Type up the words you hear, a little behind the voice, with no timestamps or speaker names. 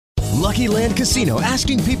Lucky Land Casino,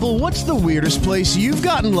 asking people, what's the weirdest place you've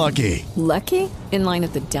gotten lucky? Lucky? In line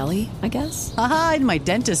at the deli, I guess? Aha, in my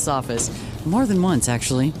dentist's office. More than once,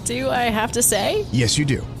 actually. Do I have to say? Yes, you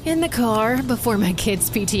do. In the car before my kids'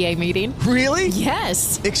 PTA meeting. Really?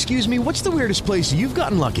 Yes. Excuse me, what's the weirdest place you've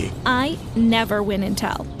gotten lucky? I never win and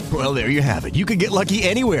tell. Well, there you have it. You can get lucky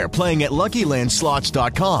anywhere, playing at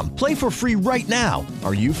LuckyLandSlots.com. Play for free right now.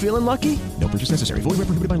 Are you feeling lucky? No purchase necessary. Void where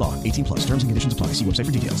prohibited by law. 18 plus. Terms and conditions apply. See website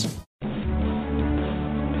for details.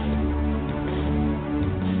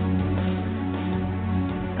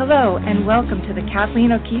 Hello, and welcome to the Kathleen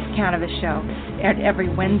O'Keefe Cannabis Show, aired every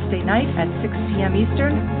Wednesday night at 6 p.m.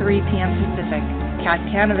 Eastern, 3 p.m. Pacific. Kat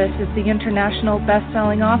Cannabis is the international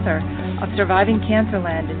best-selling author of Surviving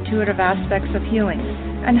Cancerland, Intuitive Aspects of Healing,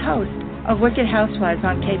 and host of Wicked Housewives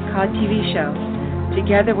on Cape Cod TV show.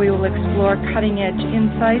 Together we will explore cutting-edge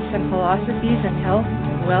insights and philosophies in health,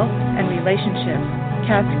 wealth, and relationships.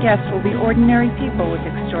 Kat's guests will be ordinary people with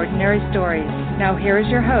extraordinary stories. Now here is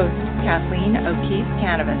your host, Kathleen O'Keefe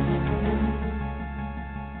Cannabis.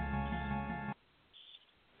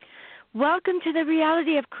 Welcome to the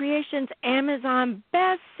Reality of Creation's Amazon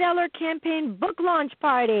bestseller campaign book launch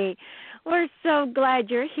party. We're so glad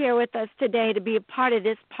you're here with us today to be a part of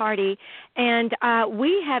this party. And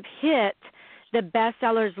we have hit the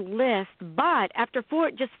bestsellers list, but after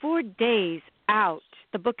just 4 days out,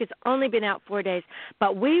 the book has only been out 4 days,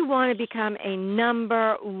 but we want to become a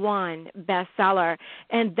number one bestseller,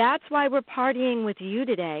 and that's why we're partying with you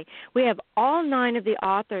today. We have all 9 of the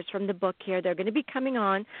authors from the book here. They're going to be coming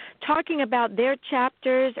on, talking about their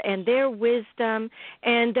chapters and their wisdom,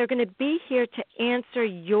 and they're going to be here to answer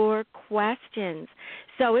your questions.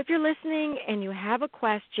 So if you're listening and you have a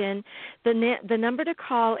question, the number to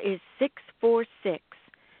call is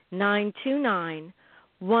 646-929-1546.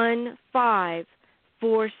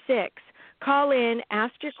 Call in,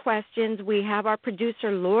 ask your questions. We have our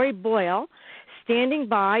producer, Lori Boyle, standing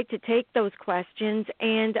by to take those questions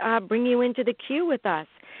and bring you into the queue with us.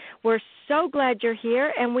 We're so glad you're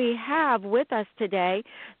here, and we have with us today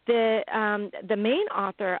the main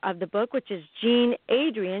author of the book, which is Jean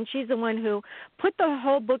Adrian. She's the one who put the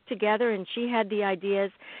whole book together, and she had the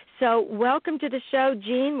ideas. So welcome to the show,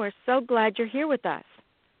 Jean. We're so glad you're here with us.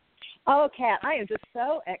 Oh, Kat, I am just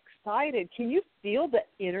so excited. Can you feel the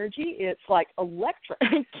energy? It's like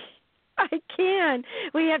electric. I can.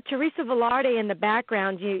 We have Teresa Velarde in the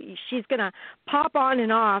background. She's going to pop on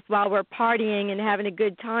and off while we're partying and having a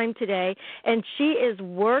good time today. And she is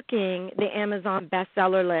working the Amazon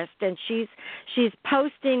bestseller list, and she's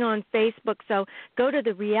posting on Facebook. So go to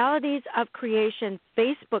the Realities of Creation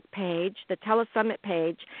Facebook page, the Telesummit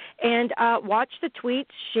page, and watch the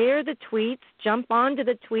tweets, share the tweets, jump onto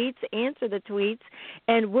the tweets, answer the tweets,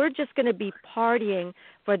 and we're just going to be partying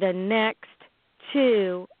for the next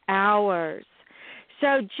 2 hours.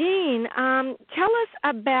 So, Jean, tell us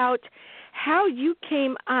about how you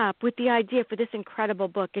came up with the idea for this incredible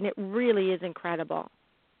book, and it really is incredible.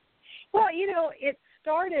 Well, it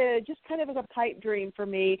started just kind of as a pipe dream for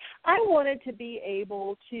me. I wanted to be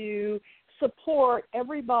able to support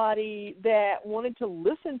everybody that wanted to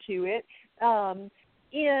listen to it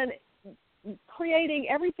in creating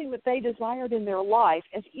everything that they desired in their life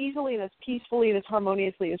as easily and as peacefully and as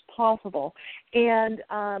harmoniously as possible. And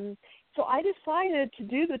so I decided to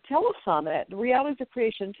do the Telesummit, the Realities of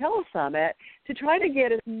Creation Telesummit, to try to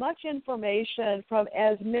get as much information from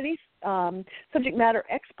as many subject matter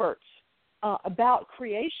experts about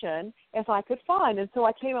creation as I could find. And so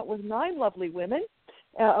I came up with 9 lovely women,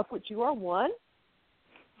 of which you are one.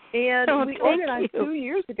 And we organized 2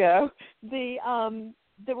 years ago the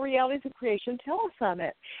Realities of Creation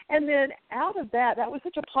Telesummit. And then out of that was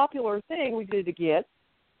such a popular thing we did to get.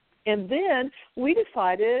 And then we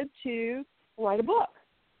decided to write a book.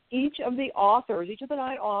 Each of the 9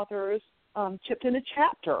 authors chipped in a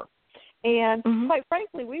chapter. And quite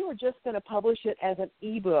frankly, we were just going to publish it as an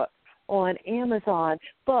ebook on Amazon.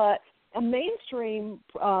 But a mainstream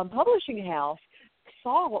publishing house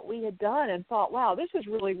saw what we had done and thought, wow, this is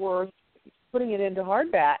really worth putting it into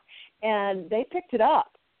hardback. And they picked it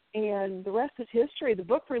up, and the rest is history. The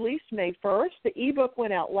book released May 1st. The ebook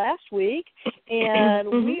went out last week, and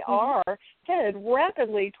we are headed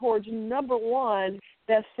rapidly towards number one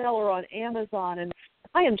bestseller on Amazon. And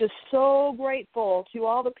I am just so grateful to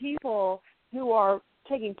all the people who are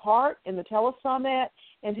taking part in the Telesummit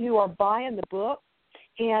and who are buying the book.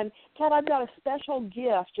 And, Kat, I've got a special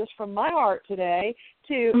gift just from my heart today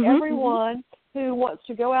to everyone who wants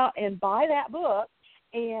to go out and buy that book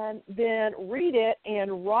and then read it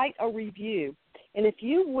and write a review. And if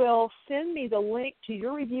you will send me the link to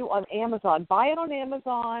your review on Amazon, buy it on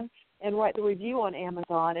Amazon, and write the review on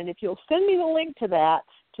Amazon. And if you'll send me the link to that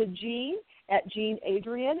to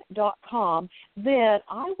Jean@JeanAdrian.com, then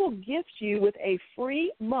I will gift you with a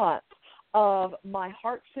free month of my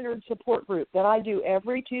heart-centered support group that I do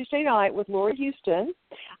every Tuesday night with Lori Houston,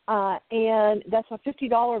 and that's a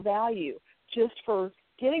 $50 value just for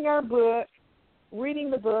getting our book, reading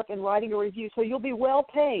the book, and writing a review. So you'll be well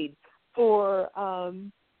paid for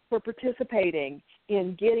participating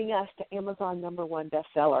in getting us to Amazon #1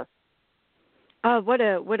 bestseller. Oh, what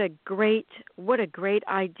a great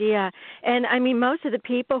idea. And I mean, most of the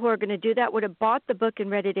people who are going to do that would have bought the book and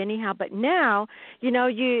read it anyhow, but now,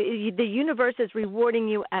 the universe is rewarding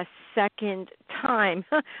you a second time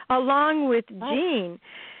along with Jean.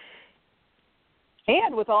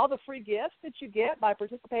 And with all the free gifts that you get by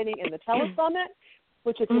participating in the Telesummit,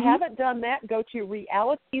 which if you haven't done that, go to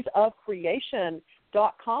realitiesofcreation.com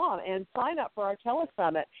and sign up for our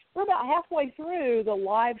Telesummit. We're about halfway through the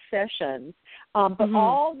live sessions, but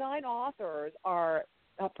all 9 authors are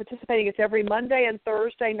participating. It's every Monday and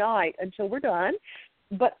Thursday night until we're done,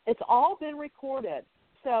 but it's all been recorded.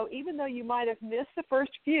 So even though you might have missed the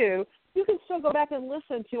first few, you can still go back and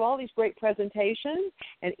listen to all these great presentations,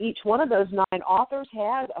 and each one of those 9 authors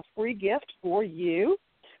has a free gift for you.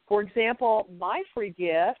 For example, my free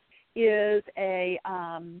gift is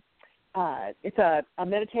it's a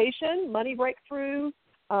meditation, money breakthrough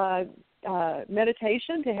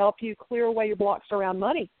meditation to help you clear away your blocks around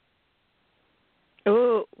money.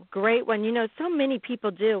 Oh, great one. So many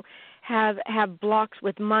people do have blocks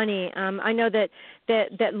with money. I know that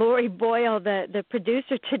Lori Boyle, the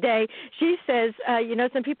producer today, she says,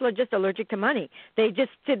 some people are just allergic to money. They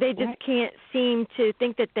just can't seem to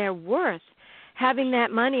think that they're worth having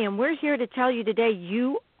that money. And we're here to tell you today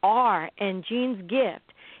you are, and Jean's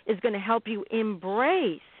gift is going to help you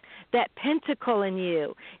embrace that pentacle in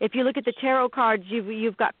you. If you look at the tarot cards,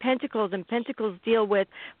 you've got pentacles, and pentacles deal with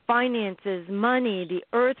finances, money, the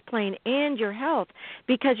earth plane, and your health.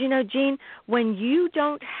 Because, Jean, when you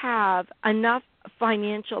don't have enough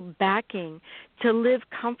financial backing to live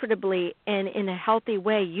comfortably and in a healthy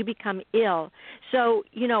way, you become ill. So,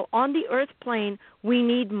 on the earth plane, we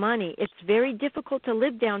need money. It's very difficult to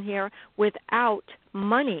live down here without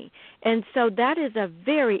money. And so that is a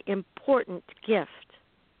very important gift.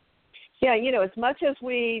 Yeah, as much as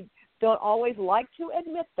we don't always like to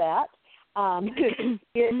admit that,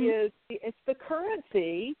 it's the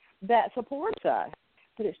currency that supports us,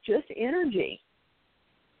 but it's just energy.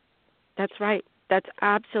 That's right. That's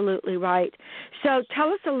absolutely right. So tell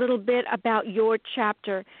us a little bit about your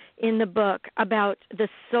chapter in the book about the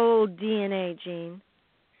soul DNA, Jean.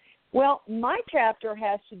 Well, my chapter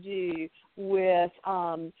has to do with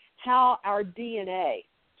how our DNA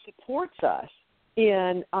supports us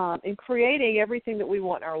in creating everything that we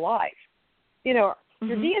want in our life. Your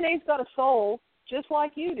DNA's got a soul just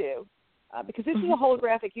like you do, because this is a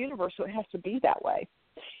holographic universe, so it has to be that way.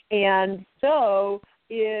 And so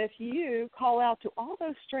if you call out to all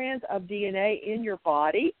those strands of DNA in your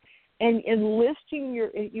body and enlist your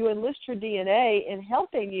DNA in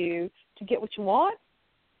helping you to get what you want,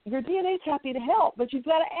 your DNA is happy to help. But you've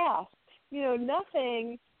got to ask.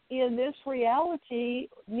 Nothing in this reality,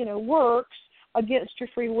 works against your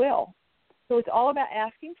free will. So it's all about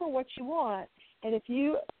asking for what you want. And if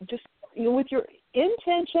you just, with your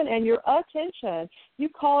intention and your attention, you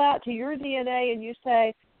call out to your DNA and you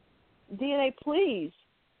say, DNA, please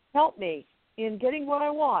help me in getting what I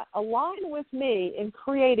want. Align with me in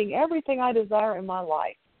creating everything I desire in my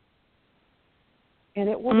life. And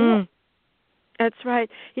it will do it. That's right.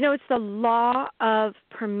 It's the law of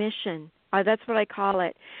permission. That's what I call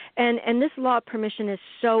it. And this law of permission is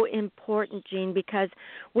so important, Jean, because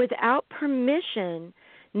without permission,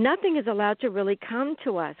 nothing is allowed to really come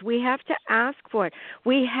to us. We have to ask for it.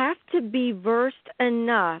 We have to be versed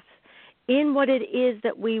enough in what it is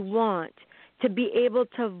that we want to be able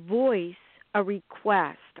to voice a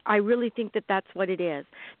request. I really think that that's what it is.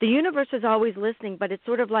 The universe is always listening, but it's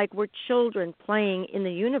sort of like we're children playing in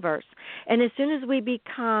the universe. And as soon as we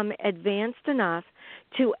become advanced enough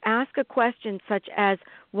to ask a question such as,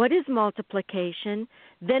 what is multiplication?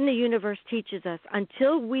 Then the universe teaches us.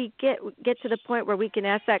 Until we get to the point where we can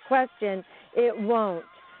ask that question, it won't.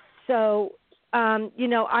 So,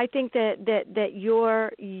 I think that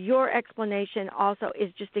your explanation also is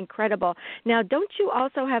just incredible. Now, don't you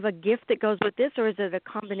also have a gift that goes with this, or is it a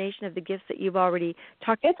combination of the gifts that you've already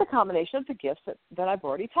talked about? It's a combination of the gifts that I've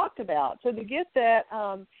already talked about. So the gift that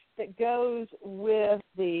goes with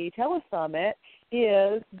the Telesummit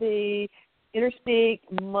is the Inner Speak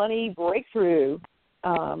Money Breakthrough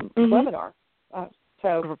webinar.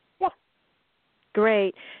 Yeah.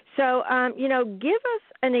 Great. So, give us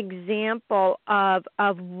an example of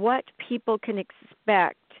what people can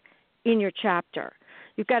expect in your chapter.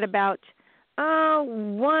 You've got about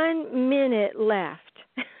 1 minute left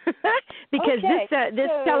because this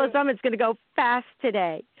telesummit is going to go fast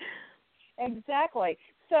today. Exactly.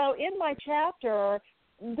 So in my chapter,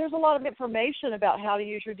 there's a lot of information about how to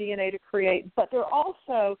use your DNA to create, but there are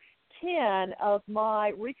also 10 of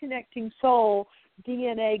my Reconnecting Soul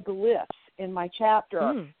DNA glyphs in my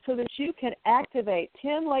chapter so that you can activate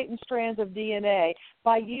 10 latent strands of DNA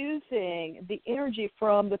by using the energy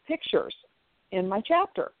from the pictures in my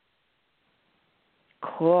chapter.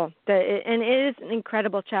 Cool. And it is an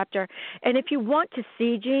incredible chapter. And if you want to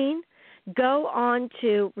see Jean, go on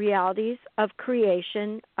to Realities of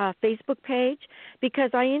Creation Facebook page,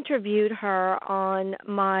 because I interviewed her on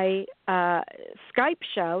my Skype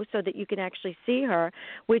show so that you can actually see her,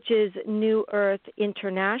 which is New Earth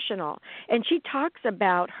International. And she talks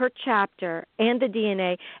about her chapter and the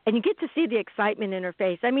DNA, and you get to see the excitement in her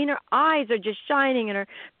face. I mean, her eyes are just shining and her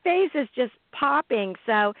face is just popping.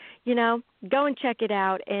 So, go and check it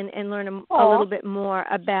out and learn a little bit more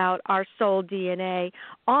about our soul DNA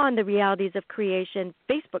on the Realities of Creation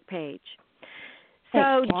Facebook page.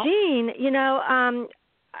 So, Jean, in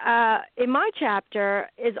my chapter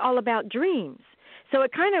is all about dreams. So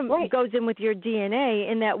it kind of goes in with your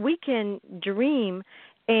DNA in that we can dream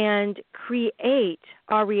and create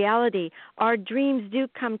our reality. Our dreams do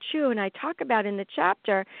come true, and I talk about in the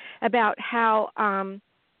chapter about how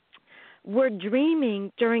we're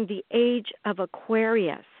dreaming during the age of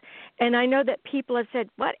Aquarius. And I know that people have said,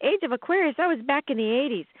 what, age of Aquarius? That was back in the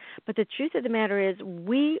 80s. But the truth of the matter is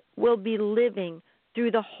we will be living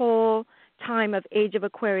through the whole time of age of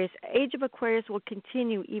Aquarius. Age of Aquarius will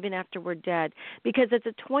continue even after we're dead because it's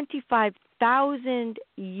a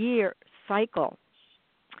 25,000-year cycle.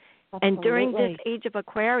 Absolutely. And during this age of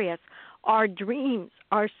Aquarius, our dreams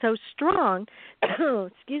are so strong,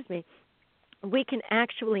 excuse me, we can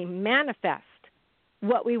actually manifest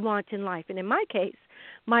what we want in life. And in my case,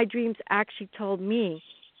 my dreams actually told me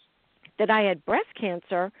that I had breast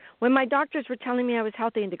cancer when my doctors were telling me I was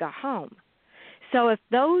healthy and to go home. So if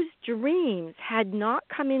those dreams had not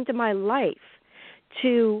come into my life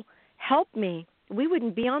to help me, we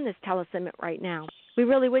wouldn't be on this telesummit right now. We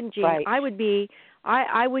really wouldn't, Jean. Right. I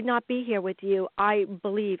would not be here with you. I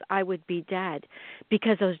believe I would be dead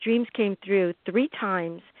because those dreams came through 3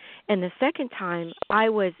 times, and the second time I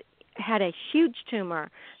had a huge tumor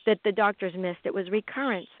that the doctors missed. It was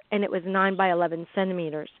recurrence, and it was 9 by 11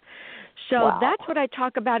 centimeters. So that's what I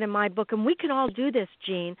talk about in my book, and we can all do this,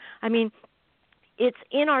 Jean. I mean, it's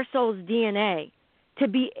in our soul's DNA to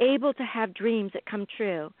be able to have dreams that come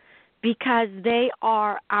true because they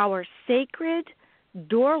are our sacred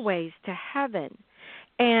doorways to heaven.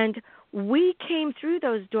 And we came through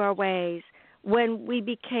those doorways when we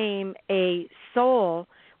became a soul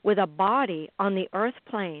with a body on the earth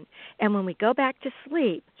plane. And when we go back to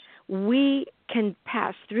sleep, we can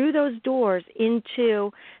pass through those doors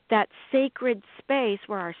into that sacred space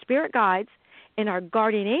where our spirit guides and our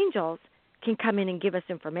guardian angels can come in and give us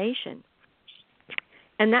information.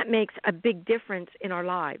 And that makes a big difference in our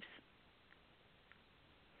lives.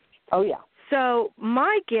 Oh, yeah. So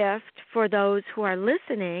my gift for those who are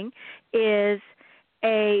listening is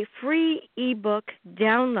a free ebook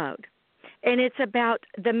download. And it's about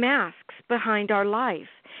the masks behind our life.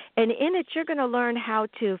 And in it, you're going to learn how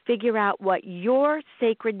to figure out what your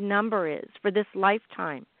sacred number is for this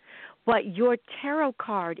lifetime, what your tarot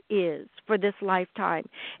card is for this lifetime.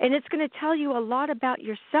 And it's going to tell you a lot about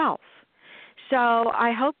yourself. So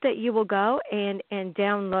I hope that you will go and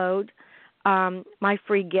download my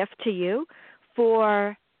free gift to you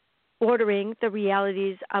for ordering the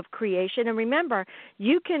Realities of Creation. And remember,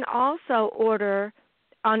 you can also order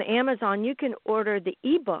on Amazon, you can order the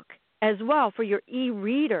ebook as well for your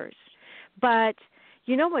e-readers. But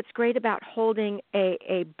you know what's great about holding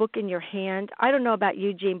a book in your hand? I don't know about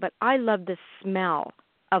you, Jean, but I love the smell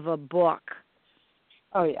of a book.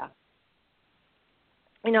 Oh, yeah.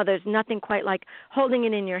 There's nothing quite like holding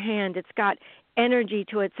it in your hand. It's got energy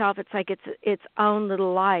to itself. It's like its own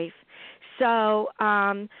little life. So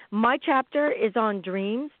my chapter is on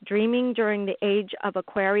dreaming during the age of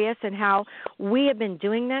Aquarius, and how we have been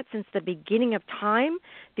doing that since the beginning of time.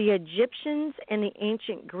 The Egyptians and the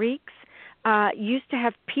ancient Greeks used to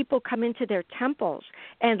have people come into their temples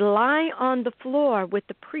and lie on the floor with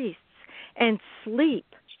the priests and sleep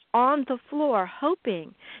on the floor,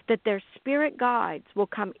 hoping that their spirit guides will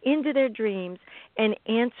come into their dreams and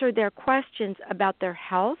answer their questions about their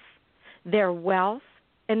health, their wealth,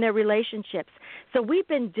 and their relationships. So we've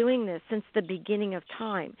been doing this since the beginning of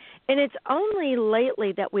time. And it's only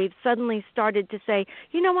lately that we've suddenly started to say,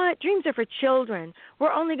 you know what, dreams are for children.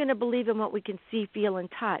 We're only going to believe in what we can see, feel, and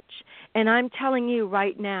touch. And I'm telling you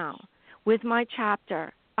right now, with my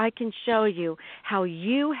chapter, I can show you how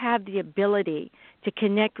you have the ability to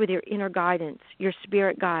connect with your inner guidance, your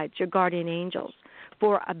spirit guides, your guardian angels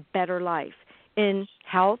for a better life in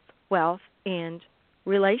health, wealth, and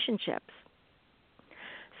relationships.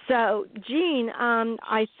 So, Jean,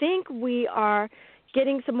 I think we are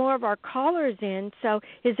getting some more of our callers in. So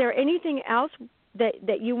is there anything else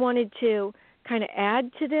that you wanted to kind of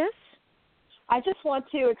add to this? I just want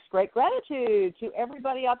to express gratitude to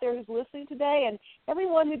everybody out there who's listening today and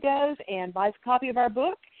everyone who goes and buys a copy of our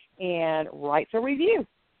book and writes a review.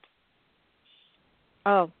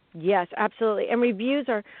 Oh, yes, absolutely. And reviews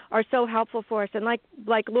are so helpful for us. And like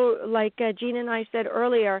Jean and I said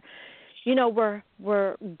earlier, you know,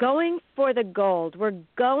 we're going for the gold. We're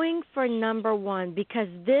going for number one because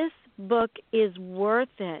this book is worth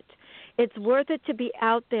it. It's worth it to be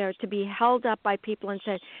out there, to be held up by people and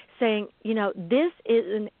saying, you know, this is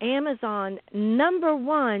an Amazon number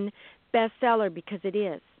one bestseller, because it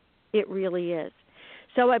is. It really is.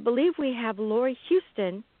 So I believe we have Lori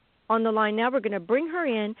Houston on the line now. We're going to bring her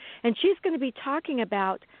in, and she's going to be talking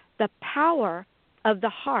about the power of the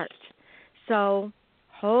heart. So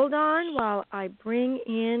hold on while I bring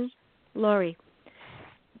in Lori.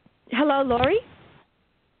 Hello, Lori.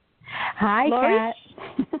 Hi, Lori? Kat.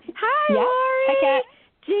 Hi, Yeah. Lori. Hi, Kat.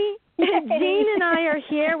 Jean and I are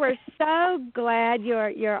here. We're so glad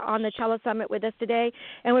you're on the Telesummit with us today.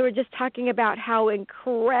 And we were just talking about how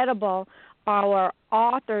incredible our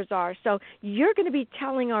authors are. So you're going to be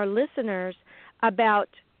telling our listeners about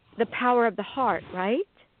the power of the heart, right?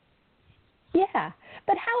 Yeah.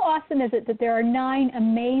 But how awesome is it that there are 9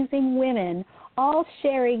 amazing women all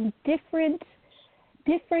sharing different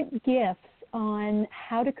gifts on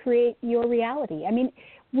how to create your reality? I mean,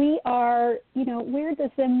 we're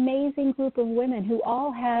this amazing group of women who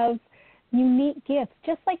all have unique gifts,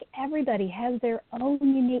 just like everybody has their own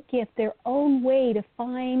unique gift, their own way to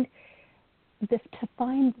find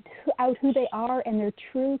out who they are and their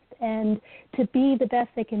truth and to be the best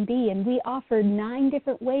they can be. And we offer 9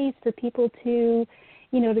 different ways for people to,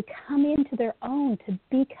 to come into their own, to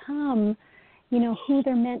become, who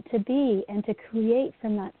they're meant to be and to create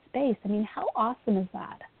from that space. I mean, how awesome is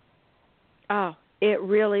that? Oh, it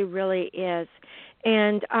really, really is.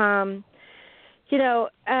 And,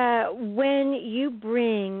 when you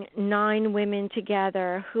bring 9 women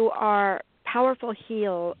together who are powerful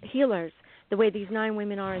healers, the way these 9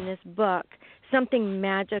 women are in this book, something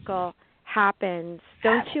magical happens.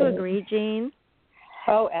 Don't you agree, Jean?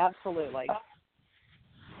 Oh, absolutely.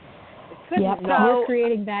 Yeah, we're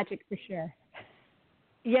creating magic for sure.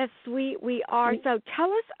 Yes, we are. So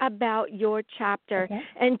tell us about your chapter,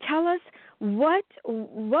 and tell us what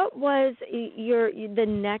was the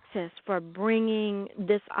nexus for bringing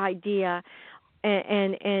this idea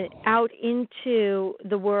and out into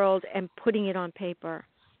the world and putting it on paper.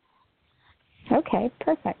 Okay,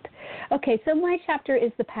 perfect. Okay, so my chapter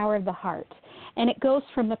is the power of the heart, and it goes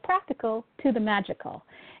from the practical to the magical.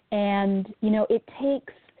 And, it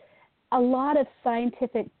takes a lot of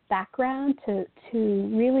scientific background to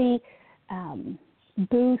really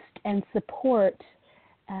boost and support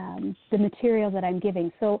the material that I'm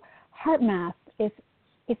giving. So heart math, if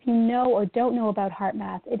you know or don't know about heart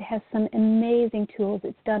math, it has some amazing tools.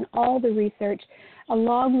 It's done all the research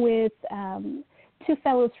along with 2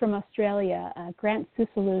 fellows from Australia. Grant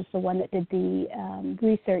Susalu is the one that did the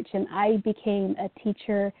research, and I became a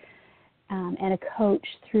teacher and a coach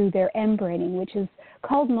through their M-braining, which is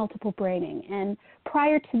called multiple braining. And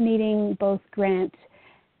prior to meeting both Grant,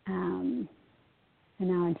 and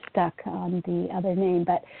now I'm stuck on the other name,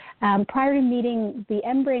 but prior to meeting the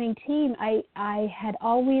M-braining team, I had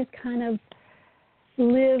always kind of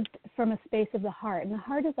lived from a space of the heart, and the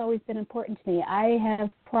heart has always been important to me. I have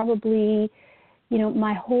probably,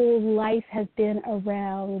 my whole life has been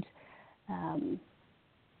around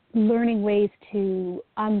learning ways to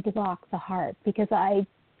unblock the heart, because I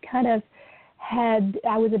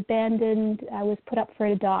was abandoned, I was put up for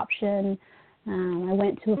adoption, I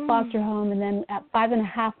went to a foster home, and then at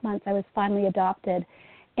 5.5 months I was finally adopted.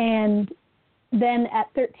 And then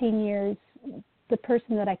at 13 years, the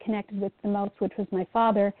person that I connected with the most, which was my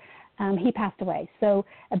father, he passed away. So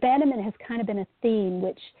abandonment has kind of been a theme,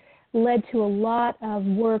 which led to a lot of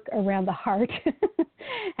work around the heart.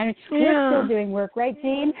 And we're still doing work, right,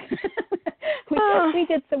 Jean? We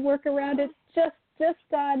did some work around it just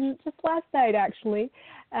just last night, actually.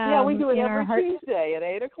 Yeah, we do it every heart... Tuesday at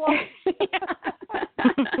 8:00.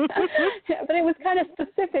 But it was kind of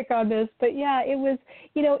specific on this. But yeah, it was.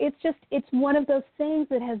 It's one of those things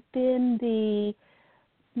that has been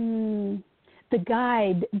the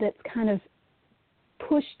guide that's kind of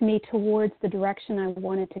pushed me towards the direction I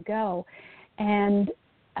wanted to go. And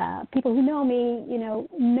people who know me,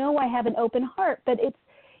 know I have an open heart, but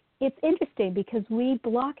it's interesting because we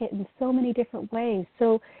block it in so many different ways.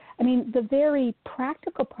 So, I mean, the very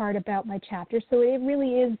practical part about my chapter, so it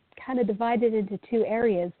really is kind of divided into two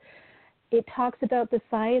areas. It talks about the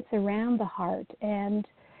science around the heart. And,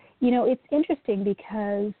 it's interesting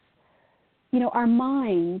because, our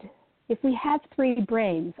mind, if we have three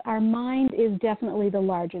brains, our mind is definitely the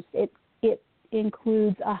largest. It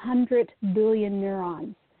includes 100 billion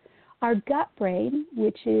neurons. Our gut brain,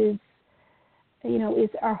 which is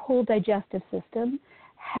our whole digestive system,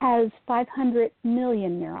 has 500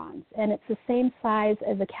 million neurons, and it's the same size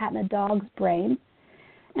as a cat and a dog's brain.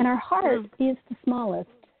 And our heart is the smallest.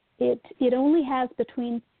 It only has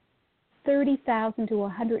between 30,000 to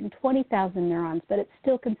 120,000 neurons, but it's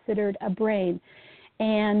still considered a brain.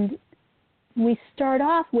 And we start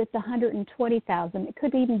off with the 120,000. It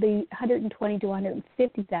could even be 120 to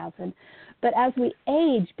 150,000. But as we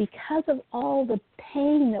age, because of all the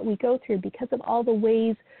pain that we go through, because of all the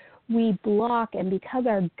ways we block, and because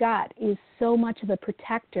our gut is so much of a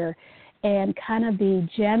protector and kind of the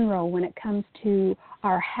general when it comes to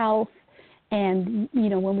our health, and,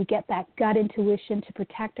 when we get that gut intuition to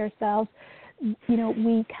protect ourselves,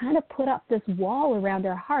 we kind of put up this wall around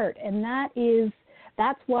our heart. And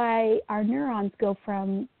that's why our neurons go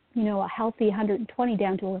from, a healthy 120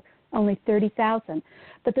 down to only 30,000.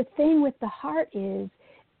 But the thing with the heart is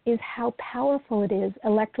how powerful it is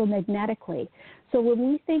electromagnetically. So when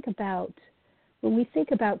we think about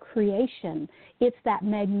creation, it's that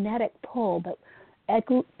magnetic pull. But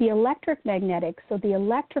the electric magnetic, so the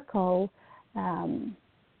electrical,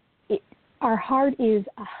 our heart is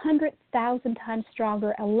 100,000 times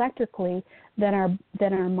stronger electrically than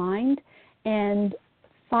our mind, and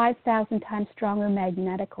 5,000 times stronger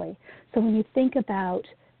magnetically. So when you think about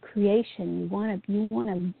creation, you want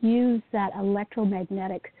to use that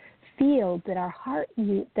electromagnetic field that our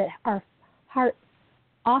heart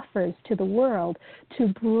offers to the world to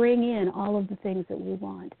bring in all of the things that we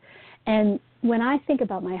want. And when I think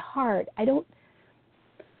about my heart,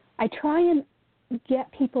 I try and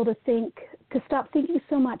get people to stop thinking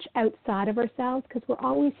so much outside of ourselves, because we're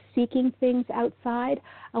always seeking things outside.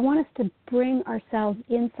 I want us to bring ourselves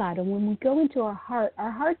inside. And when we go into our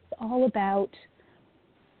heart's all about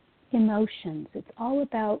emotions. It's all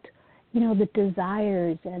about, the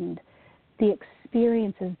desires and the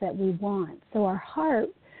experiences that we want. So our heart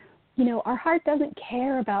doesn't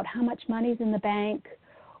care about how much money's in the bank,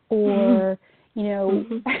 or,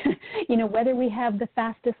 whether we have the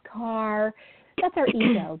fastest car. That's our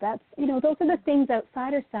ego. That's, those are the things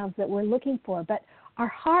outside ourselves that we're looking for. But our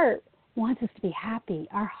heart wants us to be happy.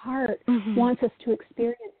 Our heart wants us to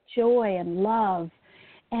experience joy and love.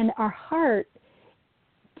 And our heart,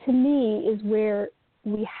 to me, is where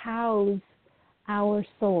we house our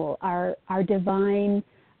soul, our divine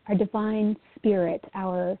spirit,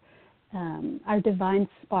 our divine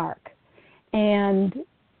spark. And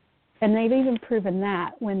they've even proven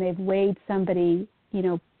that when they've weighed somebody,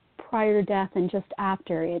 prior to death and just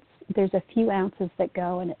after. There's a few ounces that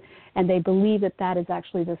go, and they believe that is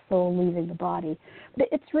actually the soul leaving the body. But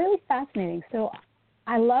it's really fascinating. So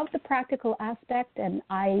I love the practical aspect, and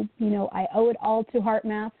I owe it all to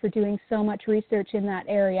HeartMath for doing so much research in that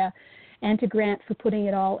area, and to Grant for putting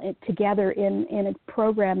it all together in a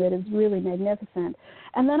program that is really magnificent.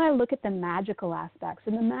 And then I look at the magical aspects,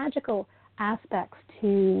 and the magical aspects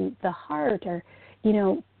to the heart are,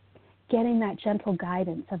 getting that gentle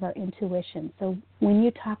guidance of our intuition. So when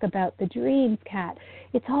you talk about the dreams, Kat,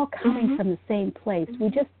 it's all coming from the same place. We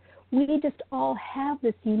just all have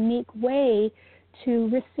this unique way to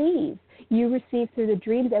receive. You receive through the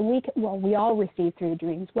dreams, and we all receive through the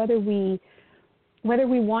dreams, whether we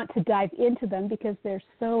want to dive into them because they're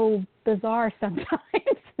so bizarre sometimes.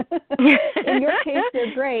 In your case,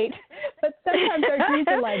 they're great, but sometimes our dreams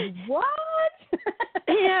are like, what?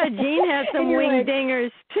 Yeah, Jean has some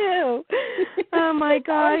wing-dingers, too. Oh, my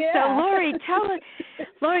gosh. Oh, yeah. So,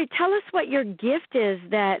 Lori, tell us what your gift is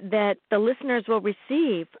that the listeners will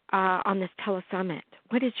receive on this telesummit.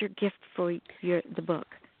 What is your gift for the book?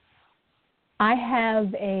 I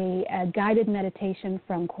have a guided meditation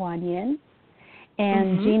from Kuan Yin,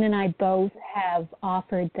 and Jean and I both have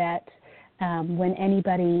offered that when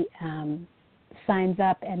anybody signs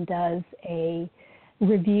up and does a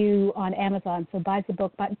review on Amazon. So buys the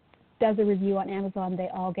book, but does a review on Amazon. They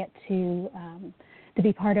all get to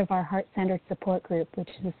be part of our heart-centered support group, which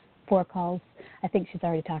is 4 calls. I think she's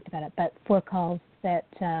already talked about it, but 4 calls that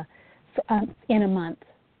in a month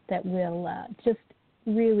that will just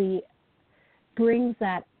really brings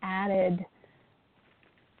that added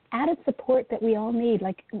support that we all need.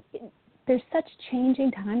 Like, there's such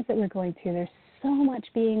changing times that we're going through. There's so much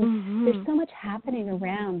there's so much happening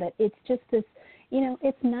around that it's just this,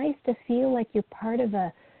 it's nice to feel like you're part of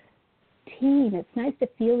a team. It's nice to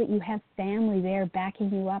feel that you have family there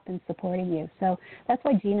backing you up and supporting you. So that's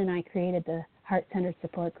why Jean and I created the Heart-Centered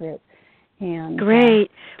Support Group. And great.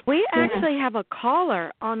 We actually have a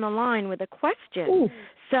caller on the line with a question. Ooh.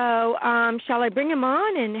 So shall I bring him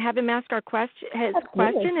on and have him ask his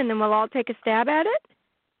question, and then we'll all take a stab at it?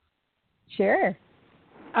 Sure.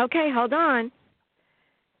 Okay, hold on.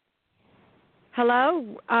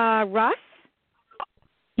 Hello, Russ?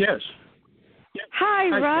 Yes. Hi,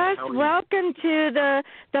 Russ. Welcome to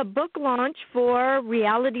the book launch for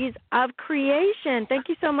Realities of Creation. Thank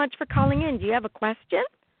you so much for calling in. Do you have a question?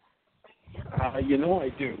 I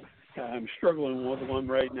do. I'm struggling with one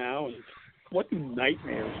right now. What do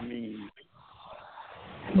nightmares mean?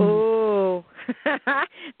 Oh,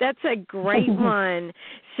 that's a great one.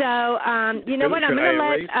 So, you know what? I'm going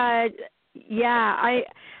to let.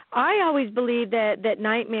 I always believe that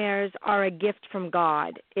nightmares are a gift from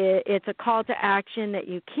God. It's a call to action that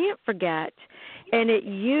you can't forget, and it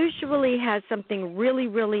usually has something really,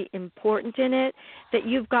 really important in it that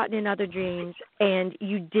you've gotten in other dreams and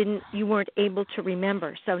you weren't able to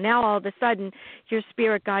remember. So now all of a sudden your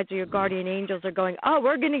spirit guides or your guardian angels are going, oh,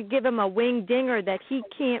 we're going to give him a wing dinger that he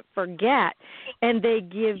can't forget, and they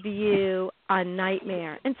give you a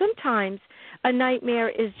nightmare. And sometimes a nightmare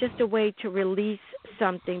is just a way to release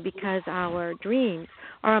something, because our dreams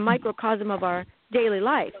are a microcosm of our daily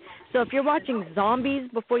life. So if you're watching zombies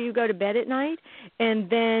before you go to bed at night and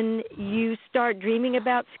then you start dreaming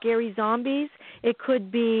about scary zombies, it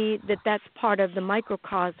could be that that's part of the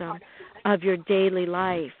microcosm of your daily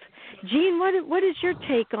life. Jean, what is your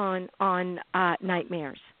take on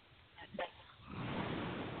nightmares?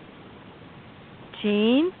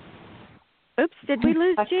 Jean? Oops, did we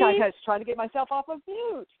lose Jean? I was trying to get myself off of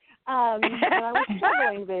mute. And I was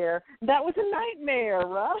struggling there. That was a nightmare,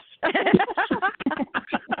 Russ.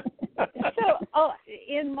 So,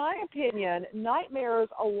 in my opinion, nightmares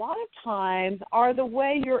a lot of times are the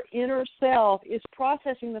way your inner self is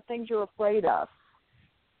processing the things you're afraid of.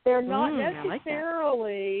 They're not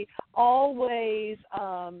necessarily always,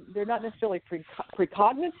 they're not necessarily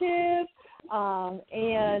precognitive,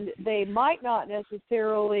 and they might not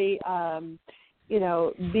necessarily,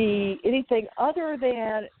 be anything other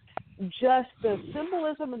than just the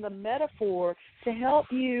symbolism and the metaphor to help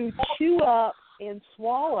you chew up and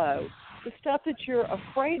swallow the stuff that you're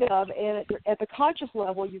afraid of, and at the conscious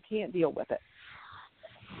level, you can't deal with it.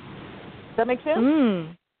 Does that make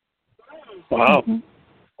sense? Wow.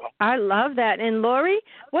 I love that. And Lori,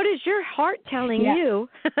 what is your heart telling you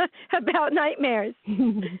about nightmares?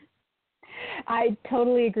 I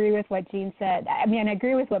totally agree with what Jean said. I mean, I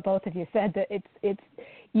agree with what both of you said, that it's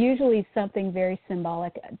usually something very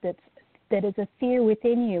symbolic that is a fear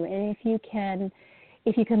within you. And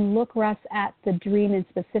if you can look, Russ, at the dream in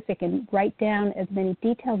specific and write down as many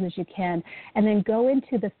details as you can, and then go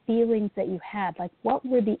into the feelings that you had, like what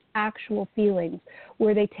were the actual feelings?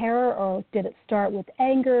 Were they terror, or did it start with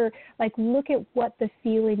anger? Like, look at what the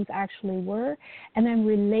feelings actually were, and then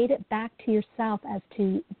relate it back to yourself as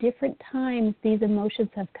to different times these emotions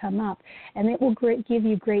have come up, and it will give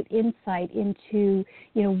you great insight into,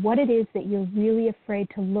 what it is that you're really afraid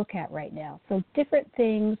to look at right now. So different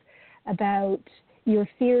things about your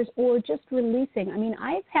fears, or just releasing. I mean,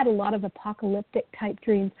 I've had a lot of apocalyptic type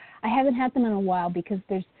dreams. I haven't had them in a while because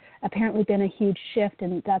there's apparently been a huge shift,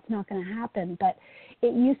 and that's not going to happen. But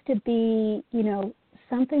it used to be,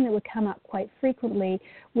 something that would come up quite frequently,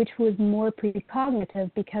 which was more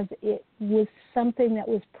precognitive because it was something that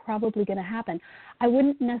was probably going to happen. I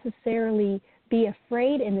wouldn't necessarily be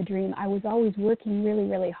afraid in the dream. I was always working really,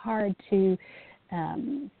 really hard to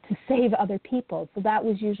save other people. So that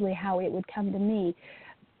was usually how it would come to me.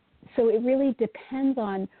 So it really depends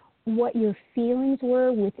on what your feelings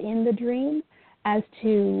were within the dream as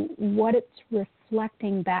to what it's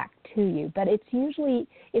reflecting back to you. But it's usually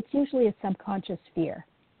a subconscious fear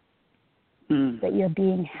that you're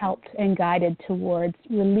being helped and guided towards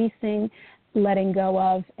releasing, letting go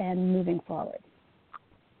of, and moving forward.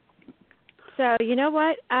 So you know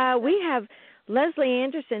what? We have Leslie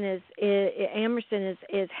Amerson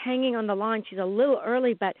is hanging on the line. She's a little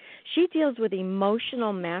early, but she deals with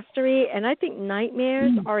emotional mastery, and I think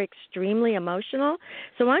nightmares are extremely emotional.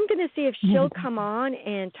 So I'm going to see if she'll come on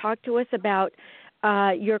and talk to us about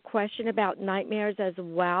your question about nightmares as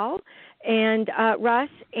well, and Russ,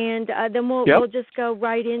 and then we'll just go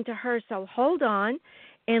right into her. So hold on,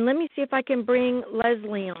 and let me see if I can bring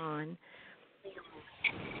Leslie on.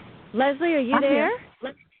 Leslie, are you there?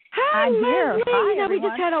 Hi, I'm Leslie. here. Hi, We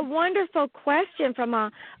just had a wonderful question from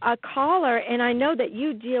a caller, and I know that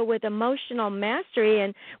you deal with emotional mastery,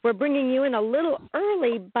 and we're bringing you in a little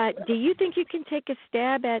early, but do you think you can take a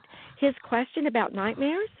stab at his question about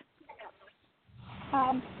nightmares?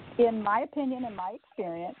 In my opinion and my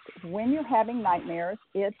experience, when you're having nightmares,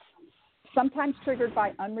 it's sometimes triggered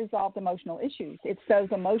by unresolved emotional issues. It's those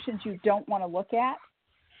emotions you don't want to look at.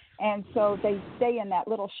 And so they stay in that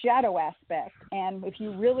little shadow aspect. And if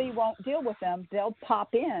you really won't deal with them, they'll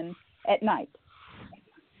pop in at night.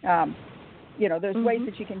 There's ways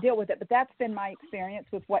that you can deal with it. But that's been my experience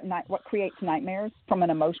with what creates nightmares from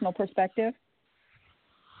an emotional perspective.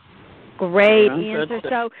 Great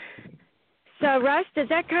answer. So, Russ, does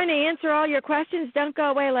that kind of answer all your questions? Don't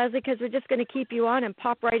go away, Leslie, because we're just going to keep you on and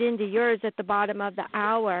pop right into yours at the bottom of the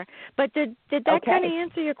hour. But did that kind of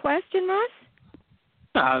answer your question, Russ?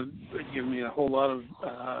 It gave me a whole lot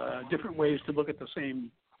of different ways to look at the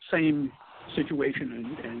same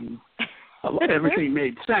situation, and everything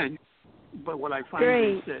made sense. But what I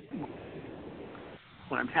find is that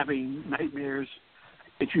when I'm having nightmares,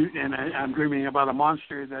 and I'm dreaming about a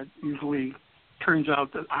monster, that usually turns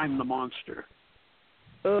out that I'm the monster.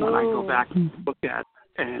 When I go back and look at,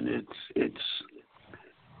 and it's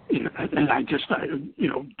and I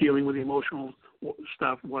dealing with the emotional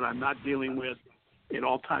stuff, what I'm not dealing with. It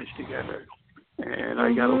all ties together, and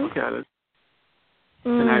I got to look at it.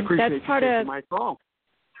 And I appreciate you taking my call.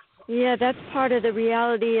 Yeah, that's part of the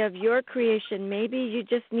reality of your creation. Maybe you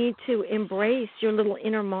just need to embrace your little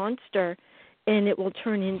inner monster, and it will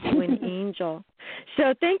turn into an angel.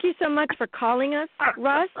 So thank you so much for calling us,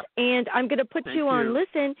 Russ, and I'm going to put you on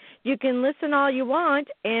listen. You can listen all you want,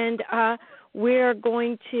 and we're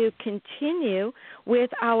going to continue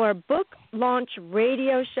with our book launch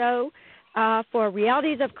radio show. For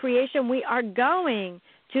Realities of Creation, we are going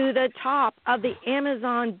to the top of the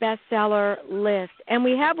Amazon bestseller list. And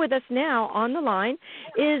we have with us now on the line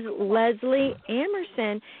is Leslie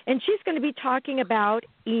Amerson, and she's going to be talking about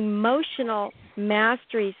emotional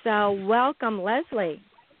mastery. So welcome, Leslie.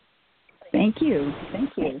 Thank you.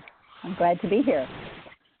 I'm glad to be here.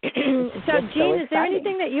 So, Jean, is there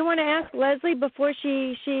anything that you want to ask Leslie before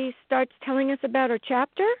she starts telling us about her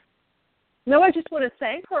chapter? No, I just want to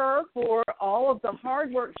thank her for all of the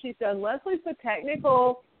hard work she's done. Leslie's the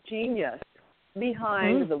technical genius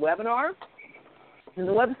behind the webinar and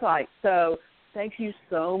the website. So thank you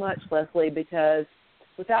so much, Leslie, because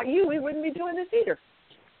without you, we wouldn't be doing this either.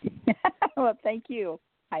 Well, thank you.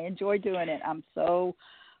 I enjoy doing it. I'm so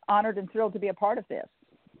honored and thrilled to be a part of this.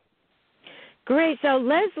 Great. So,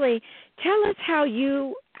 Leslie, tell us how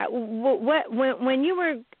you, when you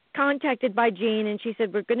were contacted by Jean, and she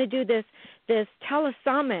said, we're going to do this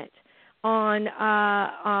telesummit on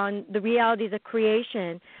the realities of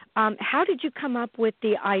creation. How did you come up with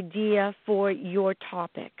the idea for your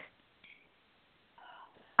topic?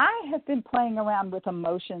 I have been playing around with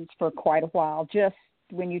emotions for quite a while, just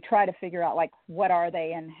when you try to figure out, like, what are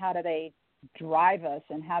they and how do they drive us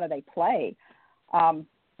and how do they play.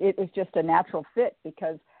 It was just a natural fit,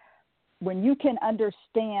 because when you can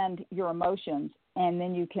understand your emotions and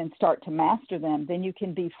then you can start to master them, then you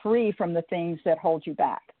can be free from the things that hold you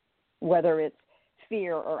back, whether it's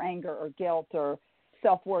fear or anger or guilt or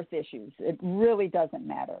self-worth issues. It really doesn't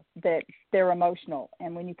matter, that they're emotional.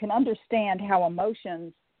 And when you can understand how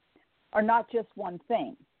emotions are not just one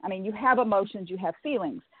thing. I mean, you have emotions, you have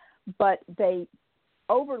feelings, but they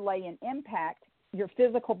overlay and impact your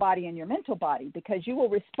physical body and your mental body, because you will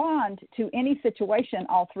respond to any situation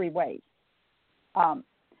all three ways.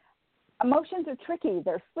 Emotions are tricky,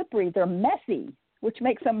 they're slippery, they're messy, which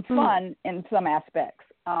makes them fun in some aspects.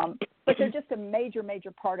 But they're just a major,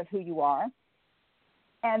 major part of who you are.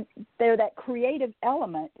 And they're that creative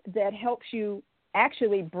element that helps you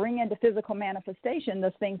actually bring into physical manifestation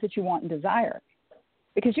those things that you want and desire.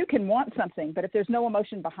 Because you can want something, but if there's no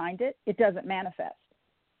emotion behind it, it doesn't manifest.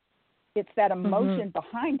 It's that emotion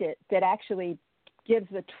behind it that actually gives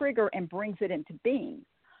the trigger and brings it into being,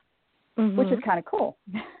 which is kind of cool.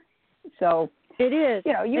 So it is,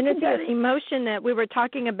 you know, and it's that emotion that we were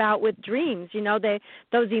talking about with dreams. You know,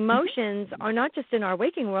 those emotions are not just in our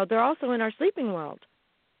waking world; they're also in our sleeping world.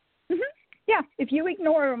 Yeah, if you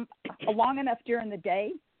ignore them long enough during the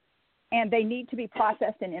day and they need to be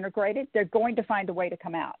processed and integrated, they're going to find a way to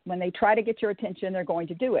come out. When they try to get your attention, they're going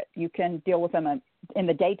to do it. You can deal with them in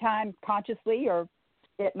the daytime consciously or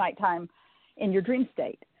at nighttime in your dream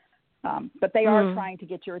state. But they are trying to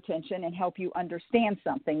get your attention and help you understand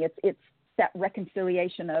something. It's that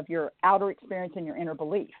reconciliation of your outer experience and your inner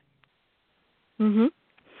belief. Mm-hmm.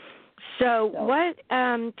 So what?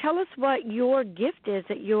 Tell us what your gift is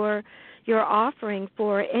that you're offering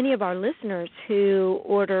for any of our listeners who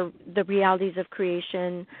order the Realities of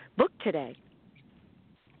Creation book today.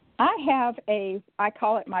 I have I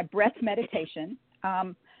call it my breath meditation.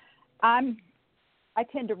 I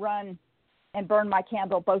tend to run and burn my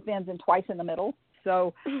candle both ends and twice in the middle.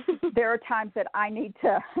 So there are times that I need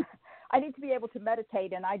to be able to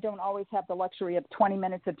meditate, and I don't always have the luxury of 20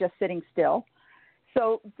 minutes of just sitting still.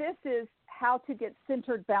 So this is how to get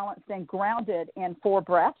centered, balanced, and grounded in 4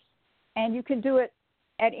 breaths. And you can do it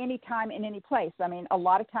at any time in any place. I mean, a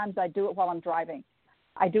lot of times I do it while I'm driving.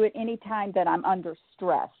 I do it any time that I'm under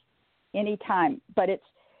stress, any time. But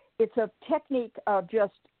it's a technique of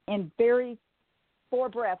just in 4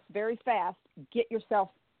 breaths, very fast, get yourself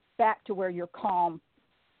back to where you're calm,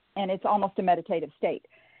 and it's almost a meditative state.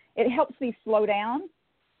 It helps me slow down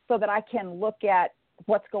so that I can look at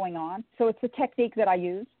what's going on. So it's a technique that I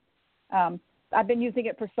use. I've been using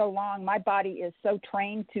it for so long. My body is so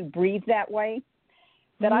trained to breathe that way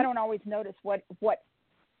that I don't always notice what's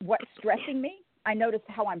stressing me. I notice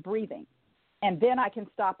how I'm breathing. And then I can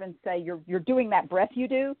stop and say, you're doing that breath you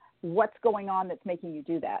do. What's going on that's making you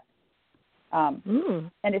do that?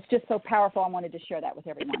 And it's just so powerful. I wanted to share that with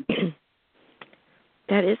everyone.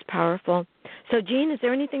 That is powerful. So, Jean, is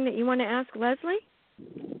there anything that you want to ask Leslie?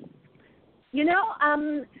 You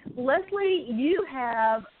know, Leslie, you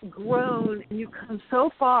have grown and you've come so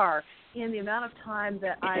far in the amount of time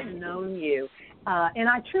that I've known you. And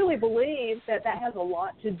I truly believe that has a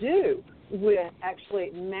lot to do with actually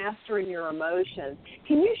mastering your emotions.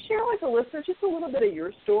 Can you share with the listeners just a little bit of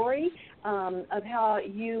your story of how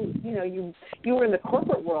you were in the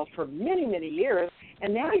corporate world for many, many years,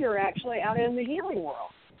 and now you're actually out in the healing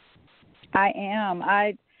world? I am.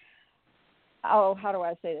 How do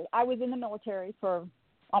I say this? I was in the military for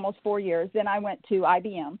almost 4 years. Then I went to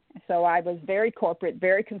IBM. So I was very corporate,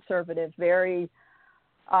 very conservative, very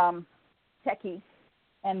techie.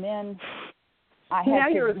 And then I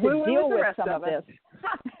had to deal with some of this.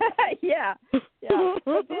 Yeah.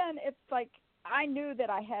 But then it's like I knew that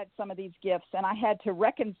I had some of these gifts, and I had to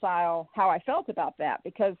reconcile how I felt about that,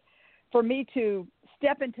 because for me to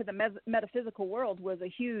step into the metaphysical world was a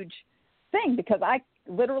huge thing, because I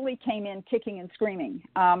literally came in kicking and screaming.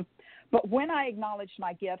 But when I acknowledged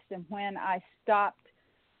my gifts and when I stopped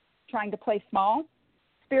trying to play small,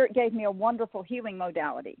 Spirit gave me a wonderful healing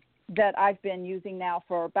modality that I've been using now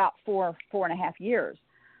for about 4.5 years.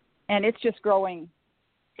 And it's just growing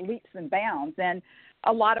leaps and bounds. And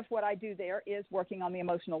a lot of what I do there is working on the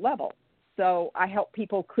emotional level. So I help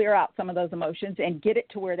people clear out some of those emotions and get it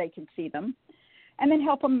to where they can see them, and then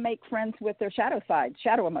help them make friends with their shadow side,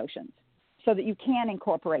 shadow emotions, so that you can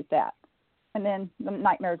incorporate that. And then the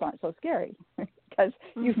nightmares aren't so scary because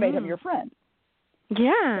you've made them your friend.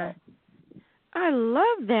 Yeah. So. I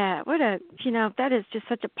love that. That is just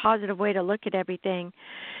such a positive way to look at everything.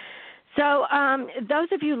 So those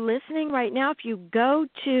of you listening right now, if you go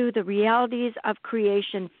to the Realities of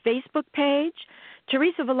Creation Facebook page,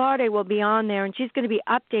 Teresa Velarde will be on there, and she's going to be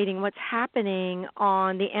updating what's happening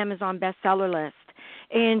on the Amazon bestseller list.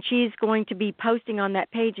 And she's going to be posting on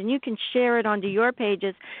that page, and you can share it onto your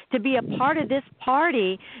pages to be a part of this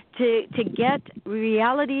party to get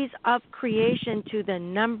Realities of Creation to the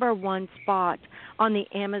 #1 spot on the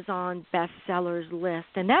Amazon bestsellers list.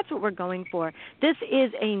 And that's what we're going for. This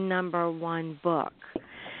is a #1 book.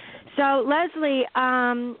 So, Leslie,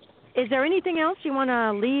 is there anything else you want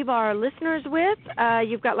to leave our listeners with?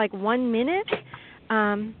 You've got like 1 minute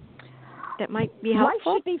that might be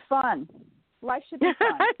helpful. Life should be fun. Life should be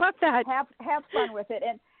fun. I love that. Have fun with it.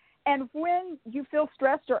 And when you feel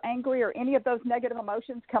stressed or angry or any of those negative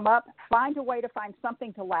emotions come up, find a way to find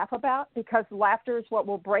something to laugh about, because laughter is what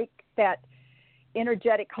will break that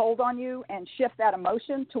energetic hold on you and shift that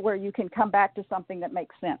emotion to where you can come back to something that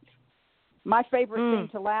makes sense. My favorite thing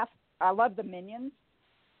to laugh, I love the Minions,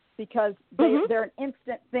 because they're an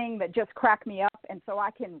instant thing that just crack me up, and so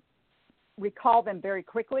I can recall them very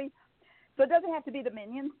quickly. So it doesn't have to be the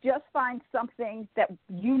Minions. Just find something that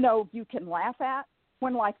you can laugh at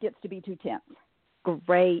when life gets to be too tense.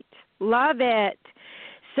 Great. Love it.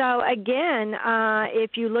 So again,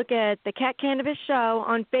 if you look at the Cat Cannabis Show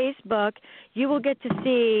on Facebook, you will get to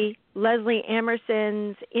see Leslie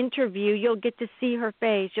Emerson's interview. You'll get to see her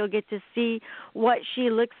face. You'll get to see what she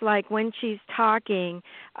looks like when she's talking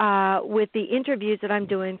with the interviews that I'm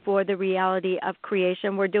doing for the Reality of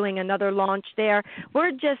Creation. We're doing another launch there.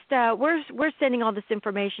 We're just we're sending all this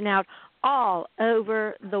information out all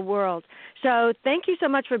over the world. So thank you so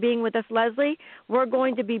much for being with us, Leslie. We're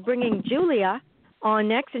going to be bringing Julia on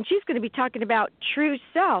next, and she's going to be talking about true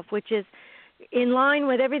self, which is in line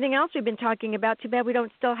with everything else we've been talking about. Too bad we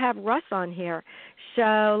don't still have Russ on here.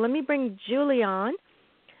 So let me bring Julia on.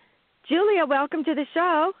 Julia, welcome to the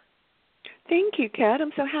show. Thank you, Kat.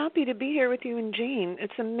 I'm so happy to be here with you and Jean.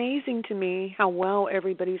 It's amazing to me how well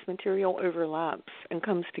everybody's material overlaps and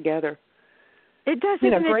comes together. It does,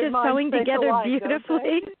 isn't it, just sewing together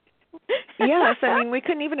beautifully? Yes, I mean, we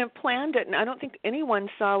couldn't even have planned it, and I don't think anyone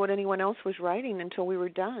saw what anyone else was writing until we were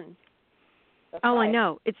done. That's right. I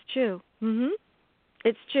know. It's true.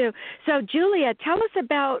 It's true. So, Julia, tell us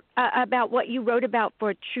about what you wrote about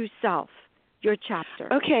for True Self, your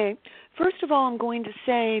chapter. Okay. First of all, I'm going to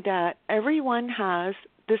say that everyone has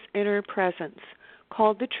this inner presence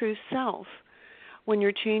called the True Self. When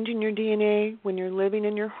you're changing your DNA, when you're living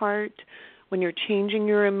in your heart, when you're changing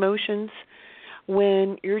your emotions,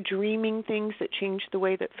 when you're dreaming things that change the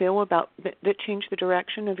way that change the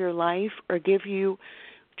direction of your life or give you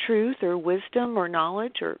truth or wisdom or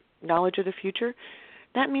knowledge of the future,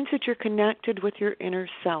 that means that you're connected with your inner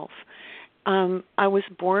self. I was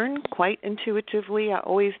born quite intuitively. I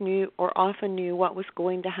always knew or often knew what was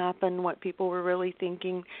going to happen, what people were really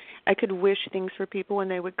thinking. I could wish things for people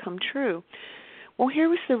and they would come true. Well, here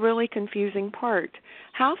was the really confusing part.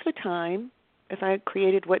 Half the time, if I had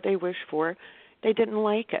created what they wished for, they didn't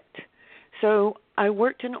like it. So I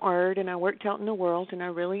worked in art and I worked out in the world and I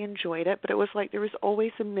really enjoyed it, but it was like there was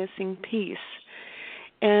always a missing piece.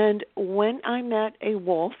 And when I met a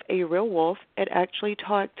wolf, a real wolf, it actually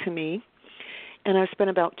talked to me. And I spent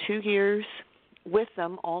about 2 years with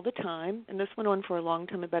them all the time, and this went on for a long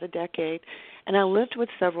time, about a decade. And I lived with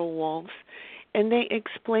several wolves, and they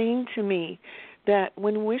explained to me that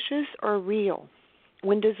when wishes are real,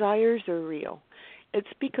 when desires are real, it's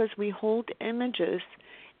because we hold images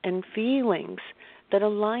and feelings that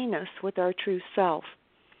align us with our true self.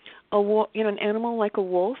 An animal like a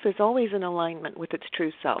wolf is always in alignment with its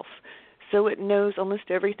true self. So it knows almost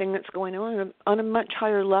everything that's going on a much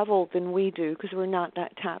higher level than we do because we're not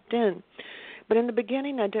that tapped in. But in the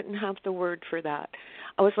beginning, I didn't have the word for that.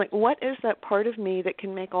 I was like, what is that part of me that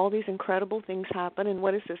can make all these incredible things happen, and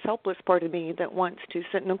what is this helpless part of me that wants to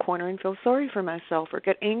sit in a corner and feel sorry for myself or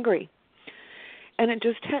get angry? And it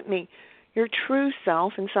just hit me. Your true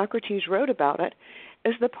self, and Socrates wrote about it,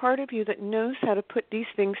 is the part of you that knows how to put these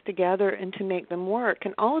things together and to make them work.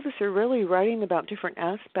 And all of us are really writing about different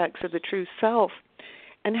aspects of the true self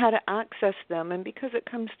and how to access them. And because it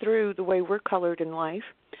comes through the way we're colored in life,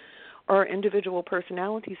 or our individual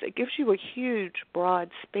personalities, it gives you a huge, broad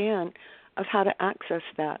span of how to access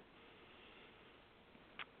that.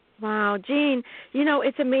 Wow, Jean,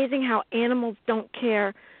 it's amazing how animals don't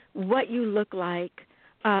care what you look like,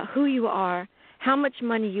 who you are, how much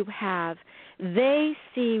money you have. They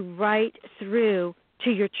see right through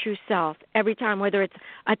to your true self every time, whether it's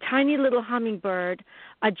a tiny little hummingbird,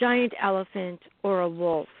 a giant elephant, or a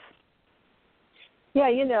wolf. Yeah,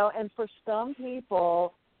 and for some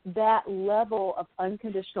people, that level of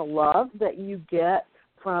unconditional love that you get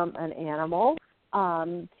from an animal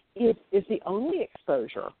is the only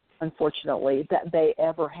exposure, unfortunately, that they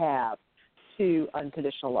ever have to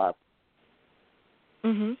unconditional love.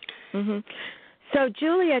 So,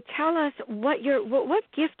 Julia, tell us what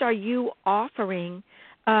gift are you offering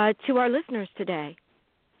to our listeners today?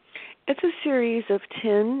 It's a series of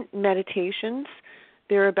 10 meditations.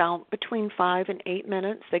 They're about between 5 and 8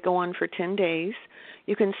 minutes. They go on for 10 days.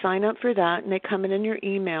 You can sign up for that, and they come in your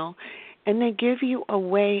email, and they give you a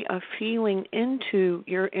way of feeling into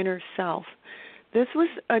your inner self. This was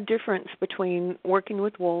a difference between working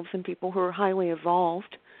with wolves and people who are highly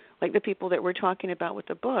evolved, like the people that we're talking about with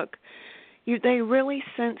the book. They really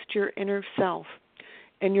sensed your inner self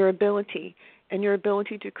and your ability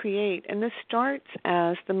to create. And this starts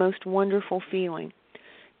as the most wonderful feeling,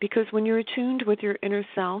 because when you're attuned with your inner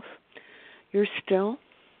self, you're still,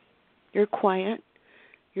 you're quiet,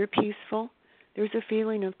 you're peaceful, there's a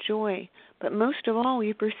feeling of joy. But most of all,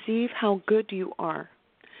 you perceive how good you are.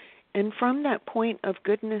 And from that point of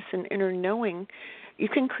goodness and inner knowing, you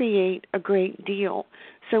can create a great deal.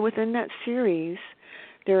 So within that series,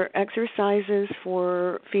 there are exercises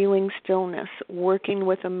for feeling stillness, working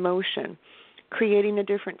with emotion, creating a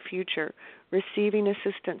different future, receiving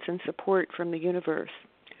assistance and support from the universe.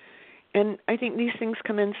 And I think these things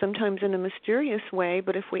come in sometimes in a mysterious way,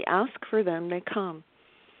 but if we ask for them, they come.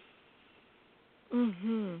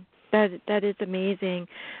 Mhm. That is amazing.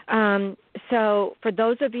 So for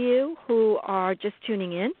those of you who are just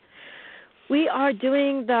tuning in, we are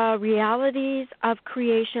doing the Realities of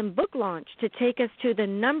Creation book launch to take us to the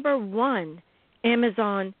 #1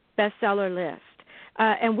 Amazon bestseller list.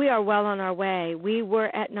 And we are well on our way. We were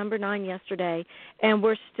at #9 yesterday, and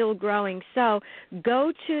we're still growing. So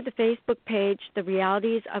go to the Facebook page, The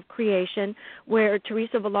Realities of Creation, where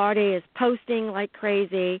Teresa Velarde is posting like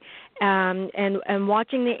crazy and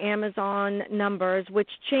watching the Amazon numbers, which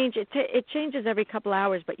change. It changes every couple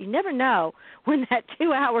hours, but you never know when that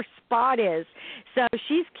 2-hour spot is. So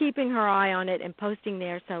she's keeping her eye on it and posting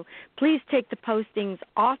there. So please take the postings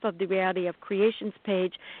off of the Reality of Creation's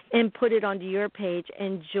page and put it onto your page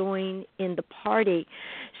and join in the party.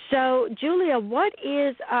 So, Julia, what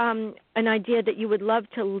is an idea that you would love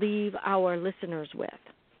to leave our listeners with?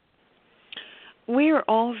 We are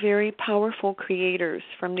all very powerful creators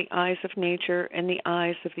from the eyes of nature and the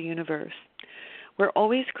eyes of the universe. We're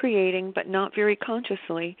always creating, but not very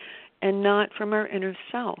consciously, and not from our inner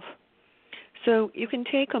self. So you can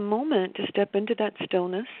take a moment to step into that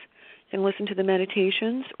stillness and listen to the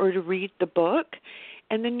meditations or to read the book,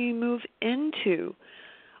 and then you move into,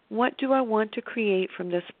 what do I want to create from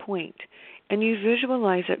this point? And you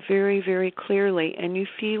visualize it very, very clearly, and you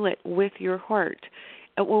feel it with your heart.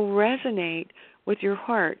 It will resonate with your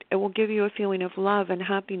heart. It will give you a feeling of love and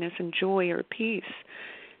happiness and joy or peace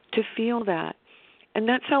to feel that. And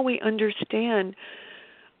that's how we understand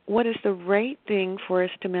what is the right thing for us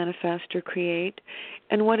to manifest or create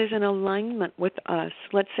and what is in alignment with us.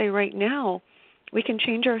 Let's say right now, we can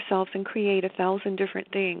change ourselves and create 1,000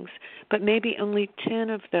 different things, but maybe only 10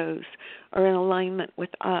 of those are in alignment with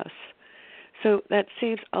us. So that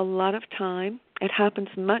saves a lot of time. It happens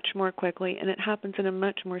much more quickly, and it happens in a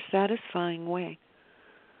much more satisfying way.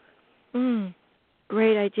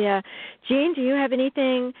 Great idea. Jean, do you have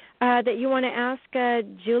anything that you want to ask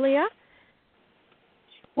Julia?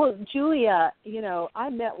 Well, Julia, I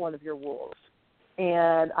met one of your wolves,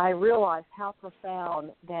 and I realized how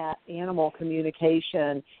profound that animal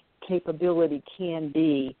communication capability can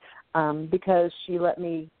be because she let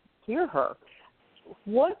me hear her.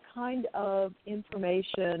 What kind of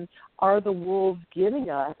information are the wolves giving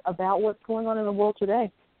us about what's going on in the world today?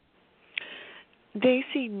 They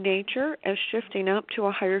see nature as shifting up to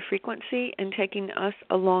a higher frequency and taking us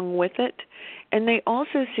along with it. And they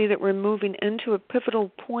also see that we're moving into a pivotal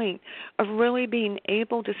point of really being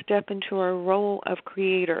able to step into our role of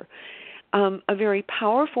creator. A very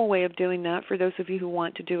powerful way of doing that, for those of you who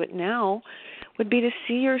want to do it now, would be to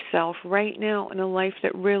see yourself right now in a life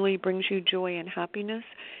that really brings you joy and happiness,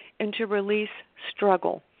 and to release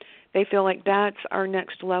struggle. They feel like that's our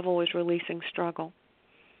next level, is releasing struggle.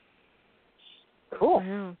 Cool.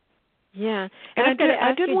 Wow. Yeah. And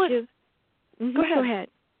I did want to... Go ahead.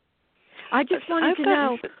 I just wanted to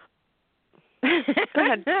know... Go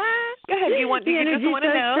ahead. Go ahead. You just want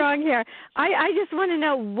to know? Strong here. I just want to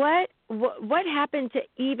know what happened to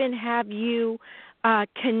even have you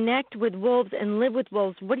connect with wolves and live with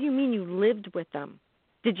wolves. What do you mean you lived with them?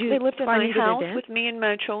 Did you? They lived in my house event? with me and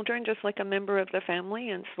my children, just like a member of the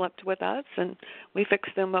family, and slept with us. And we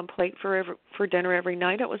fixed them a plate for dinner every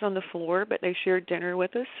night. It was on the floor, but they shared dinner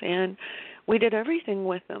with us, and we did everything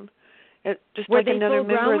with them. Just were like they another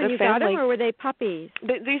member of the when you family. got them, or were they puppies?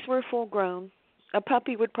 These were full grown. A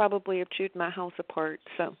puppy would probably have chewed my house apart,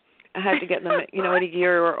 so I had to get them, at a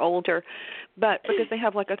year or older. But because they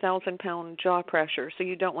have like 1,000-pound jaw pressure, so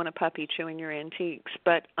you don't want a puppy chewing your antiques.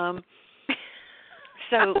 But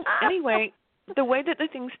so anyway, the way that the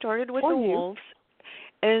thing started with the wolves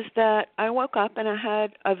is that I woke up and I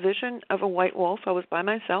had a vision of a white wolf. I was by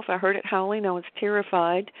myself. I heard it howling. I was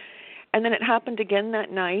terrified. And then it happened again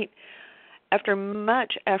that night. After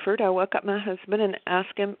much effort, I woke up my husband and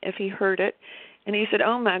asked him if he heard it. And he said,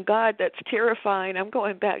 "Oh, my God, that's terrifying. I'm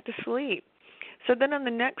going back to sleep." So then on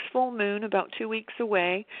the next full moon, about 2 weeks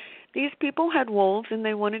away, these people had wolves, and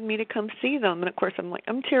they wanted me to come see them. And, of course, I'm like,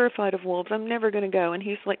 I'm terrified of wolves. I'm never going to go. And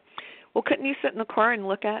he's like, well, couldn't you sit in the car and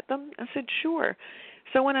look at them? I said, sure.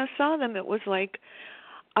 So when I saw them, it was like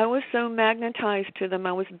I was so magnetized to them.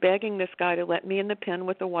 I was begging this guy to let me in the pen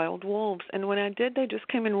with the wild wolves. And when I did, they just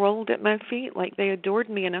came and rolled at my feet like they adored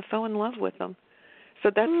me, and I fell in love with them. So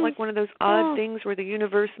that's like one of those odd things where the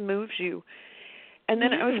universe moves you. And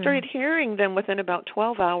then I started hearing them within about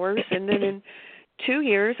 12 hours. And then in 2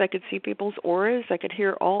 years, I could see people's auras. I could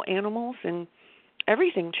hear all animals, and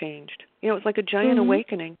everything changed. It was like a giant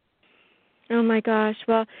awakening. Oh my gosh.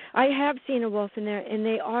 Well, I have seen a wolf in there, and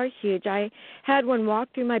they are huge. I had one walk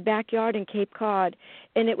through my backyard in Cape Cod,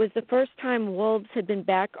 and it was the first time wolves had been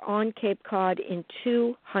back on Cape Cod in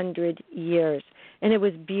 200 years. And it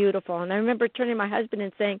was beautiful. And I remember turning to my husband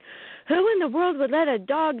and saying, "Who in the world would let a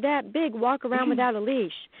dog that big walk around without a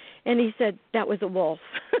leash?" And he said, "That was a wolf."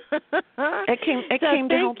 It came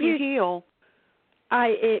to help you heal.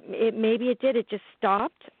 Maybe it did. It just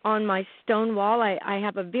stopped on my stone wall. I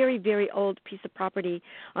have a very, very old piece of property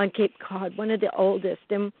on Cape Cod, one of the oldest,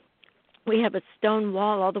 and we have a stone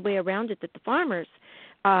wall all the way around it that the farmers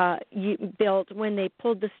built when they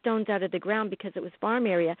pulled the stones out of the ground because it was farm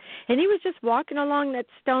area. And he was just walking along that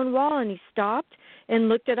stone wall, and he stopped and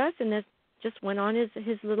looked at us, and this just went on his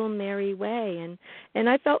little merry way, and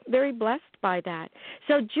I felt very blessed by that.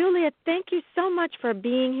 So, Julia, thank you so much for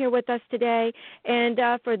being here with us today. And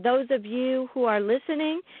for those of you who are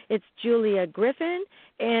listening, it's Julia Griffin,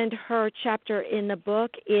 and her chapter in the book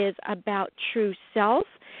is about true self.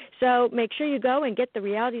 So make sure you go and get the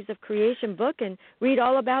Realities of Creation book and read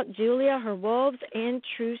all about Julia, her wolves, and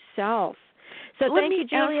true self. So thank you,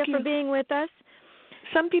 Julia, for being with us.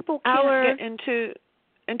 Some people can't get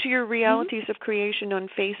into your Realities of Creation on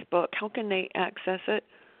Facebook. How can they access it?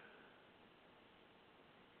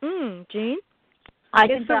 Jean?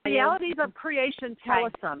 It's the Realities of Creation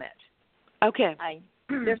Telesummit. Okay.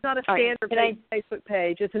 There's not a standard Facebook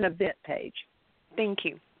page. It's an event page. Thank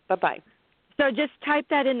you. Bye-bye. So just type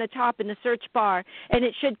that in the top in the search bar, and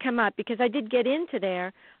it should come up, because I did get into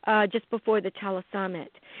there just before the Telesummit.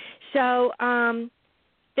 So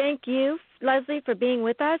thank you, Leslie, for being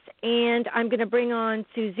with us. And I'm going to bring on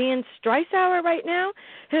Suzanne Streisauer right now,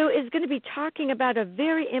 who is going to be talking about a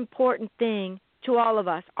very important thing to all of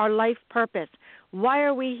us, our life purpose. Why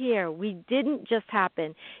are we here? We didn't just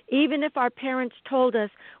happen. Even if our parents told us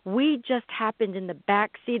we just happened in the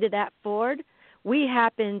back seat of that Ford, we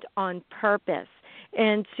happened on purpose.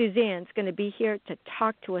 And Suzanne's going to be here to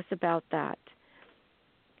talk to us about that.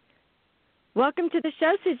 Welcome to the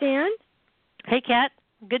show, Suzanne. Hey, Kat.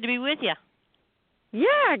 Good to be with you.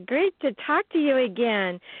 Yeah, great to talk to you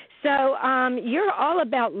again. So you're all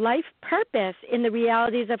about life purpose in the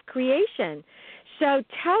Realities of Creation. So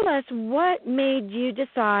tell us, what made you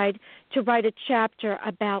decide to write a chapter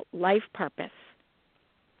about life purpose?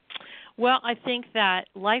 Well, I think that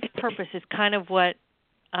life purpose is kind of what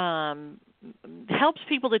helps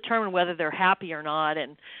people determine whether they're happy or not,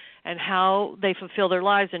 and how they fulfill their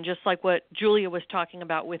lives. And just like what Julia was talking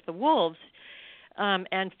about with the wolves,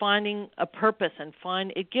 and finding a purpose,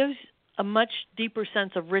 it gives a much deeper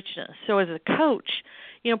sense of richness. So as a coach,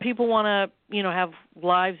 people want to, have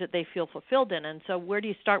lives that they feel fulfilled in. And so where do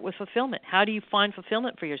you start with fulfillment? How do you find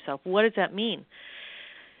fulfillment for yourself? What does that mean?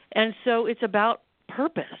 And so it's about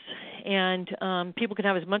purpose. And people can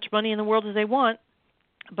have as much money in the world as they want,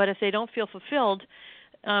 but if they don't feel fulfilled,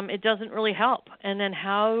 it doesn't really help. And then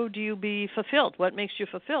how do you be fulfilled? What makes you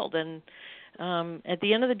fulfilled? And at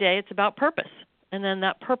the end of the day, it's about purpose. And then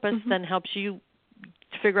that purpose then helps you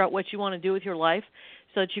figure out what you want to do with your life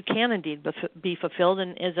so that you can indeed be fulfilled,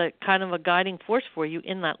 and is a kind of a guiding force for you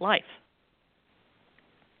in that life.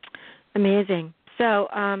 Amazing. So,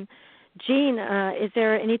 Jean, is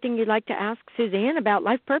there anything you'd like to ask Suzanne about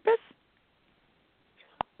life purpose?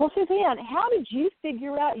 Well, Suzanne, how did you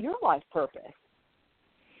figure out your life purpose?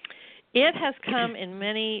 It has come in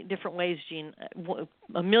many different ways, Jean.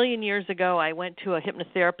 A million years ago, I went to a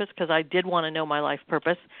hypnotherapist because I did want to know my life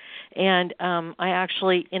purpose. And I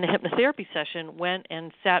actually, in a hypnotherapy session, went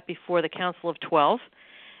and sat before the Council of 12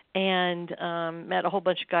 and met a whole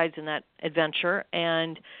bunch of guides in that adventure,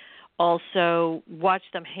 and also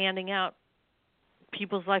watched them handing out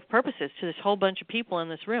people's life purposes to this whole bunch of people in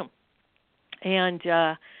this room. And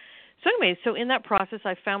so in that process,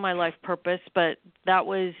 I found my life purpose, but that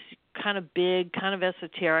was kind of big, kind of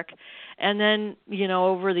esoteric. And then,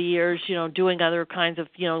 over the years, doing other kinds of,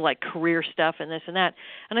 like career stuff and this and that.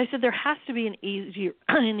 And I said, there has to be an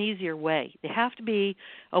easier way. There have to be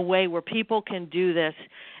a way where people can do this,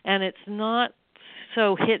 and it's not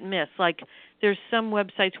so hit and miss. Like, there's some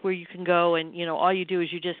websites where you can go and, all you do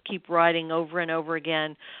is you just keep writing over and over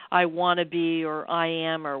again, I want to be, or I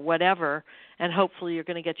am, or whatever, and hopefully you're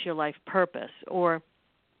going to get to your life purpose. Or,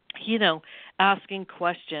 asking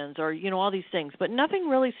questions, or, all these things, but nothing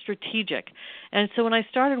really strategic. And so when I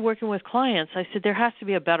started working with clients, I said there has to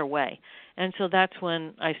be a better way. And so that's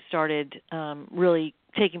when I started really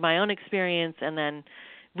taking my own experience and then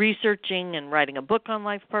researching and writing a book on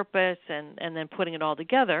life purpose, and then putting it all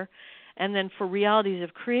together. And then for Realities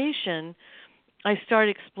of Creation, I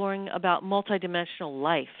started exploring about multidimensional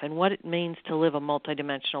life and what it means to live a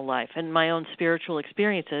multidimensional life, and my own spiritual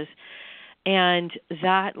experiences. And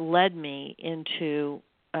that led me into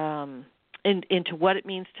what it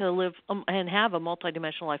means to live and have a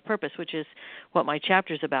multidimensional life purpose, which is what my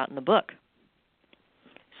chapter is about in the book.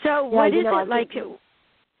 So what is it like?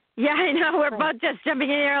 Yeah, I know. We're both just jumping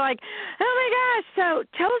in here like, oh, my gosh.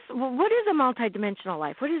 So tell us, what is a multidimensional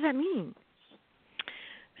life? What does that mean?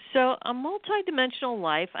 So a multidimensional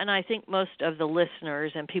life, and I think most of the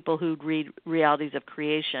listeners and people who read Realities of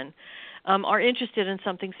Creation are interested in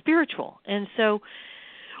something spiritual, and so,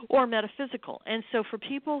 or metaphysical. And so for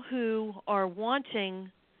people who are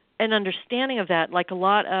wanting an understanding of that, like a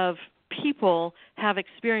lot of people have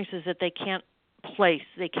experiences that they can't place,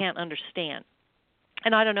 they can't understand.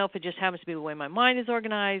 And I don't know if it just happens to be the way my mind is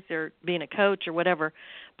organized or being a coach or whatever,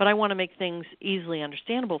 but I want to make things easily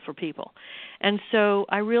understandable for people. And so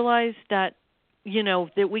I realized that,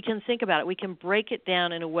 that we can think about it. We can break it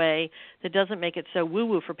down in a way that doesn't make it so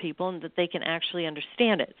woo-woo for people and that they can actually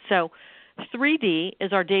understand it. So 3D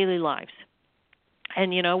is our daily lives.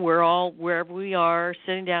 And, we're all, wherever we are,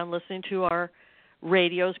 sitting down, listening to our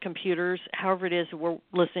radios, computers, however it is we're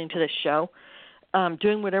listening to this show.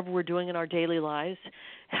 Doing whatever we're doing in our daily lives,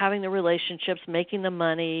 having the relationships, making the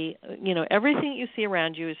money, everything you see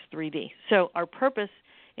around you is 3D. So our purpose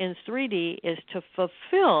in 3D is to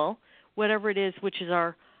fulfill whatever it is, which is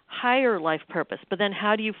our higher life purpose. But then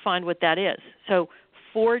how do you find what that is? So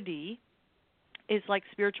 4D is like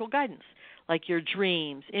spiritual guidance, like your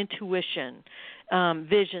dreams, intuition,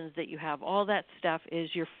 visions that you have. All that stuff is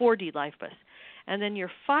your 4D life purpose. And then your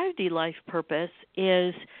 5D life purpose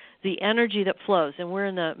is the energy that flows. And we're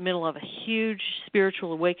in the middle of a huge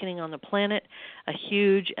spiritual awakening on the planet, a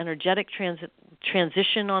huge energetic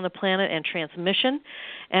transition on the planet and transmission.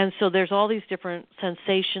 And so there's all these different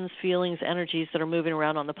sensations, feelings, energies that are moving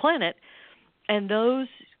around on the planet. And those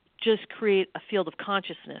just create a field of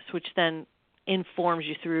consciousness, which then informs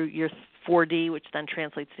you through your 4D, which then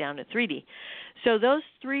translates down to 3D. So those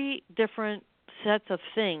three different sets of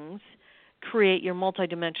things create your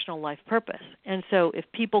multidimensional life purpose. And so if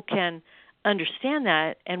people can understand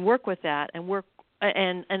that and work with that and work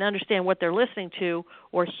and understand what they're listening to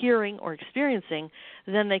or hearing or experiencing,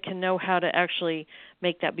 then they can know how to actually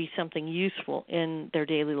make that be something useful in their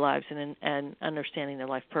daily lives and understanding their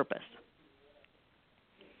life purpose.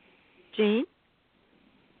 Jean?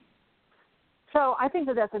 So I think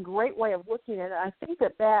that that's a great way of looking at it. I think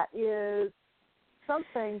that is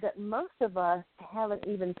something that most of us haven't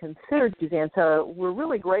even considered, Suzanne. So we're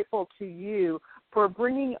really grateful to you for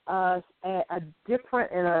bringing us a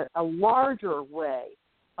different and a larger way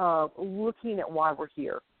of looking at why we're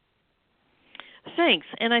here. Thanks.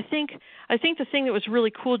 And I think the thing that was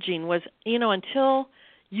really cool, Jean, was, until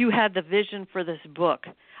you had the vision for this book.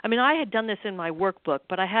 I mean, I had done this in my workbook,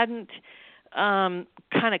 but I hadn't kind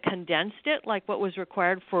of condensed it like what was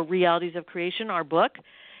required for Realities of Creation, our book.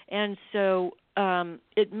 And so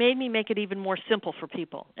it made me make it even more simple for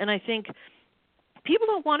people. And I think people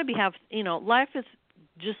don't want to life is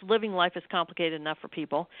just living life is complicated enough for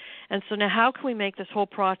people. And so now how can we make this whole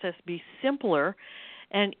process be simpler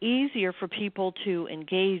and easier for people to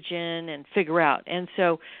engage in and figure out? And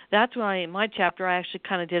so that's why in my chapter I actually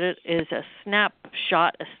kind of did it as a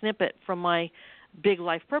snapshot, a snippet from my big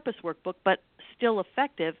life purpose workbook, but still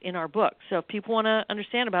effective in our book. So if people want to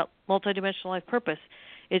understand about multidimensional life purpose,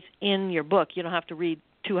 it's in your book. You don't have to read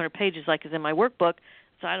 200 pages like is in my workbook.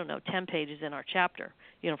 So 10 pages in our chapter,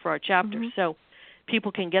 for our chapter. Mm-hmm. So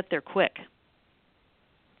people can get there quick.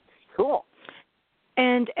 Cool.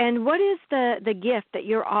 And what is the gift that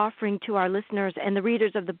you're offering to our listeners and the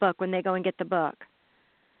readers of the book when they go and get the book?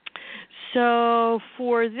 So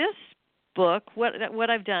for this book, what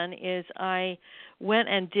I've done is I went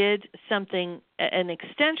and did an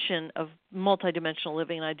extension of multidimensional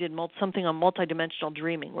living, and I did something on multidimensional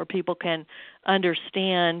dreaming, where people can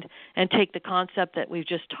understand and take the concept that we've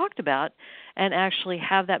just talked about and actually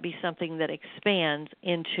have that be something that expands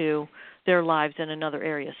into their lives in another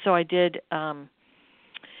area. So I did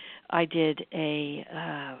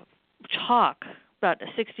a talk, about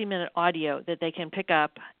a 60-minute audio that they can pick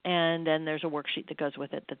up, and then there's a worksheet that goes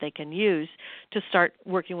with it that they can use to start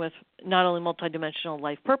working with not only multidimensional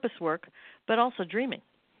life purpose work, but also dreaming.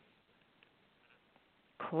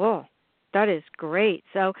 Cool. That is great.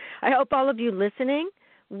 So I hope all of you listening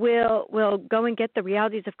will go and get the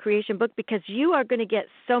Realities of Creation book, because you are going to get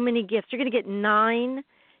so many gifts. You're going to get 9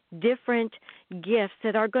 different gifts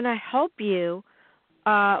that are going to help you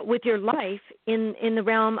with your life in the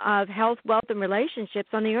realm of health, wealth, and relationships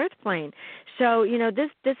on the earth plane. So,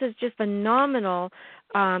 this is just a phenomenal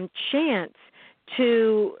chance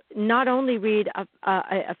to not only read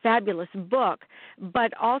a fabulous book,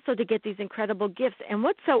 but also to get these incredible gifts. And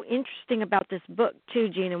what's so interesting about this book, too,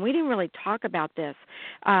 Jean, and we didn't really talk about this,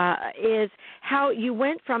 is how you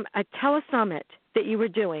went from a telesummit that you were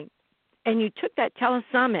doing, and you took that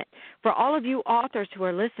telesummit, for all of you authors who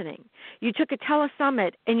are listening, you took a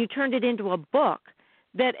telesummit and you turned it into a book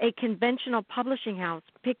that a conventional publishing house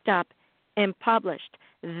picked up and published.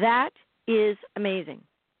 That is amazing.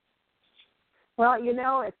 Well,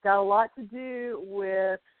 it's got a lot to do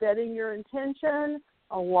with setting your intention,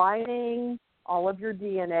 aligning all of your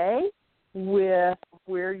DNA with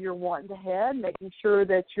where you're wanting to head, making sure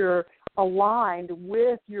that you're aligned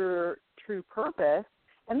with your true purpose,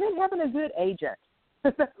 and then having a good agent.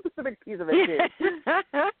 That's a big piece of it, too.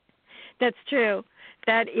 That's true.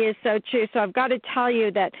 That is so true. So I've got to tell you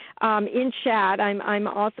that in chat, I'm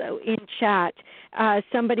also in chat.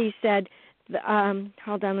 Somebody said,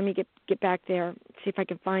 hold on, let me get back there, see if I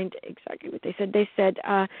can find exactly what they said. They said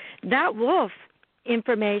that wolf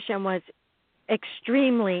information was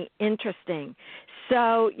extremely interesting.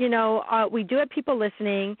 So, we do have people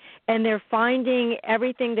listening, and they're finding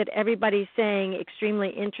everything that everybody's saying extremely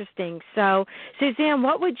interesting. So, Suzanne,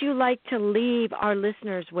 what would you like to leave our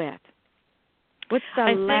listeners with? What's the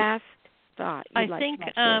last thought you'd like to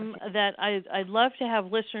share? That I'd love to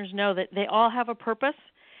have listeners know that they all have a purpose,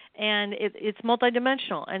 and it's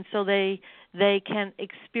multidimensional, and so they can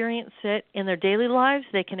experience it in their daily lives.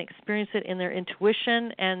 They can experience it in their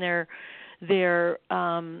intuition and their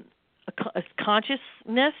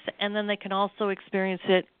consciousness, and then they can also experience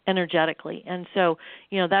it energetically. And so,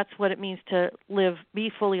 that's what it means to be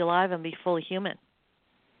fully alive and be fully human.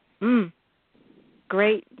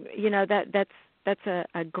 Great. That's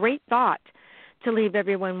a great thought to leave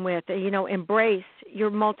everyone with. Embrace your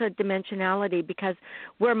multidimensionality, because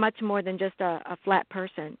we're much more than just a flat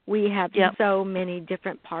person. We have so many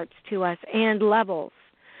different parts to us and levels.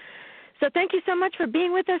 So thank you so much for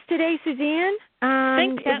being with us today, Suzanne.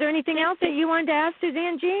 Thanks. Is there anything else that you wanted to ask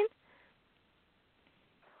Suzanne, Jean?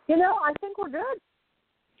 I think we're good.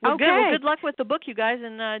 Well, good. Well, good luck with the book, you guys,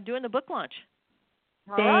 and doing the book launch.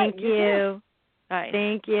 Thank you. All right.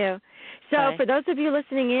 Thank you. So Bye. For those of you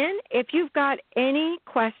listening in, if you've got any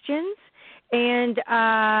questions, and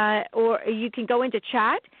or you can go into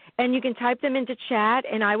chat and you can type them into chat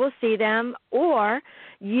and I will see them, or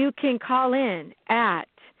you can call in at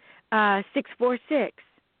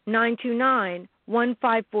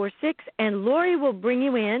 646-929-1546, and Lori will bring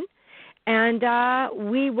you in, and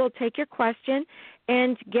we will take your question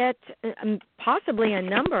and get possibly a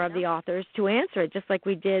number of the authors to answer it, just like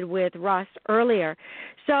we did with Russ earlier.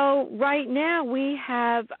 So right now we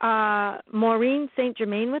have Maureen St.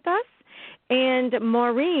 Germain with us, and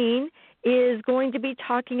Maureen is going to be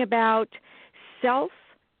talking about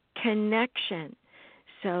self-connection.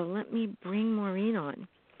 So let me bring Maureen on.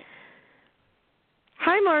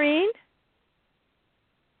 Hi, Maureen.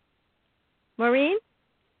 Maureen?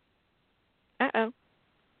 Uh-oh.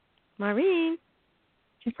 Maureen?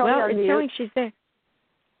 She's probably on it's mute. showing she's there.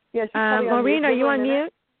 Yeah, she's probably on Maureen, mute. are you on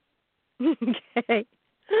mute? Okay.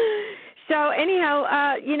 So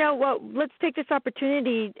anyhow, let's take this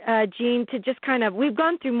opportunity, Jean, to just we've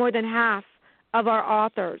gone through more than half of our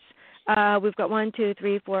authors. We've got 1, 2,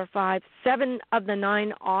 3, 4, 5, 7 of the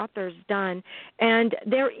 9 authors done, and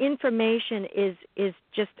their information is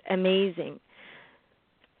just amazing.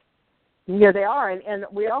 Yeah, they are, and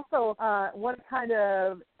we also want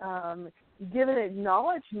to give an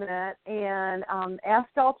acknowledgement and ask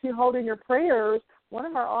y'all to hold in your prayers. One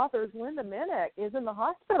of our authors, Linda Minnick, is in the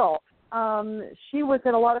hospital. She was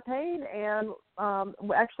in a lot of pain and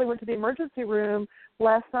actually went to the emergency room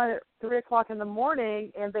last night at 3 o'clock in the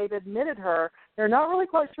morning, and they've admitted her. They're not really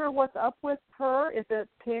quite sure what's up with her, if it's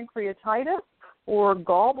pancreatitis or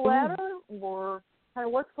gallbladder or kind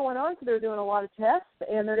of what's going on. So they're doing a lot of tests,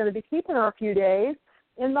 and they're going to be keeping her a few days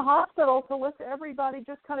in the hospital to let everybody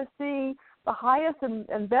just kind of see the highest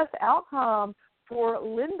and best outcome for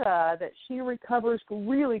Linda, that she recovers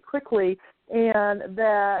really quickly and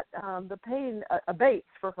that the pain abates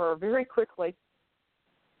for her very quickly.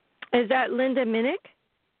 Is that Linda Minnick?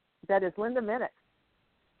 That is Linda Minnick.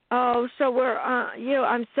 Oh, so we're,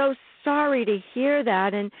 I'm so sorry to hear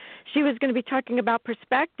that. And she was going to be talking about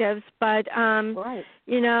perspectives, but, right.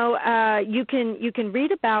 You can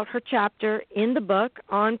read about her chapter in the book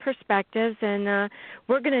on perspectives, and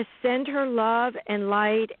we're going to send her love and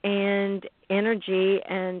light and energy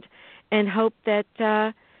and hope that,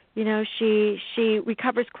 she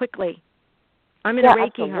recovers quickly. I'm going to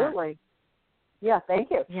Reiki absolutely. her. Yeah,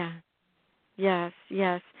 thank you. Yeah. Yes.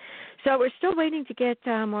 So we're still waiting to get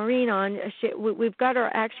Maureen on. We've got her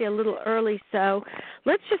actually a little early, so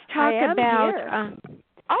let's just talk about.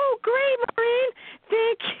 Oh, great, Maureen!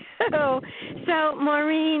 Thank you. So,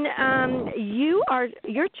 Maureen,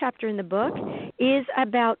 your chapter in the book is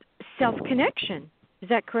about self-connection. Is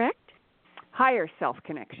that correct? Higher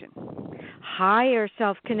self-connection. Higher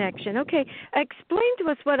self-connection. Okay, explain to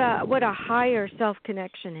us what a higher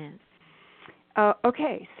self-connection is.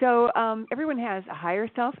 Okay, so everyone has a higher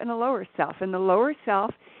self and a lower self, and the lower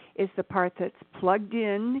self is the part that's plugged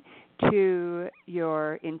in to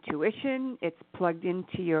your intuition, it's plugged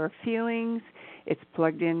into your feelings, it's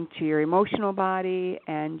plugged into your emotional body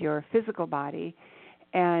and your physical body,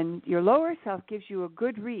 and your lower self gives you a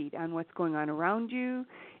good read on what's going on around you.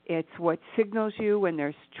 It's what signals you when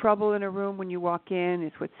there's trouble in a room when you walk in.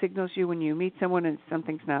 It's what signals you when you meet someone and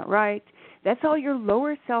something's not right. That's all your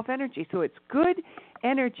lower self energy. So it's good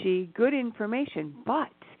energy, good information, but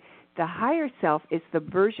the higher self is the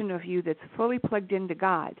version of you that's fully plugged into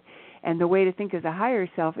God. And the way to think of the higher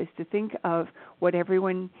self is to think of what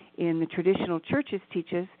everyone in the traditional churches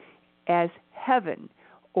teaches as heaven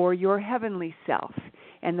or your heavenly self.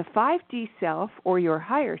 And the 5D self, or your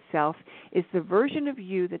higher self, is the version of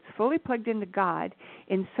you that's fully plugged into God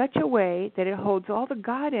in such a way that it holds all the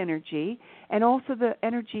God energy and also the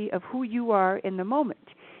energy of who you are in the moment.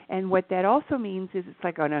 And what that also means is it's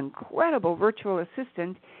like an incredible virtual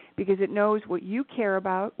assistant because it knows what you care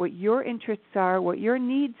about, what your interests are, what your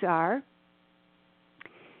needs are,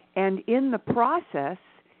 and in the process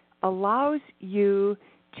allows you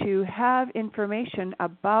to have information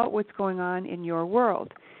about what's going on in your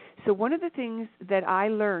world. So one of the things that I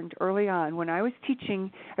learned early on when I was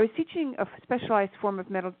teaching a specialized form of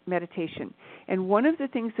meditation. And one of the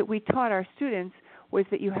things that we taught our students was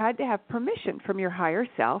that you had to have permission from your higher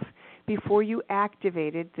self before you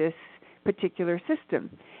activated this particular system.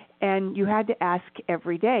 And you had to ask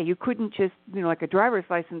every day. You couldn't just, like a driver's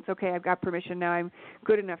license, okay, I've got permission, now I'm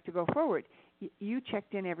good enough to go forward. You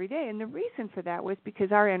checked in every day, and the reason for that was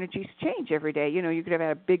because our energies change every day. You could have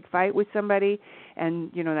had a big fight with somebody,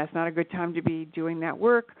 and that's not a good time to be doing that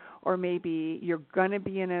work, or maybe you're going to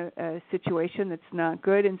be in a situation that's not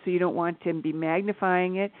good, and so you don't want to be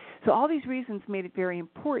magnifying it. So all these reasons made it very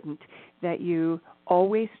important that you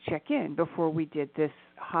always check in before we did this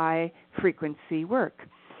high frequency work.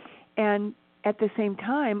 And at the same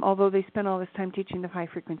time, although they spent all this time teaching the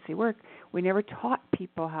high-frequency work, we never taught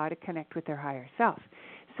people how to connect with their higher self.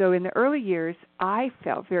 So in the early years, I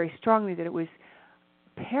felt very strongly that it was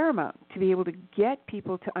paramount to be able to get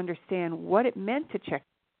people to understand what it meant to check,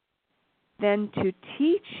 then to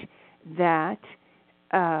teach that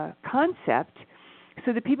concept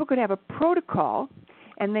so that people could have a protocol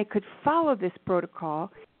and they could follow this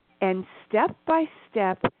protocol and step by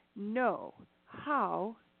step know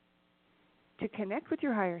how to connect with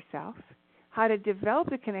your higher self, how to develop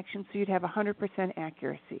the connection so you'd have 100%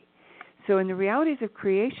 accuracy. So in the realities of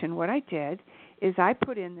creation, what I did is I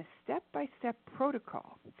put in the step-by-step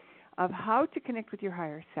protocol of how to connect with your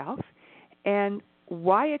higher self and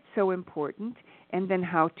why it's so important, and then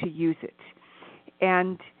how to use it.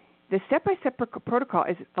 And the step-by-step protocol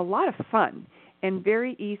is a lot of fun and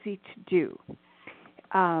very easy to do.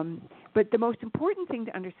 But the most important thing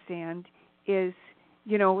to understand is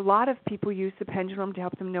a lot of people use the pendulum to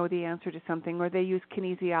help them know the answer to something, or they use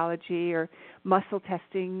kinesiology or muscle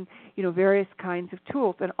testing, various kinds of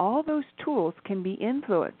tools. And all those tools can be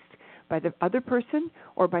influenced by the other person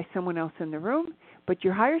or by someone else in the room, but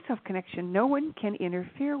your higher self connection no one can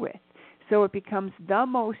interfere with. So it becomes the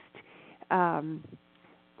most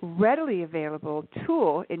readily available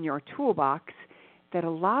tool in your toolbox that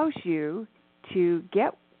allows you to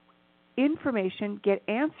get information, get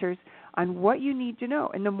answers on what you need to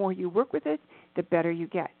know. And the more you work with it, the better you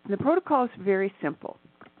get. And the protocol is very simple.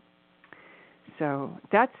 So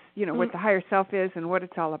that's, what the higher self is and what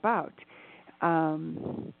it's all about.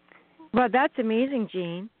 Well, that's amazing,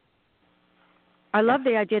 Jean. I love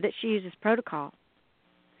the idea that she uses protocol.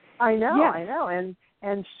 I know, Yes. I know,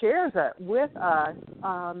 and shares it with us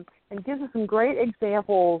and gives us some great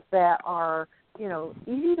examples that are,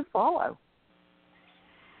 easy to follow.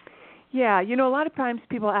 Yeah, a lot of times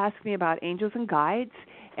people ask me about angels and guides,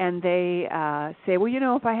 and they say,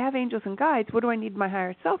 well, if I have angels and guides, what do I need my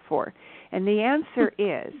higher self for? And the answer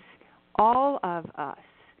is all of us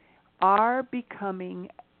are becoming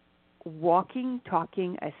walking,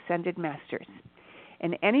 talking, ascended masters.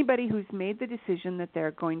 And anybody who's made the decision that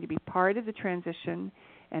they're going to be part of the transition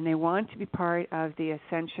and they want to be part of the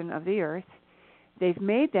ascension of the earth, they've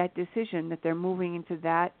made that decision that they're moving into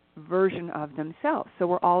that version of themselves. So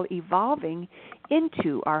we're all evolving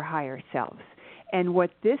into our higher selves. And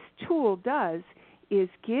what this tool does is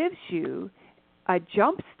gives you a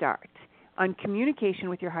jump start on communication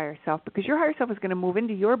with your higher self, because your higher self is going to move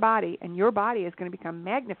into your body and your body is going to become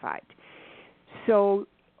magnified. So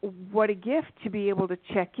what a gift to be able to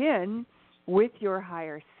check in with your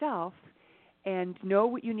higher self and know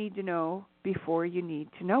what you need to know before you need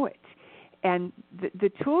to know it. And the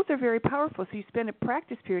tools are very powerful. So you spend a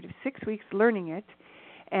practice period of 6 weeks learning it.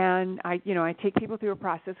 And I take people through a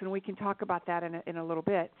process, and we can talk about that in a little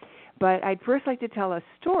bit. But I'd first like to tell a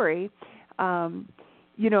story. I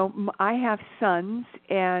have sons,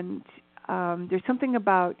 and there's something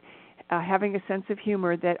about having a sense of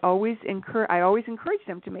humor that I always encourage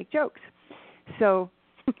them to make jokes. So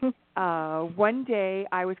one day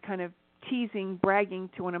I was kind of bragging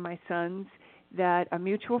to one of my sons that a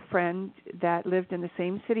mutual friend that lived in the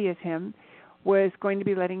same city as him was going to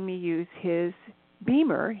be letting me use his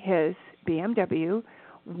Beamer, his BMW,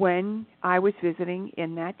 when I was visiting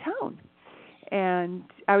in that town. And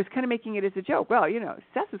I was kind of making it as a joke. Well,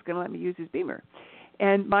 Seth is going to let me use his Beamer.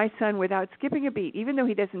 And my son, without skipping a beat, even though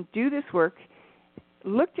he doesn't do this work,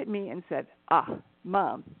 looked at me and said,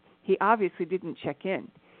 Mom, he obviously didn't check in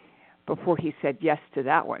before he said yes to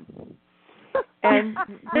that one. And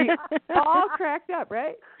we all cracked up,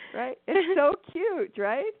 right? It's so cute,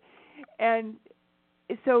 right? And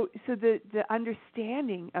so the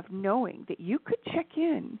understanding of knowing that you could check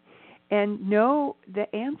in and know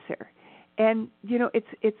the answer. And,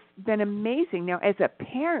 it's been amazing. Now, as a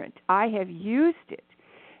parent, I have used it.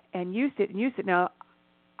 Now,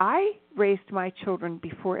 I raised my children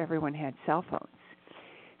before everyone had cell phones.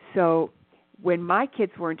 So when my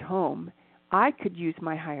kids weren't home, I could use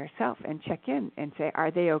my higher self and check in and say,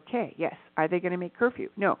 are they okay? Yes. Are they going to make curfew?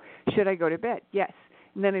 No. Should I go to bed? Yes.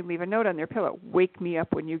 And then I'd leave a note on their pillow, wake me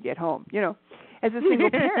up when you get home. As a single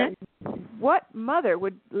parent, what mother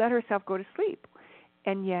would let herself go to sleep?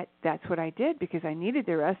 And yet that's what I did because I needed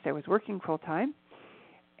the rest. I was working full time,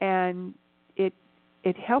 and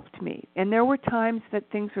it helped me. And there were times that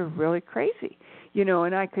things were really crazy,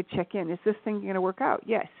 and I could check in. Is this thing going to work out?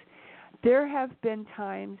 Yes. There have been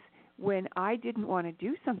times when I didn't want to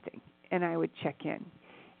do something, and I would check in.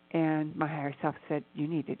 And my higher self said, you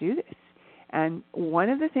need to do this. And one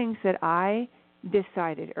of the things that I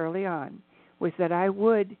decided early on was that I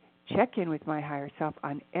would check in with my higher self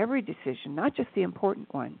on every decision, not just the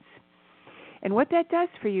important ones. And what that does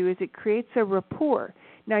for you is it creates a rapport.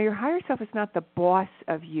 Now, your higher self is not the boss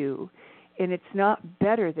of you, and it's not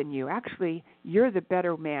better than you. Actually, you're the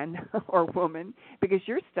better man or woman because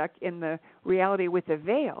you're stuck in the reality with a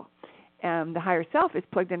veil. The higher self is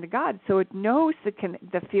plugged into God, so it knows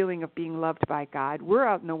the feeling of being loved by God. We're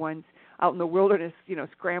out in the wilderness,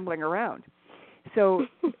 scrambling around. So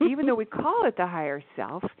even though we call it the higher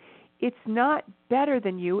self, it's not better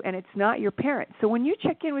than you, and it's not your parent. So when you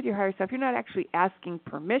check in with your higher self, you're not actually asking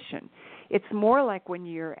permission. It's more like when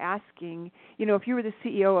you're asking, if you were the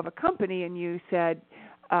CEO of a company and you said,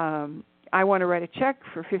 I want to write a check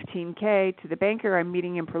for $15K to the banker. I'm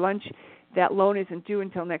meeting him for lunch. That loan isn't due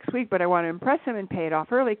until next week, but I want to impress him and pay it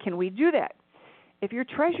off early. Can we do that? If your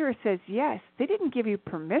treasurer says yes, they didn't give you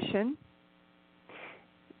permission.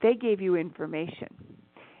 They gave you information.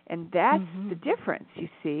 And that's the difference, you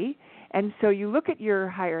see. And so you look at your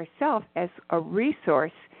higher self as a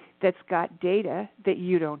resource that's got data that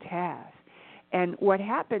you don't have. And what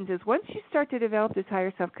happens is once you start to develop this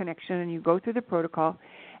higher self connection and you go through the protocol,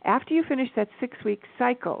 after you finish that 6-week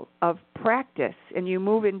cycle of practice and you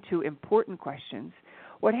move into important questions,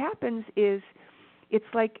 what happens is it's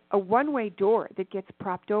like a one-way door that gets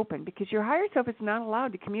propped open because your higher self is not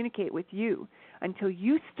allowed to communicate with you until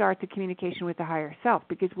you start the communication with the higher self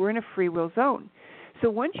because we're in a free will zone. So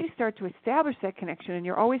once you start to establish that connection and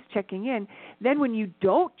you're always checking in, then when you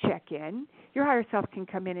don't check in, your higher self can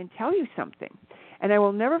come in and tell you something. And I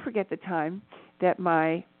will never forget the time that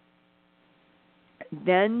my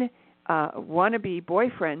then wannabe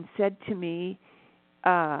boyfriend said to me,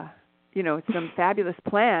 some fabulous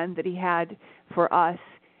plan that he had for us.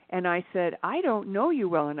 And I said, I don't know you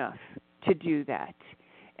well enough to do that.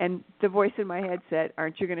 And the voice in my head said,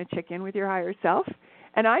 aren't you going to check in with your higher self?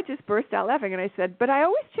 And I just burst out laughing, and I said, but I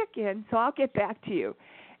always check in, so I'll get back to you.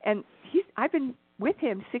 And I've been with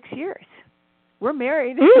him 6 years. We're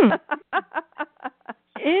married.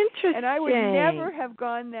 Interesting. And I would never have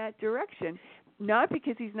gone that direction, not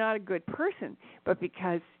because he's not a good person, but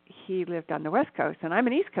because he lived on the West Coast, and I'm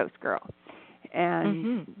an East Coast girl.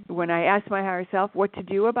 And when I asked my higher self what to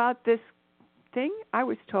do about this thing, I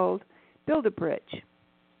was told, build a bridge.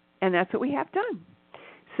 And that's what we have done.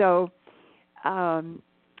 So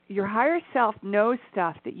your higher self knows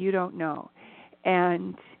stuff that you don't know.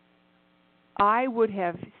 And I would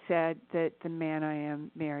have said that the man I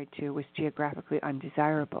am married to was geographically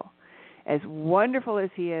undesirable. As wonderful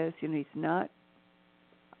as he is, he's not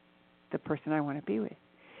the person I want to be with.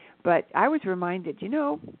 But I was reminded,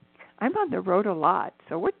 I'm on the road a lot,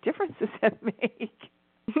 so what difference does that make?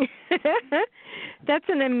 That's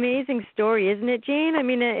an amazing story, isn't it, Jane? I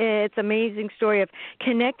mean, it's an amazing story of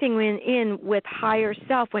connecting in with higher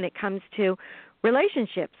self when it comes to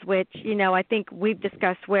relationships, which, I think we've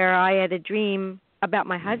discussed where I had a dream about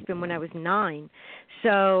my husband when I was 9.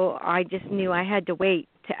 So I just knew I had to wait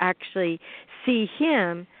to actually see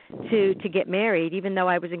him to get married, even though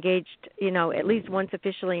I was engaged, at least once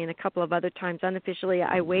officially and a couple of other times unofficially.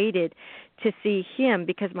 I waited to see him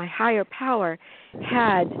because my higher power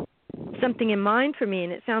had something in mind for me,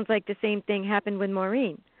 and it sounds like the same thing happened with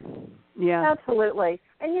Maureen. Yeah. Absolutely.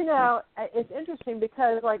 And, it's interesting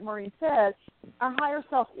because, like Maureen said, our higher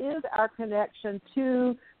self is our connection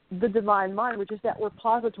to the divine mind, which is that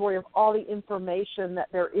repository of all the information that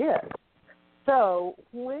there is. So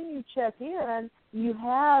when you check in, you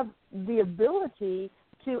have the ability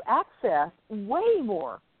to access way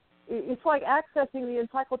more. It's like accessing the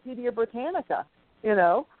Encyclopedia Britannica,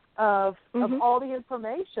 of all the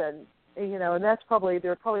information, and that's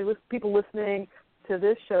there are probably people listening to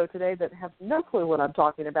this show today that have no clue what I'm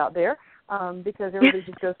talking about there, because everybody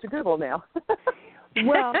just goes to Google now.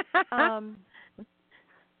 Well,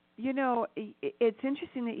 it's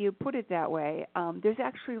interesting that you put it that way. There's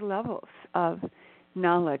actually levels of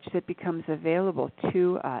knowledge that becomes available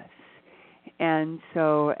to us. And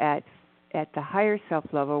so at the higher self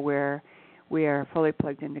level where we are fully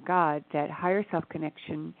plugged into God, that higher self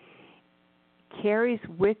connection carries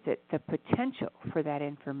with it the potential for that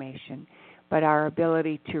information, but our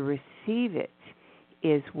ability to receive it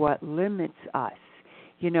is what limits us.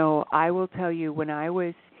 I will tell you, when I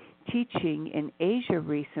was teaching in Asia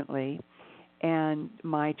recently, and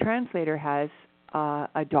my translator has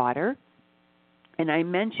a daughter, and I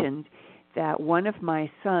mentioned that one of my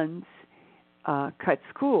sons cut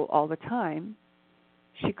school all the time.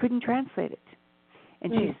 She couldn't translate it,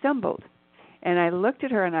 and she stumbled. And I looked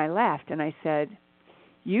at her and I laughed, and I said,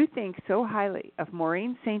 "You think so highly of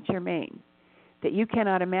Maureen St. Germain that you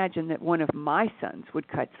cannot imagine that one of my sons would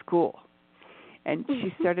cut school." And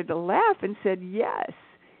she started to laugh and said, "Yes.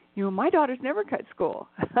 My daughter's never cut school."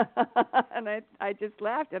 And I just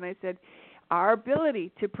laughed, and I said, our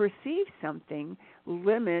ability to perceive something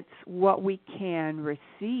limits what we can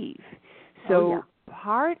receive. So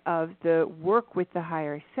part of the work with the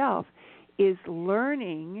higher self is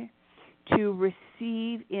learning to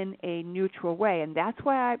receive in a neutral way. And that's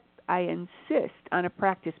why I insist on a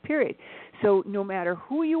practice period. So no matter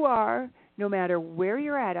who you are, no matter where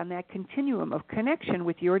you're at on that continuum of connection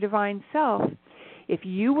with your divine self, if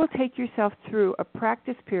you will take yourself through a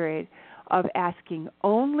practice period of asking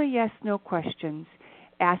only yes/no questions,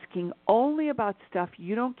 asking only about stuff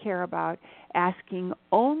you don't care about, asking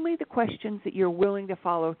only the questions that you're willing to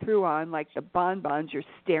follow through on, like the bonbons you're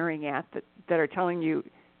staring at that are telling you,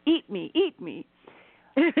 eat me, eat me.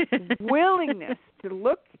 Willingness to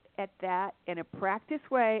look at that in a practice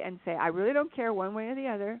way and say, I really don't care one way or the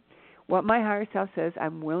other. What my higher self says,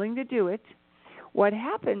 I'm willing to do it. What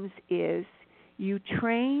happens is you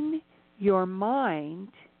train your mind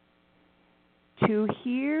to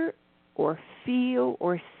hear or feel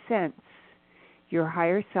or sense your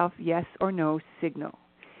higher self yes or no signal.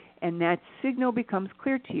 And that signal becomes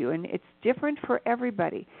clear to you. And it's different for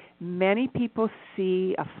everybody. Many people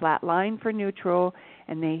see a flat line for neutral,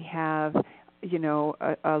 and they have,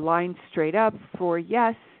 a line straight up for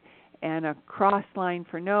yes and a cross line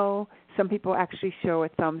for no. Some people actually show a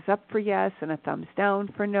thumbs up for yes and a thumbs down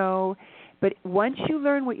for no. But once you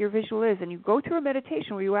learn what your visual is, and you go through a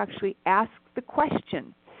meditation where you actually ask the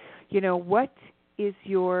question, what is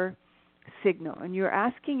your signal? And you're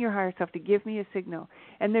asking your higher self to give me a signal.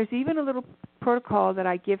 And there's even a little protocol that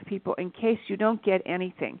I give people in case you don't get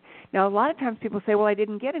anything. Now, a lot of times people say, well, I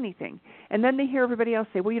didn't get anything. And then they hear everybody else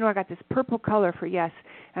say, well, I got this purple color for yes,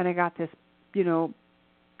 and I got this,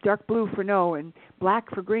 dark blue for no, and black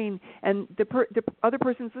for green. And the other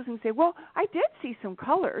person's listening say, well, I did see some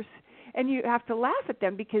colors. And you have to laugh at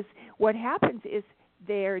them, because what happens is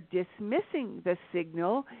they're dismissing the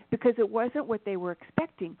signal because it wasn't what they were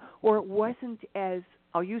expecting, or it wasn't as,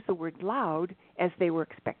 I'll use the word loud, as they were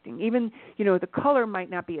expecting. Even, the color might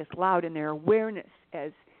not be as loud in their awareness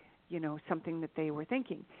as, something that they were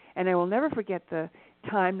thinking. And I will never forget the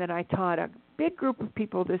time that I taught a big group of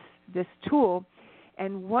people this tool,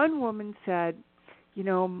 and one woman said,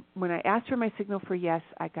 when I asked for my signal for yes,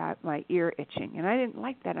 I got my ear itching. And I didn't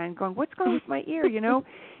like that. I'm going, what's going on with my ear,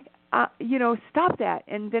 stop that.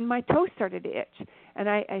 And then my toe started to itch. And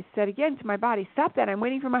I said again to my body, stop that. I'm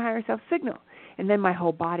waiting for my higher self signal. And then my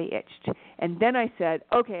whole body itched. And then I said,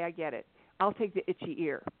 okay, I get it. I'll take the itchy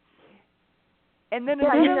ear. And then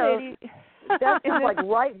another lady... That's like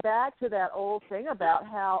right back to that old thing about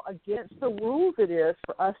how against the rules it is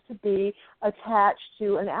for us to be attached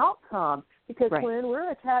to an outcome. Because when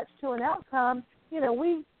we're attached to an outcome,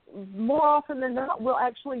 we more often than not will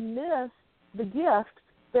actually miss the gift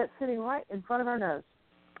that's sitting right in front of our nose.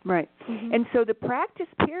 Right. Mm-hmm. And so the practice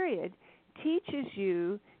period teaches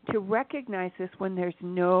you to recognize this when there's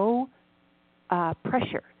no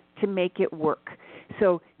pressure to make it work.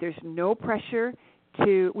 So there's no pressure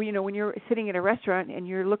to, when you're sitting at a restaurant and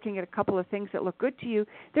you're looking at a couple of things that look good to you,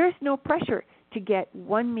 there's no pressure to get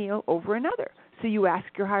one meal over another. So you ask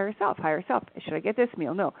your higher self, should I get this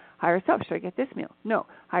meal? No. Higher self, should I get this meal? No.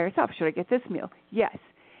 Higher self, should I get this meal? Yes.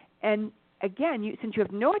 And again, since you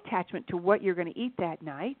have no attachment to what you're going to eat that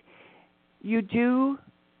night, you do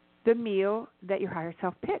the meal that your higher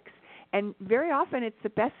self picks. And very often it's the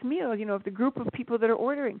best meal, of the group of people that are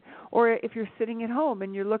ordering. Or if you're sitting at home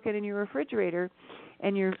and you're looking in your refrigerator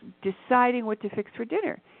and you're deciding what to fix for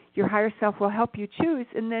dinner, your higher self will help you choose.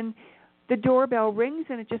 And then the doorbell rings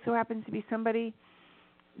and it just so happens to be somebody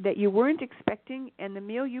that you weren't expecting, and the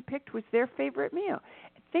meal you picked was their favorite meal.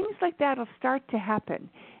 Things like that will start to happen.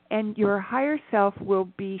 And your higher self will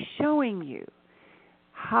be showing you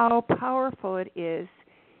how powerful it is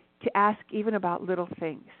to ask even about little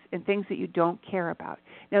things and things that you don't care about.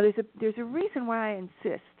 Now, there's a reason why I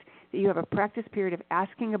insist that you have a practice period of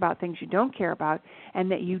asking about things you don't care about,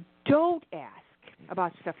 and that you don't ask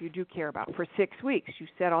about stuff you do care about for 6 weeks. You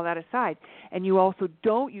set all that aside. And you also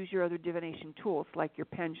don't use your other divination tools like your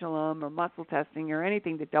pendulum or muscle testing or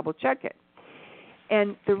anything to double check it.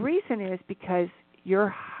 And the reason is because your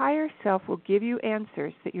higher self will give you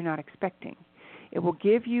answers that you're not expecting. It will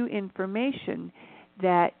give you information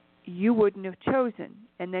that you wouldn't have chosen,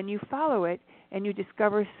 and then you follow it and you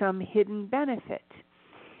discover some hidden benefit.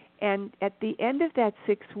 And at the end of that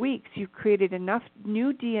 6 weeks, you've created enough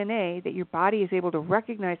new DNA that your body is able to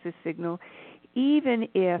recognize the signal, even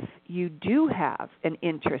if you do have an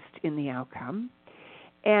interest in the outcome.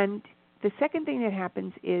 And the second thing that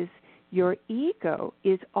happens is your ego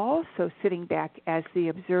is also sitting back as the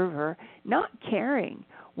observer, not caring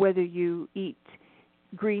whether you eat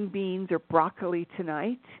green beans or broccoli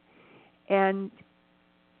tonight. And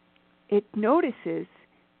it notices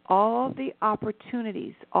all the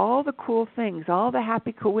opportunities, all the cool things, all the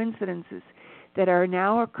happy coincidences that are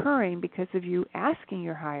now occurring because of you asking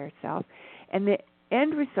your higher self. And the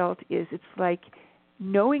end result is it's like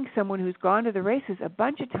knowing someone who's gone to the races a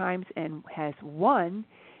bunch of times and has won,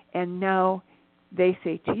 and now they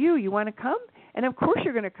say to you, you want to come? And of course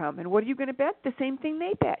you're going to come. And what are you going to bet? The same thing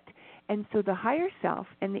they bet. And so the higher self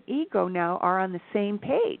and the ego now are on the same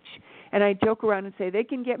page. And I joke around and say they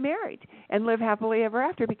can get married and live happily ever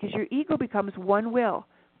after because your ego becomes one will,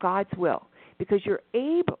 God's will, because you're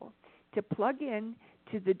able to plug in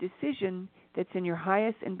to the decision that's in your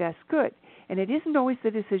highest and best good. And it isn't always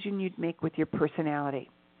the decision you'd make with your personality.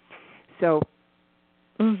 So,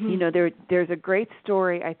 there's a great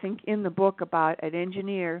story, I think, in the book about an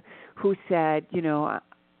engineer who said,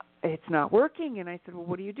 it's not working. And I said, well,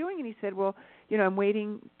 what are you doing? And he said, well, I'm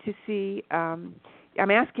waiting to see, I'm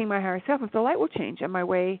asking my higher self if the light will change on my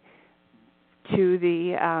way to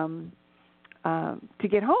to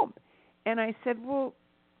get home. And I said, well,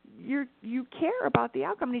 you care about the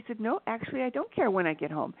outcome. And he said, no, actually, I don't care when I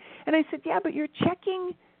get home. And I said, yeah, but you're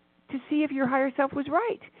checking to see if your higher self was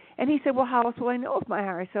right. And he said, well, how else will I know if my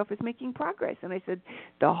higher self is making progress? And I said,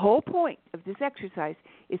 the whole point of this exercise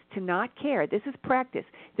is to not care. This is practice.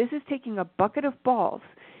 This is taking a bucket of balls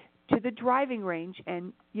to the driving range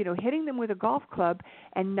and, hitting them with a golf club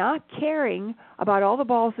and not caring about all the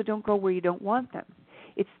balls that don't go where you don't want them.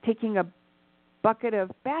 It's taking a bucket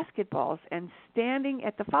of basketballs and standing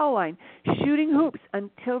at the foul line, shooting hoops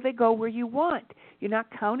until they go where you want. You're not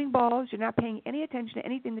counting balls. You're not paying any attention to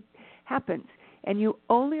anything that happens. And you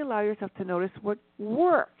only allow yourself to notice what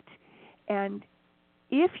worked. And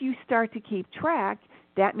if you start to keep track,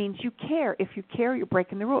 that means you care. If you care, you're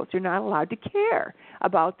breaking the rules. You're not allowed to care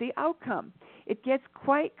about the outcome. It gets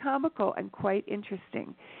quite comical and quite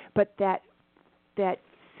interesting. But that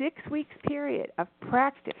 6 weeks period of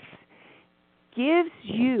practice gives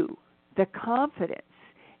you the confidence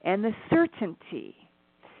and the certainty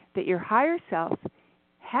that your higher self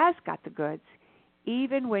has got the goods,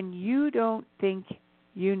 even when you don't think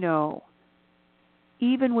you know.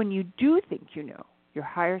 Even when you do think you know, your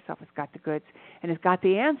higher self has got the goods and has got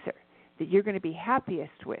the answer that you're going to be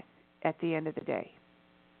happiest with at the end of the day.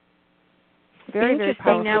 Very, very interesting.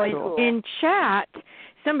 powerful Now, tool. in chat,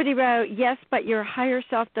 somebody wrote, yes, but your higher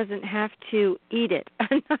self doesn't have to eat it.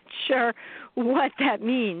 I'm not sure what that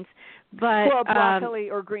means. But well, broccoli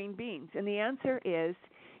or green beans. And the answer is,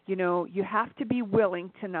 you have to be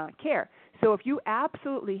willing to not care. So if you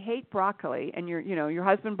absolutely hate broccoli and your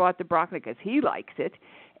husband bought the broccoli because he likes it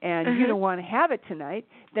and you don't want to have it tonight,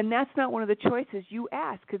 then that's not one of the choices you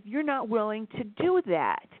ask because you're not willing to do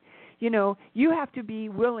that. You have to be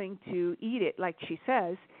willing to eat it, like she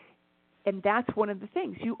says, and that's one of the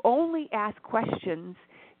things. You only ask questions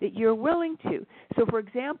that you're willing to. So, for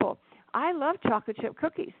example, I love chocolate chip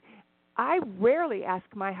cookies. I rarely ask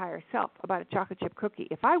my higher self about a chocolate chip cookie.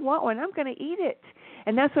 If I want one, I'm going to eat it.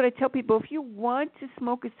 And that's what I tell people. If you want to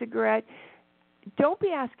smoke a cigarette, don't be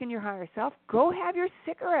asking your higher self. Go have your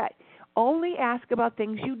cigarette. Only ask about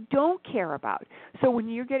things you don't care about. So when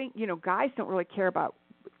you're getting, guys don't really care about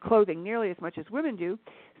clothing nearly as much as women do.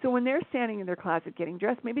 So when they're standing in their closet getting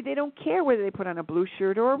dressed, maybe they don't care whether they put on a blue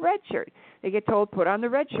shirt or a red shirt. They get told, put on the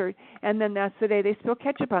red shirt, and then that's the day they spill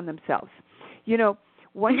ketchup on themselves.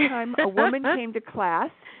 One time a woman came to class,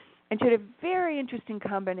 and she had a very interesting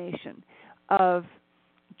combination of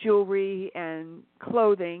jewelry and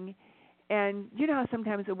clothing. And you know how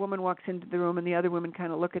sometimes a woman walks into the room and the other women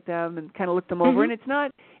kind of look at them and kind of look them over, and it's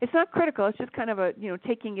not critical. It's just kind of a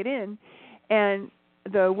taking it in. And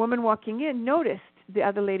the woman walking in noticed the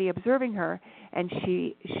other lady observing her, and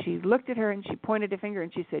she looked at her and she pointed a finger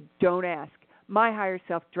and she said, "Don't ask. My higher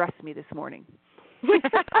self dressed me this morning."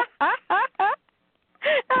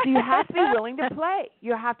 So you have to be willing to play.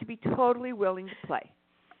 You have to be totally willing to play.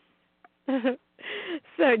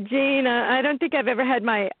 So, Jean, I don't think I've ever had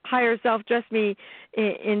my higher self dress me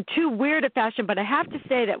in too weird a fashion, but I have to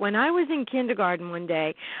say that when I was in kindergarten one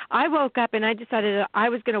day, I woke up and I decided that I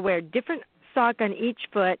was going to wear a different sock on each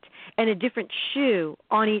foot and a different shoe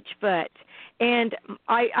on each foot. And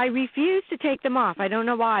I refused to take them off. I don't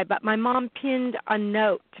know why, but my mom pinned a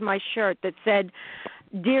note to my shirt that said,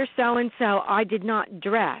 "Dear so-and-so, I did not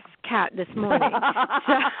dress Kat this morning." So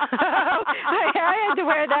I had to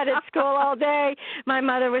wear that at school all day. My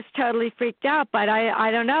mother was totally freaked out, but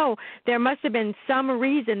I don't know. There must have been some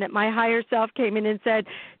reason that my higher self came in and said,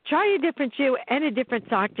 try a different shoe and a different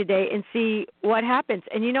sock today and see what happens.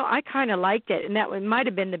 And, I kind of liked it, and that might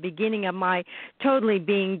have been the beginning of my totally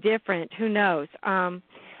being different. Who knows? I'm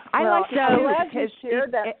glad you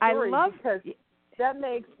shared that story because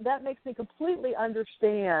that makes me completely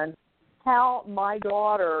understand how my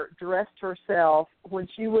daughter dressed herself when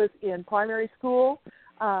she was in primary school,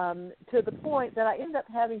 to the point that I ended up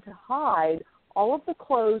having to hide all of the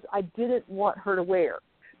clothes I didn't want her to wear.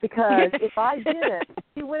 Because if I didn't,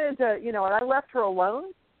 she went into, and I left her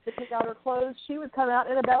alone to pick out her clothes, she would come out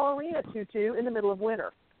in a ballerina tutu in the middle of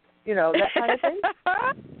winter. That kind of thing.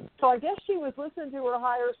 So I guess she was listening to her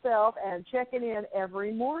higher self and checking in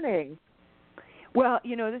every morning. Well,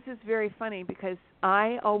 this is very funny because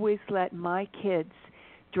I always let my kids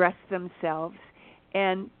dress themselves,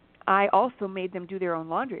 and I also made them do their own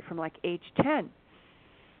laundry from like age 10.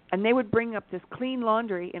 And they would bring up this clean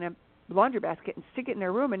laundry in a laundry basket and stick it in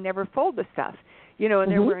their room and never fold the stuff,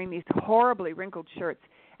 and they're wearing these horribly wrinkled shirts.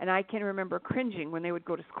 And I can remember cringing when they would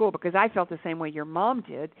go to school because I felt the same way your mom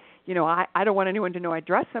did. I don't want anyone to know I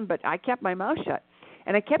dress them, but I kept my mouth shut.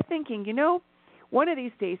 And I kept thinking, one of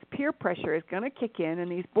these days peer pressure is going to kick in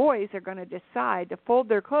and these boys are going to decide to fold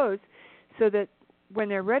their clothes so that when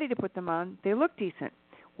they're ready to put them on, they look decent.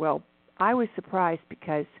 Well, I was surprised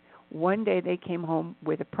because one day they came home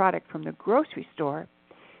with a product from the grocery store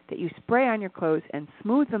that you spray on your clothes and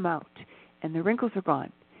smooth them out, and the wrinkles are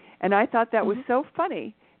gone. And I thought that was so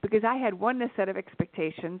funny because I had one set of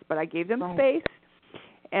expectations, but I gave them space,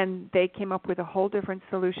 and they came up with a whole different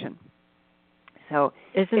solution. So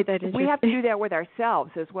we have to do that with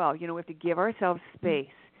ourselves as well. We have to give ourselves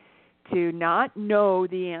space to not know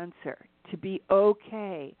the answer, to be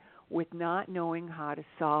okay with not knowing how to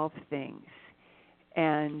solve things.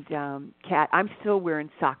 And, Kat, I'm still wearing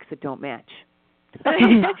socks that don't match.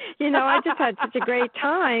 I just had such a great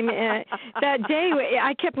time that day.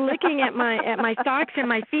 I kept looking at my socks and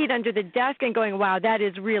my feet under the desk and going, "Wow, that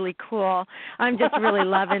is really cool. I'm just really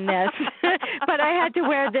loving this." But I had to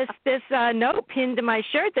wear this note pinned to my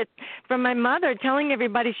shirt from my mother telling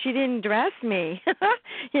everybody she didn't dress me.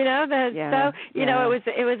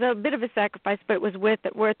 It was a bit of a sacrifice, but it was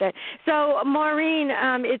worth it. So, Maureen,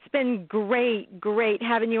 it's been great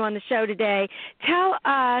having you on the show today. Tell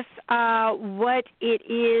us what it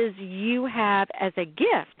is you have as a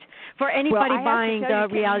gift for anybody buying the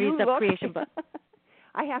Realities of Creation book.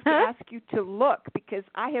 I have to ask you to look because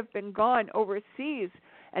I have been gone overseas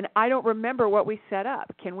and I don't remember what we set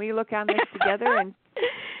up. Can we look on this together? And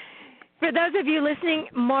for those of you listening,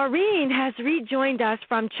 Maureen has rejoined us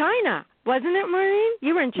from China. Wasn't it, Maureen?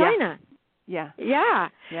 You were in China. Yeah. Yeah.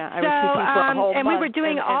 Yeah. I was teaching for a whole and month, we were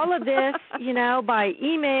doing all of this, by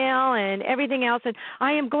email and everything else. And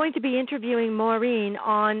I am going to be interviewing Maureen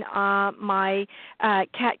on my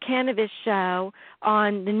Cat Cannabis show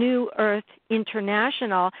on the New Earth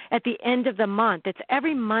International at the end of the month. It's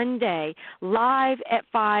every Monday, live at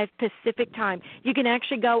 5 Pacific time. You can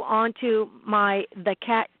actually go on to the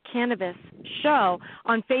Cat Cannabis show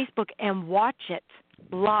on Facebook and watch it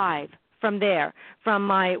live from there, from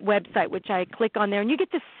my website, which I click on there. And you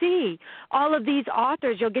get to see all of these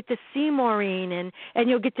authors. You'll get to see Maureen, and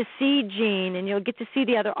you'll get to see Jean, and you'll get to see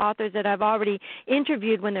the other authors that I've already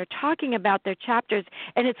interviewed when they're talking about their chapters.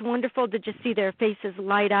 And it's wonderful to just see their faces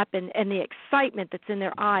light up and the excitement that's in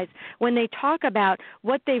their eyes when they talk about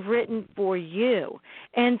what they've written for you.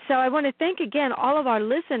 And so I want to thank again all of our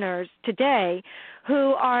listeners today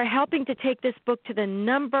who are helping to take this book to the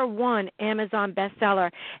 #1 Amazon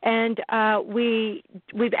bestseller. And we've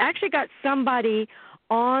actually got somebody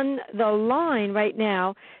on the line right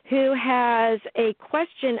now who has a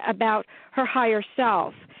question about her higher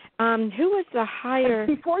self. Who was the higher?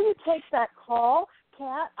 Before you take that call,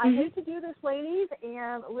 Kat, I hate to do this, ladies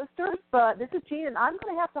and listeners, but this is Jean, and I'm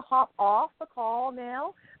going to have to hop off the call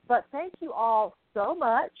now. But thank you all so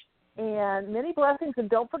much. And many blessings, and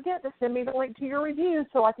don't forget to send me the link to your review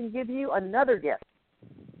so I can give you another gift.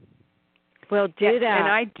 We'll do that. And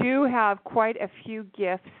I do have quite a few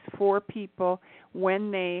gifts for people when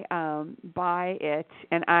they buy it,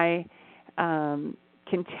 and I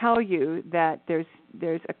can tell you that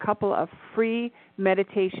there's a couple of free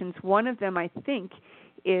meditations. One of them, I think,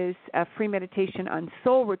 is a free meditation on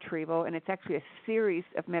soul retrieval, and it's actually a series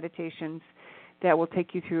of meditations that will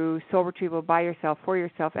take you through soul retrieval by yourself, for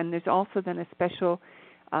yourself. And there's also then a special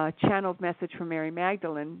channeled message from Mary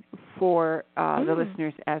Magdalene for the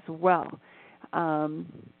listeners as well. Great.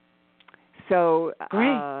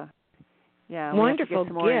 Yeah, wonderful we have to get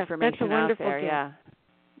some more gift. information That's a wonderful out there.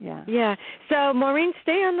 gift. Yeah. So, Maureen,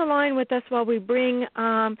 stay on the line with us while we bring,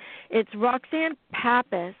 it's Roxanne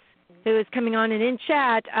Pappas, who is coming on, and in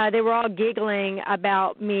chat, they were all giggling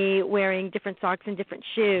about me wearing different socks and different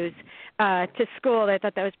shoes to school. They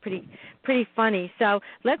thought that was pretty funny. So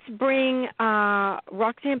let's bring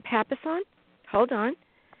Roxanne Pappas on. Hold on.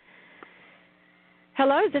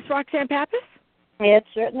 Hello, is this Roxanne Pappas? It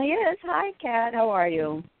certainly is. Hi, Kat. How are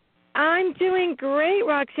you? I'm doing great,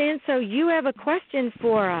 Roxanne. So you have a question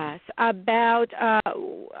for us about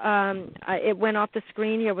it went off the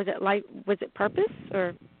screen here. Was it purpose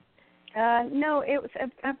or? No, it was.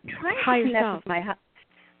 I'm trying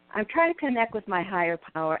to connect with my higher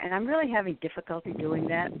power, and I'm really having difficulty doing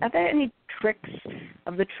that. Are there any tricks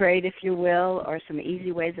of the trade, if you will, or some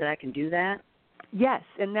easy ways that I can do that? Yes,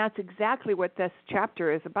 and that's exactly what this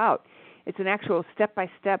chapter is about. It's an actual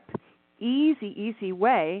step-by-step, easy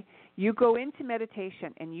way. You go into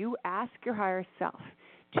meditation and you ask your higher self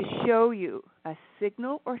to show you a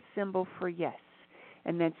signal or symbol for yes.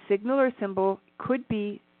 And that signal or symbol could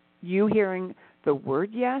be you hearing the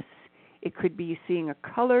word yes. It could be you seeing a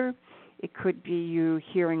color. It could be you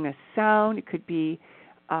hearing a sound. It could be,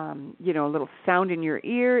 a little sound in your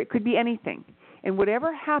ear. It could be anything. And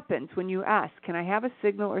whatever happens when you ask, can I have a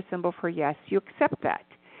signal or symbol for yes, you accept that.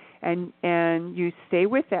 And you stay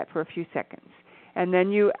with that for a few seconds. And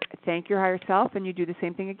then you thank your higher self, and you do the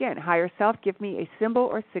same thing again. Higher self, give me a symbol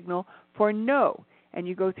or signal for no. And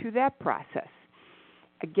you go through that process.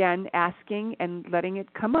 Again, asking and letting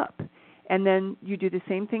it come up. And then you do the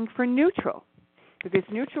same thing for neutral, because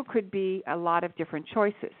neutral could be a lot of different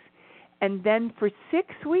choices. And then for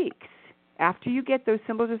 6 weeks, after you get those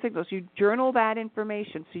symbols or signals, you journal that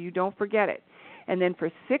information so you don't forget it. And then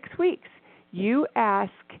for 6 weeks, you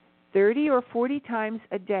ask 30 or 40 times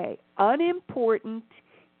a day unimportant,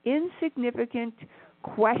 insignificant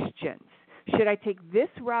questions. Should I take this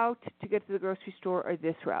route to get to the grocery store or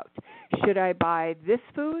this route? Should I buy this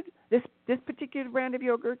food, this particular brand of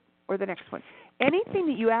yogurt, or the next one? Anything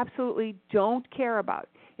that you absolutely don't care about.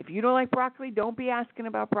 If you don't like broccoli, don't be asking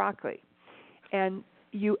about broccoli. And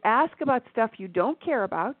you ask about stuff you don't care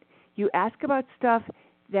about. You ask about stuff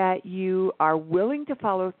that you are willing to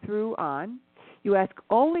follow through on. You ask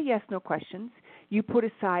only yes/no questions. You put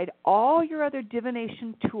aside all your other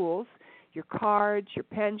divination tools, your cards, your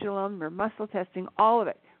pendulum, your muscle testing, all of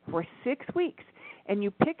it, for 6 weeks. And you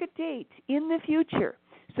pick a date in the future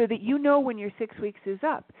so that you know when your 6 weeks is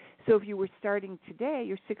up. So if you were starting today,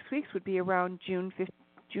 your 6 weeks would be around June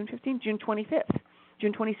 25th,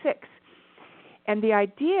 June 26th. And the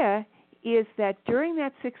idea is that during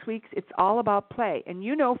that 6 weeks, it's all about play. And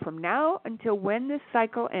you know, from now until when this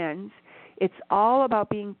cycle ends, it's all about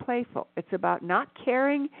being playful. It's about not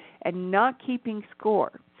caring and not keeping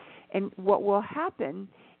score. And what will happen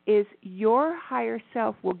is your higher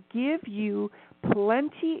self will give you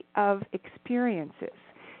plenty of experiences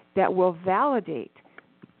that will validate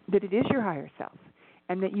that it is your higher self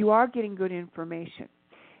and that you are getting good information.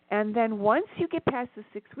 And then once you get past the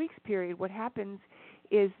 6 weeks period, what happens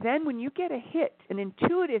is then when you get a hit, an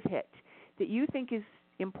intuitive hit that you think is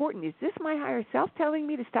important, is this my higher self telling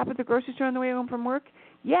me to stop at the grocery store on the way home from work?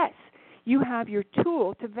 Yes. You have your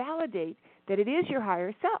tool to validate that it is your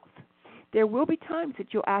higher self. There will be times that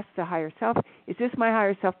you'll ask the higher self, is this my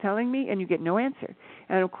higher self telling me? And you get no answer.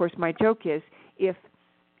 And, of course, my joke is if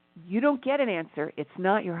you don't get an answer, it's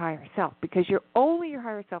not your higher self, because only your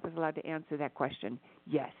higher self is allowed to answer that question,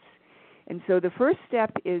 yes. And so the first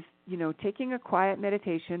step is, taking a quiet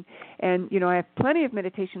meditation. And, I have plenty of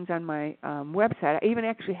meditations on my website. I even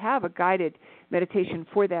actually have a guided meditation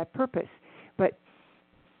for that purpose. But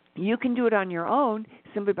you can do it on your own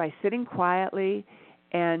simply by sitting quietly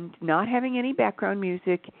and not having any background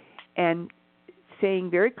music and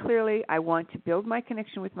saying very clearly, I want to build my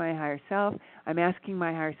connection with my higher self. I'm asking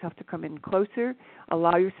my higher self to come in closer.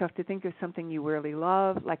 Allow yourself to think of something you really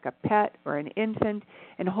love, like a pet or an infant,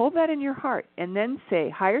 and hold that in your heart. And then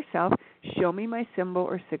say, higher self, show me my symbol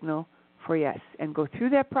or signal for yes, and go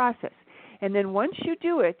through that process. And then once you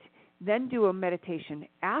do it, then do a meditation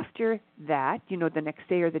after that, the next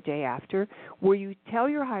day or the day after, where you tell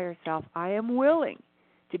your higher self, I am willing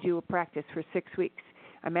to do a practice for 6 weeks.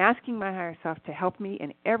 I'm asking my higher self to help me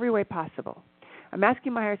in every way possible. I'm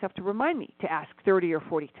asking my higher self to remind me to ask 30 or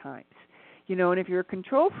 40 times. And if you're a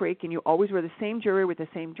control freak and you always wear the same jewelry with the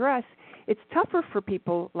same dress, it's tougher for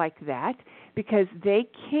people like that because they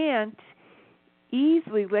can't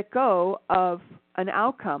easily let go of an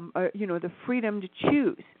outcome, or, the freedom to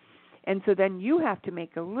choose. And so then you have to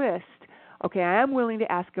make a list. Okay, I am willing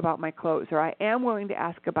to ask about my clothes, or I am willing to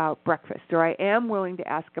ask about breakfast, or I am willing to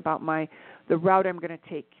ask about the route I'm going to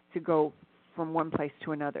take to go from one place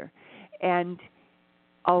to another. And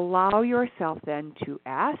allow yourself then to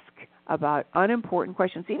ask about unimportant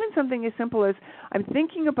questions, even something as simple as, I'm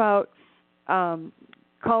thinking about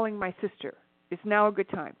calling my sister. Is now a good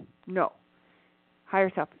time? No.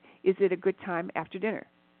 Higher self, is it a good time after dinner?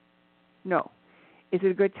 No. Is it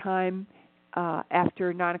a good time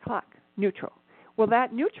after 9 o'clock? Neutral. Well,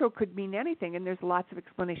 that neutral could mean anything, and there's lots of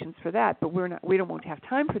explanations for that, but we won't have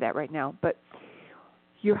time for that right now. But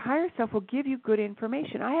your higher self will give you good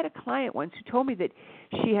information. I had a client once who told me that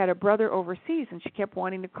she had a brother overseas, and she kept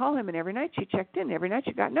wanting to call him, and every night she checked in. Every night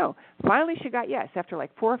she got no. Finally, she got yes after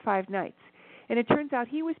like 4 or 5 nights. And it turns out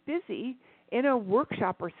he was busy in a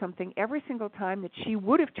workshop or something every single time that she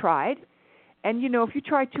would have tried. And, if you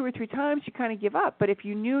try 2 or 3 times, you kind of give up. But if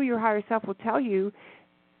you knew your higher self will tell you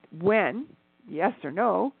when, yes or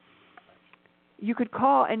no, you could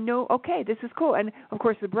call and know, okay, this is cool. And, of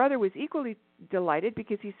course, the brother was equally delighted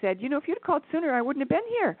because he said, if you'd called sooner, I wouldn't have been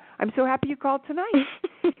here. I'm so happy you called tonight.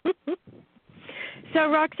 So,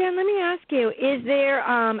 Roxanne, let me ask you, is there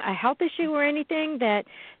a health issue or anything that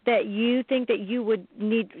you think that you would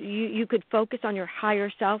need, you could focus on your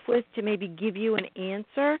higher self with to maybe give you an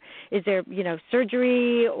answer? Is there,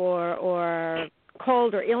 surgery or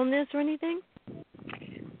cold or illness or anything?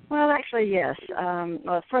 Well, actually, yes.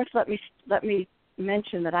 Well, first, let me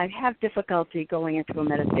mention that I have difficulty going into a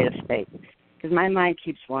meditative state because my mind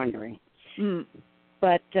keeps wandering. Mm.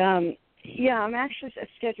 But I'm actually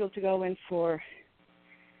scheduled to go in for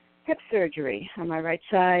hip surgery on my right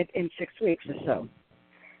side in 6 weeks or so.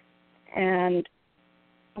 And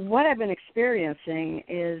what I've been experiencing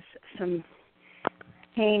is some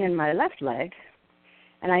pain in my left leg,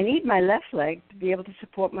 and I need my left leg to be able to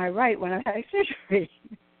support my right when I'm having surgery.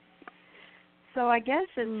 So I guess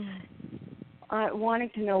it's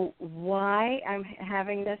wanting to know why I'm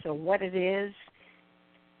having this or what it is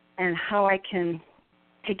and how I can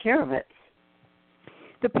take care of it.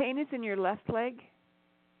 The pain is in your left leg?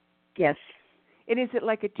 Yes. And is it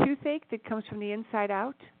like a toothache that comes from the inside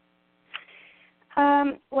out?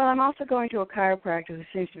 Well, I'm also going to a chiropractor who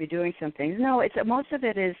seems to be doing some things. No, most of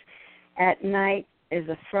it is at night is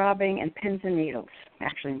a throbbing and pins and needles,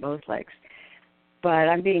 actually in both legs. But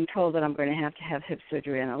I'm being told that I'm going to have hip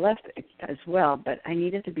surgery on the left as well, but I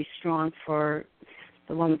need it to be strong for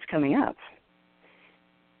the one that's coming up.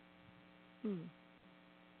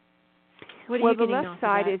 Well, the left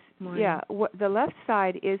side is the left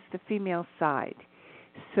side is the female side.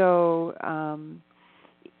 So,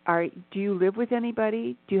 do you live with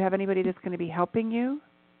anybody? Do you have anybody that's going to be helping you?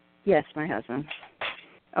 Yes, my husband.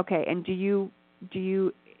 Okay, and do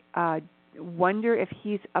you wonder if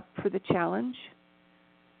he's up for the challenge?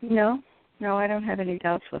 No, I don't have any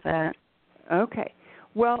doubts with that. Okay,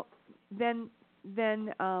 well then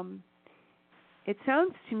it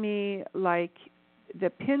sounds to me like the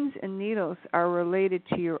pins and needles are related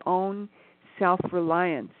to your own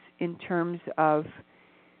self-reliance in terms of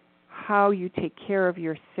how you take care of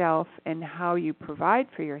yourself and how you provide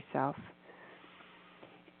for yourself.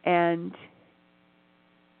 And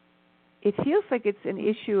it feels like it's an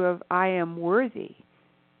issue of I am worthy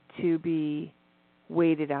to be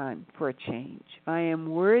waited on for a change. I am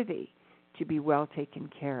worthy to be well taken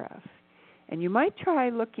care of. And you might try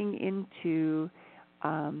looking into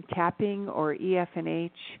tapping or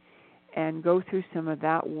EF&H and go through some of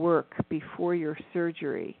that work before your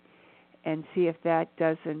surgery and see if that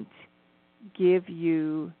doesn't give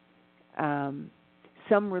you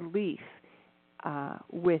some relief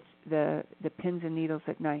with the pins and needles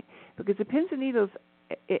at night. Because the pins and needles,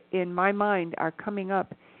 in my mind, are coming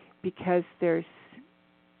up because there's,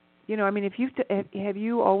 have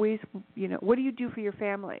you always, what do you do for your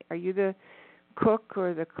family? Are you the cook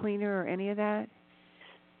or the cleaner or any of that?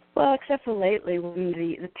 Well, except for lately when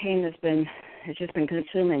the pain has just been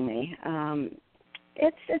consuming me.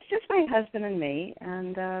 It's just my husband and me,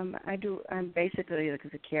 and I'm basically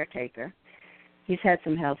the caretaker. He's had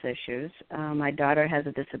some health issues. My daughter has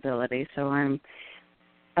a disability, so I'm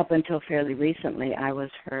up until fairly recently I was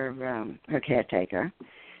her caretaker.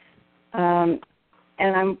 And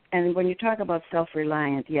when you talk about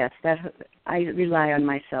self-reliant, yes, that I rely on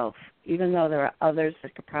myself. Even though there are others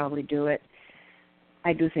that could probably do it,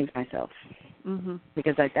 I do things myself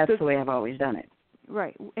because that's the way I've always done it.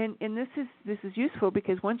 Right, and this is useful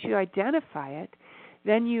because once you identify it,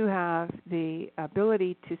 then you have the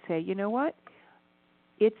ability to say, you know what,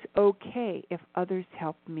 it's okay if others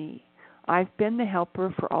help me. I've been the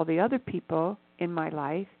helper for all the other people in my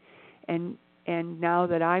life, and now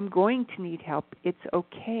that I'm going to need help, it's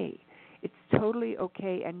okay. It's totally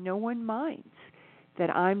okay, and no one minds that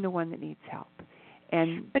I'm the one that needs help.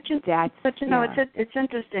 It's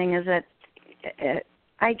interesting is that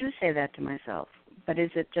I do say that to myself, but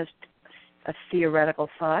is it just a theoretical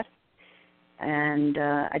thought, and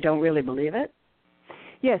I don't really believe it?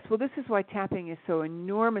 Yes, well, this is why tapping is so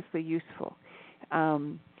enormously useful,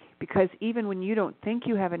 because even when you don't think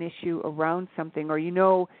you have an issue around something, or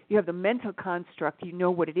you have the mental construct, you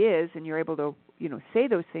know what it is, and you're able to say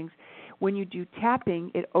those things. When you do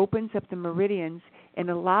tapping, it opens up the meridians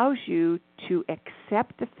and allows you to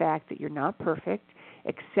accept the fact that you're not perfect,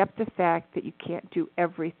 accept the fact that you can't do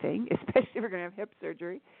everything, especially if you're going to have hip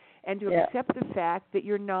surgery, and to accept the fact that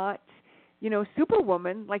you're not,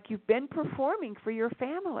 superwoman like you've been performing for your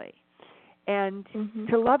family, and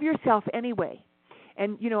to love yourself anyway.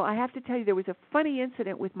 And, I have to tell you, there was a funny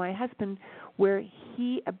incident with my husband where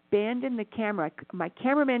he abandoned the camera. My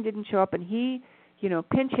cameraman didn't show up, and he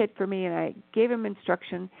pinch hit for me, and I gave him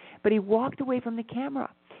instruction, but he walked away from the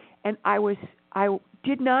camera. And I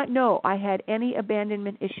did not know I had any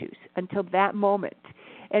abandonment issues until that moment.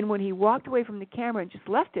 And when he walked away from the camera and just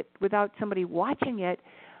left it without somebody watching it,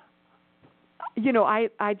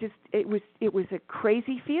 it was a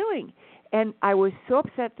crazy feeling. And I was so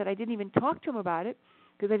upset that I didn't even talk to him about it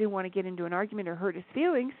because I didn't want to get into an argument or hurt his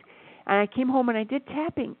feelings. And I came home and I did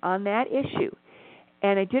tapping on that issue.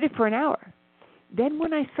 And I did it for an hour. Then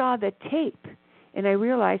when I saw the tape and I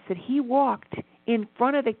realized that he walked in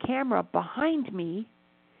front of the camera behind me,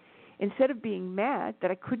 instead of being mad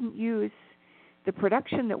that I couldn't use the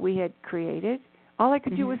production that we had created, all I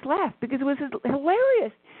could do was laugh because it was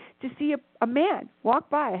hilarious to see a man walk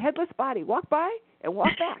by, a headless body, walk by and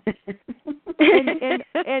walk back.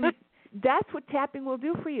 and that's what tapping will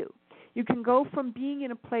do for you. You can go from being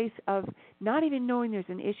in a place of not even knowing there's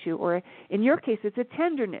an issue, or in your case, it's a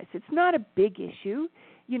tenderness. It's not a big issue.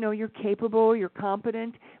 You're capable, you're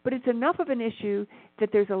competent, but it's enough of an issue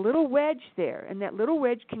that there's a little wedge there, and that little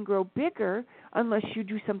wedge can grow bigger unless you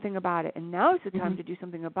do something about it. And now is the time to do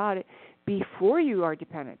something about it before you are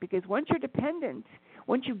dependent, because once you're dependent,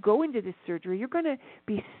 once you go into this surgery, you're going to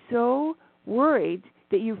be so worried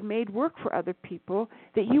that you've made work for other people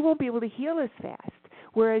that you won't be able to heal as fast.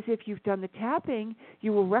 Whereas if you've done the tapping,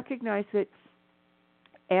 you will recognize that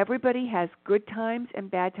everybody has good times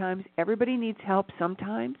and bad times. Everybody needs help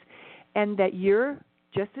sometimes, and that you're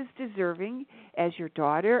just as deserving as your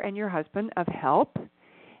daughter and your husband of help,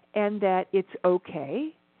 and that it's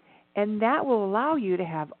okay. And that will allow you to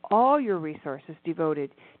have all your resources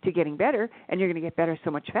devoted to getting better, and you're going to get better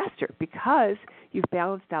so much faster because you've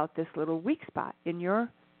balanced out this little weak spot in your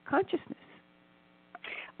consciousness.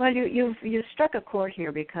 Well, you struck a chord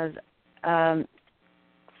here because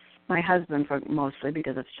my husband for mostly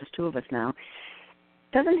because it's just two of us now,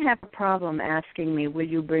 doesn't have a problem asking me, will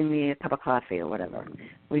you bring me a cup of coffee or whatever?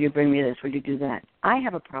 Will you bring me this? Will you do that? I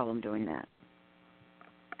have a problem doing that.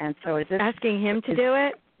 And so is this... Asking him to do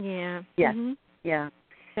it? Yeah. Yes. Mm-hmm. Yeah.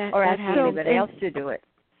 that Or asking anybody else to do it.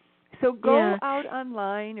 So go out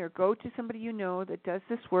online or go to somebody you know that does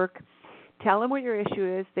this work. Tell them what your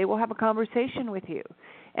issue is. They will have a conversation with you,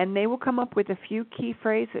 and they will come up with a few key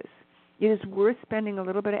phrases. It is worth spending a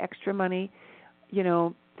little bit of extra money,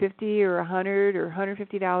 $50 or $100 or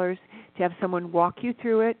 $150 to have someone walk you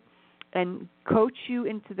through it and coach you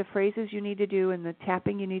into the phrases you need to do and the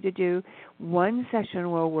tapping you need to do. One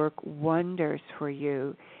session will work wonders for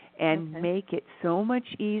you and make it so much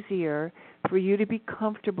easier for you to be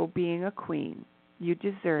comfortable being a queen. You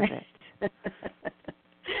deserve it.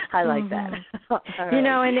 I like that. Right.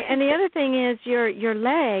 And the other thing is your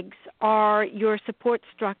legs are your support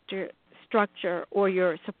structure or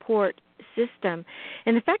your support system.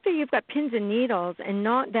 And the fact that you've got pins and needles and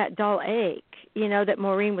not that dull ache, that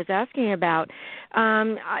Maureen was asking about,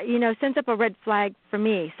 sends up a red flag for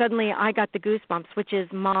me. Suddenly I got the goosebumps, which is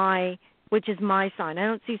my sign.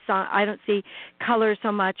 I don't see color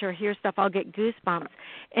so much or hear stuff. I'll get goosebumps.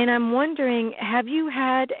 And I'm wondering, have you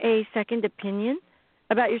had a second opinion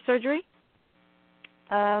about your surgery?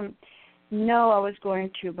 No, I was going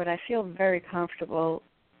to, but I feel very comfortable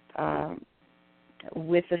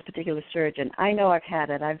with this particular surgeon. I know I've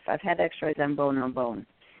had it. I've had X-rays on bone,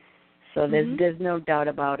 so there's no doubt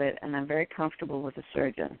about it, and I'm very comfortable with the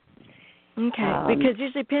surgeon. Okay, because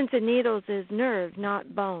usually pins and needles is nerve,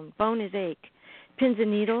 not bone. Bone is ache. Pins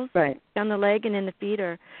and needles down the leg and in the feet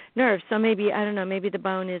are nerves. So maybe, I don't know, maybe the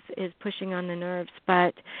bone is pushing on the nerves.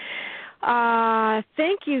 But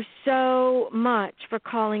thank you so much for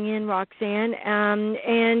calling in, Roxanne.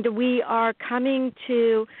 And we are coming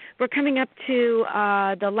up to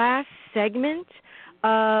the last segment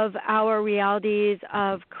of our Realities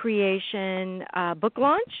of Creation book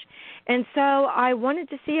launch. And so I wanted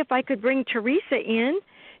to see if I could bring Teresa in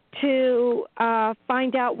to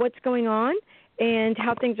find out what's going on and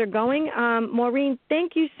how things are going. Maureen,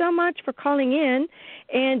 thank you so much for calling in.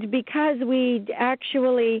 And because we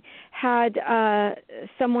actually had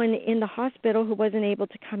someone in the hospital who wasn't able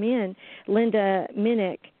to come in, Linda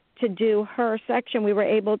Minnick, to do her section, we were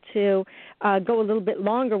able to go a little bit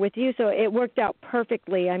longer with you, so it worked out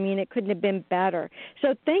perfectly. I mean, it couldn't have been better.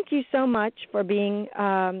 So thank you so much for being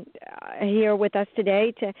here with us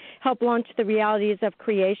today to help launch the Realities of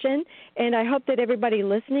Creation, and I hope that everybody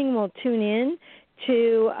listening will tune in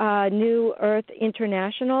to New Earth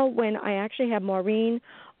International when I actually have Maureen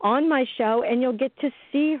on my show, and you'll get to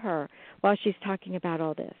see her while she's talking about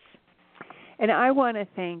all this. And I want to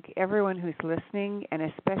thank everyone who's listening, and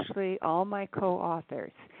especially all my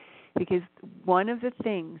co-authors, because one of the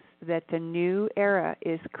things that the new era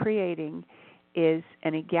is creating is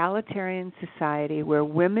an egalitarian society where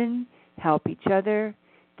women help each other,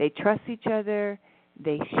 they trust each other,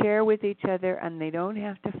 they share with each other, and they don't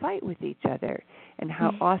have to fight with each other. And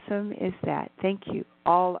how awesome is that? Thank you,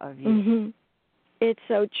 all of you. It's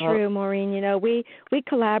so true, Maureen. We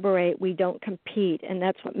collaborate, we don't compete, and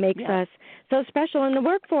that's what makes us so special in the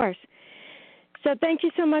workforce. So thank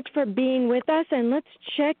you so much for being with us, and let's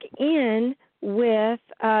check in with,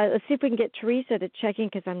 let's see if we can get Teresa to check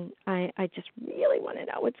in, because I just really want to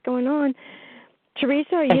know what's going on.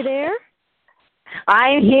 Teresa, are you there?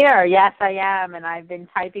 I'm here. Yes, I am, and I've been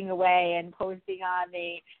typing away and posting on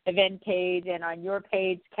the event page and on your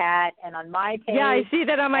page, Kat, and on my page. Yeah, I see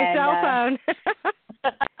that on my cell phone.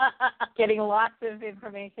 Getting lots of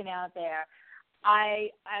information out there. I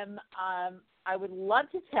would love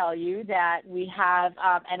to tell you that we have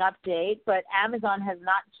an update, but Amazon has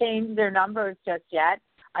not changed their numbers just yet.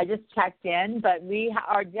 I just checked in, but we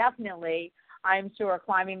are definitely, I'm sure,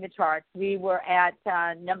 climbing the charts. We were at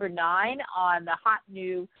number 9 on the hot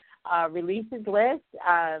new releases list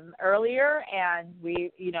earlier, and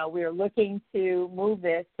we're looking to move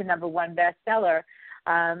this to number 1 bestseller.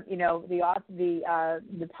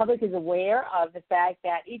 The public is aware of the fact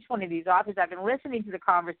that each one of these authors, I've been listening to the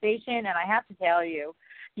conversation, and I have to tell you,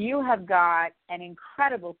 you have got an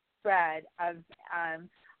incredible spread of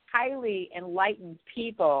highly enlightened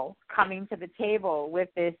people coming to the table with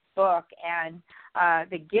this book, and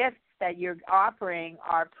the gifts that you're offering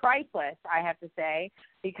are priceless, I have to say,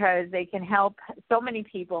 because they can help so many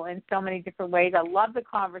people in so many different ways. I love the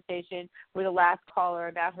conversation with the last caller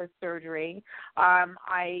about her surgery. And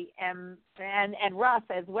Russ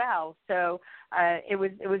as well. So it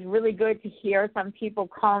was really good to hear some people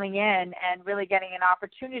calling in and really getting an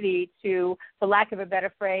opportunity to, for lack of a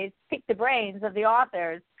better phrase, pick the brains of the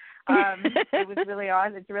authors. It was really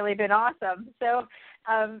awesome. It's really been awesome. So,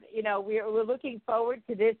 we're looking forward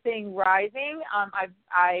to this thing rising.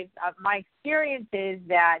 My experience is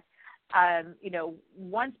that,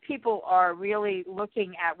 once people are really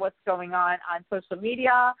looking at what's going on social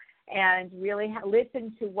media and really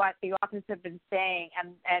listen to what the authors have been saying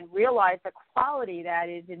and realize the quality that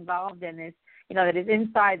is involved in this, that is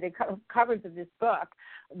inside the covers of this book,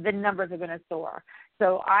 the numbers are going to soar.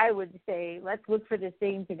 So I would say let's look for this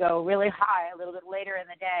thing to go really high a little bit later in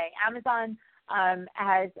the day. Amazon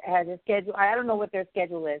has a schedule. I don't know what their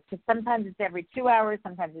schedule is, because sometimes it's every 2 hours,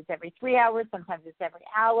 sometimes it's every 3 hours, sometimes it's every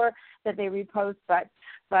hour that they repost. But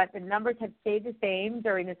the numbers have stayed the same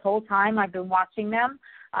during this whole time I've been watching them.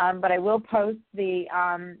 But I will post the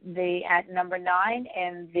at number 9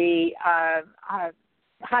 and the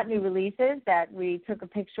hot new releases that we took a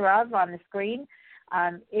picture of on the screen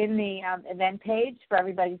in the event page for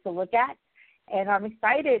everybody to look at. And I'm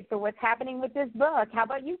excited for what's happening with this book. How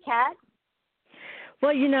about you, Kat?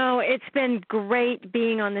 Well, it's been great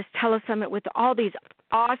being on this telesummit with all these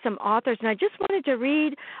awesome authors, and I just wanted to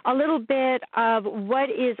read a little bit of what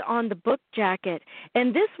is on the book jacket.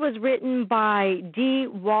 And this was written by Dee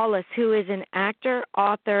Wallace, who is an actor,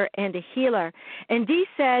 author, and a healer. And Dee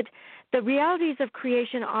said, "The Realities of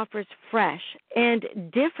Creation offers fresh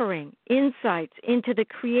and differing insights into the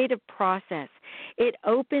creative process. It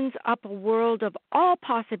opens up a world of all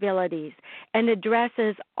possibilities and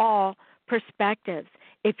addresses all perspectives.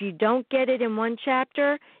 If you don't get it in one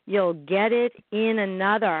chapter, you'll get it in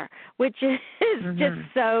another," which is just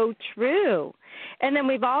so true. And then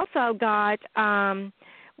we've also got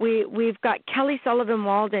we've got Kelly Sullivan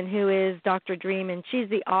Walden, who is Dr. Dream, and she's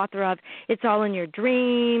the author of It's All in Your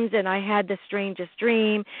Dreams and I Had the Strangest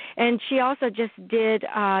Dream. And she also just did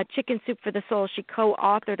Chicken Soup for the Soul. She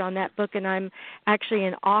co-authored on that book, and I'm actually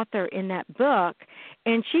an author in that book.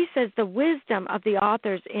 And she says the wisdom of the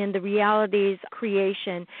authors in the realities of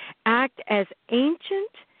creation act as ancient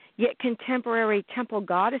yet contemporary temple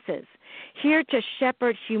goddesses, here to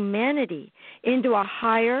shepherd humanity into a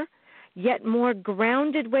higher yet more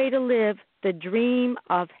grounded way to live the dream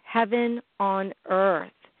of heaven on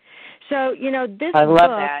earth. So, this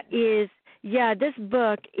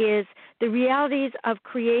book is the realities of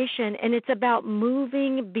creation, and it's about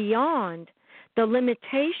moving beyond the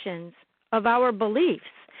limitations of our beliefs,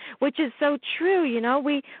 which is so true.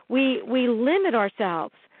 We limit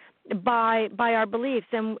ourselves by our beliefs,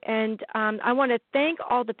 and I want to thank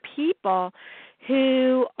all the people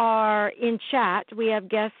who are in chat. We have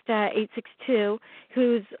guest 862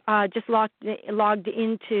 who's just logged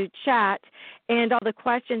into chat, and all the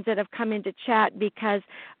questions that have come into chat, because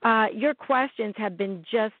your questions have been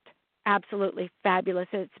just absolutely fabulous.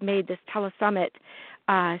 It's made this telesummit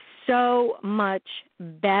so much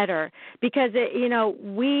better, because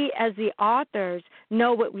we as the authors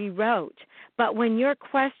know what we wrote, but when your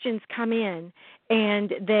questions come in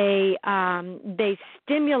and they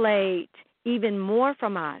stimulate even more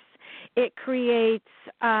from us, it creates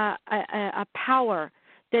a power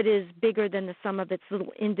that is bigger than the sum of its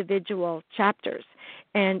little individual chapters.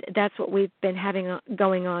 And that's what we've been having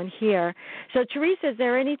going on here. So, Teresa, is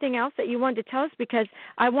there anything else that you wanted to tell us? Because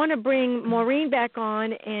I want to bring Maureen back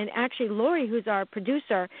on, and actually Lori, who's our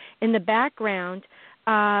producer in the background,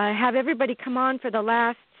 have everybody come on for the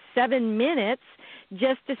last 7 minutes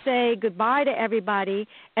just to say goodbye to everybody,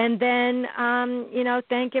 and then,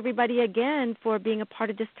 thank everybody again for being a part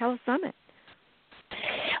of this telesummit.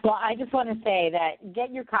 Well, I just want to say that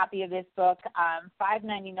get your copy of this book.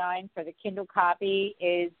 $5.99 for the Kindle copy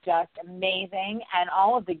is just amazing, and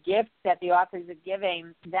all of the gifts that the authors are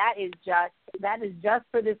giving, that is just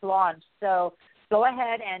for this launch. So go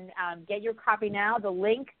ahead and get your copy now. The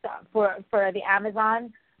links for the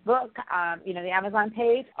Amazon book, the Amazon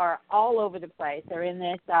page, are all over the place. They're in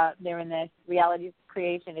this Realities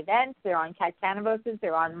Creation event. They're on Kat Canavos's.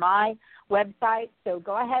 They're on my website. So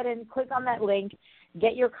go ahead and click on that link.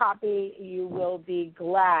 Get your copy. You will be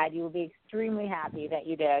glad. You will be extremely happy that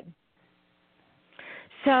you did.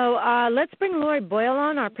 So let's bring Lori Boyle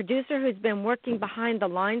on, our producer, who's been working behind the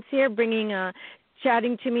lines here,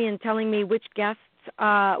 chatting to me and telling me which guests,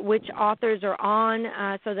 which authors are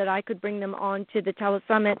on, so that I could bring them on to the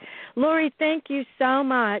telesummit. Lori, thank you so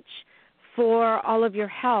much for all of your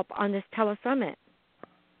help on this telesummit.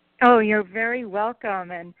 Oh, you're very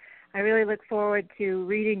welcome, and I really look forward to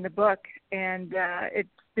reading the book, and it's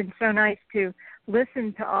been so nice to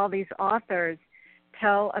listen to all these authors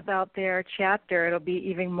tell about their chapter. It'll be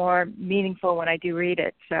even more meaningful when I do read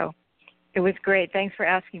it, so it was great. Thanks for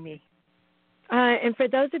asking me. And for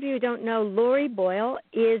those of you who don't know, Lori Boyle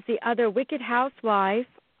is the other Wicked Housewife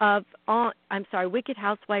Wicked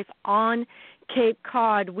Housewife on Cape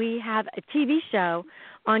Cod. We have a TV show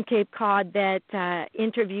on Cape Cod that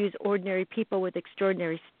interviews ordinary people with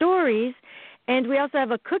extraordinary stories. And we also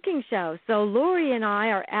have a cooking show. So Lori and I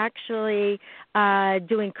are actually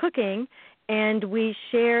doing cooking, and we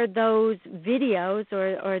share those videos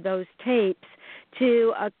or those tapes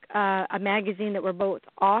to a magazine that we're both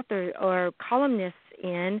authors or columnists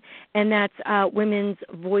in, and that's Women's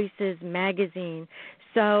Voices magazine.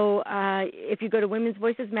 So if you go to Women's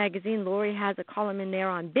Voices magazine, Lori has a column in there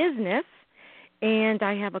on business, and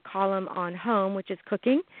I have a column on home, which is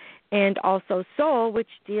cooking, and also soul, which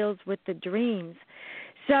deals with the dreams.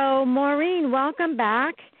 So Maureen, welcome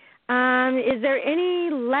back. Is there any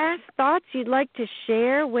last thoughts you'd like to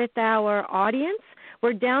share with our audience?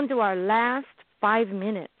 We're down to our last 5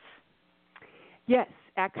 minutes. Yes,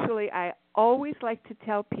 actually, I always like to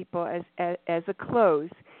tell people as a close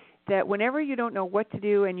that whenever you don't know what to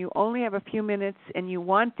do and you only have a few minutes and you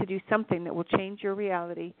want to do something that will change your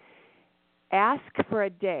reality, ask for a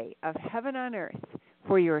day of heaven on earth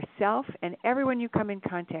for yourself and everyone you come in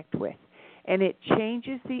contact with. And it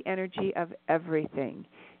changes the energy of everything.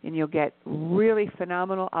 And you'll get really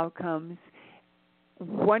phenomenal outcomes,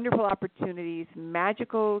 wonderful opportunities,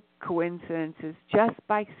 magical coincidences just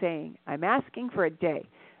by saying, I'm asking for a day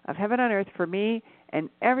of heaven on earth for me and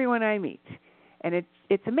everyone I meet. And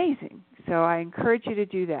it's amazing. So I encourage you to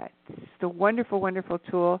do that. It's a wonderful, wonderful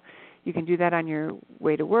tool. You can do that on your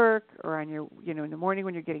way to work or on your, in the morning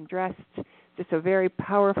when you're getting dressed. Just a very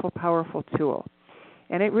powerful, powerful tool.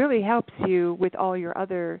 And it really helps you with all your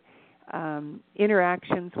other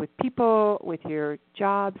interactions with people, with your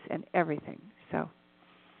jobs, and everything. So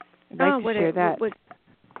I'd like to share that.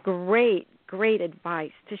 Great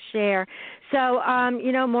advice to share. So,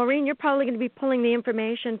 Maureen, you're probably going to be pulling the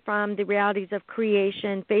information from the Realities of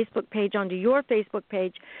Creation Facebook page onto your Facebook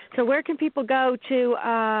page. So where can people go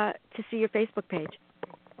to see your Facebook page?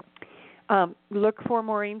 Look for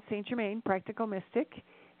Maureen St. Germain, Practical Mystic,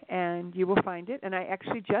 and you will find it. And I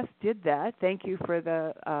actually just did that. Thank you for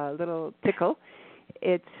the little tickle.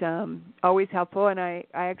 It's always helpful. And I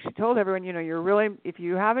actually told everyone, you're really, if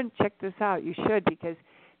you haven't checked this out, you should, because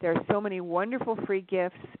there are so many wonderful free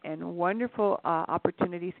gifts and wonderful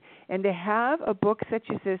opportunities. And to have a book such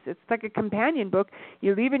as this, it's like a companion book.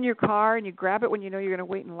 You leave in your car and you grab it when you know you're going to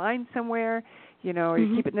wait in line somewhere, or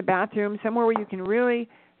you keep it in the bathroom, somewhere where you can really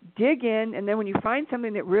dig in. And then when you find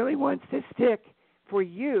something that really wants to stick for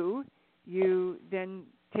you, you then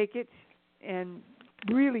take it and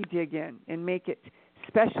really dig in and make it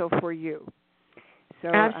special for you. So,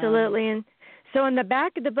 absolutely. And so in the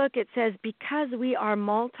back of the book it says, because we are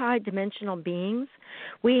multidimensional beings,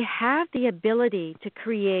 we have the ability to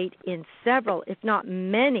create in several, if not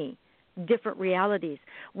many, different realities.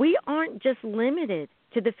 We aren't just limited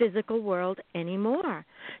to the physical world anymore.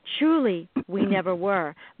 Truly, we never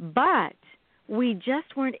were. But we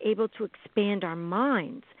just weren't able to expand our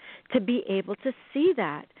minds to be able to see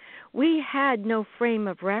that. We had no frame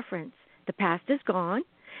of reference. The past is gone,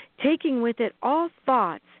 taking with it all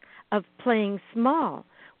thoughts of playing small.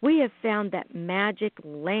 We have found that magic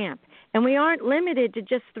lamp, and we aren't limited to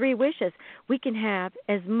just 3 wishes. We can have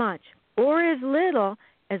as much or as little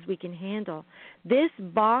as we can handle. This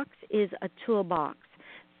box is a toolbox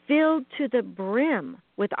filled to the brim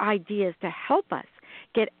with ideas to help us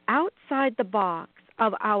get outside the box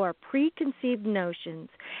of our preconceived notions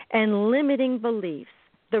and limiting beliefs.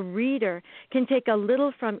 The reader can take a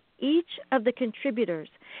little from each of the contributors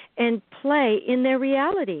and play in their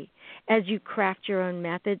reality as you craft your own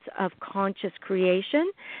methods of conscious creation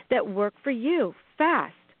that work for you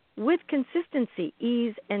fast, with consistency,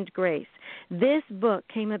 ease, and grace. This book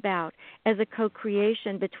came about as a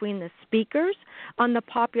co-creation between the speakers on the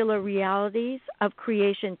Popular Realities of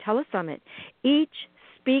Creation Telesummit. Each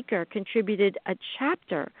speaker contributed a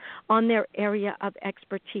chapter on their area of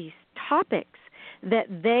expertise, topics that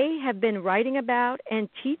they have been writing about and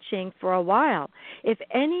teaching for a while. If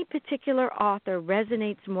any particular author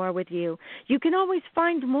resonates more with you, you can always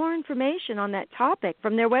find more information on that topic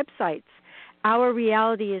from their websites. Our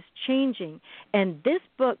reality is changing, and this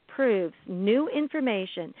book provides new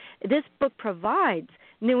information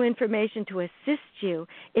new information to assist you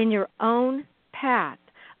in your own path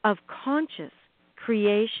of conscious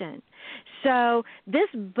creation. So this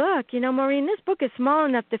book, Maureen, this book is small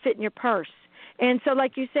enough to fit in your purse. And so,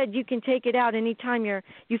 like you said, you can take it out anytime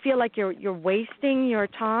you feel like you're wasting your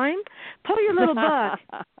time. Pull your little book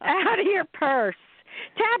out of your purse.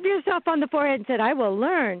 Tap yourself on the forehead and say, I will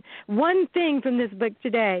learn one thing from this book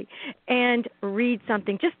today, and read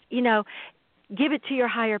something. Just, give it to your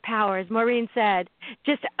higher power. As Maureen said,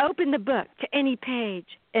 just open the book to any page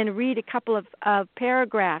and read a couple of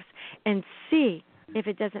paragraphs and see if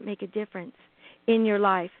it doesn't make a difference in your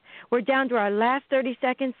life. We're down to our last 30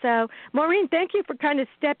 seconds. So, Maureen, thank you for kind of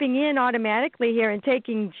stepping in automatically here and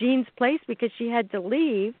taking Jean's place because she had to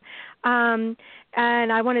leave. And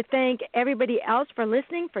I want to thank everybody else for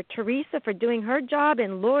listening, for Teresa for doing her job,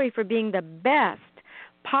 and Lori for being the best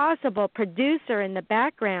possible producer in the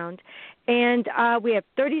background. And we have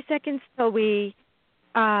 30 seconds till we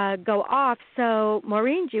go off. So,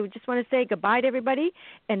 Maureen, do you just want to say goodbye to everybody?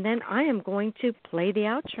 And then I am going to play the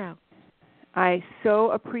outro. I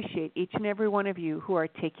so appreciate each and every one of you who are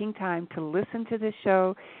taking time to listen to this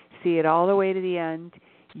show, see it all the way to the end.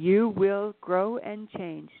 You will grow and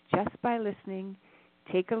change just by listening.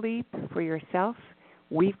 Take a leap for yourself.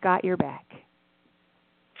 We've got your back.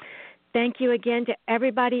 Thank you again to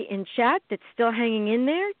everybody in chat that's still hanging in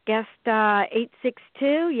there. Guest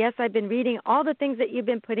 862, yes, I've been reading all the things that you've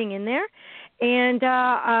been putting in there. And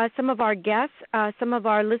some of our guests, some of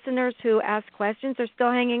our listeners who ask questions are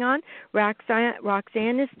still hanging on.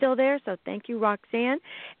 Roxanne is still there, so thank you, Roxanne.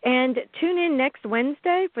 And tune in next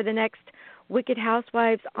Wednesday for the next Wicked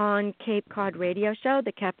Housewives on Cape Cod radio show,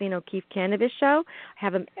 the Kathleen O'Keefe Cannabis Show. I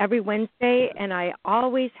have them every Wednesday, and I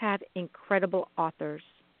always have incredible authors.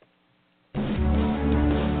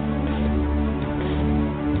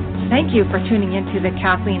 Thank you for tuning into the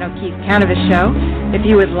Kathleen O'Keefe Cannabis Show. If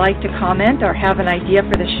you would like to comment or have an idea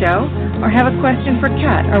for the show or have a question for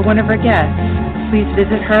Kat or one of her guests, please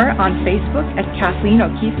visit her on Facebook at Kathleen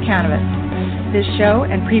O'Keefe Cannabis. This show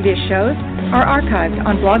and previous shows are archived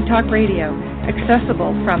on Blog Talk Radio,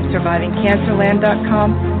 accessible from survivingcancerland.com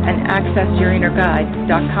and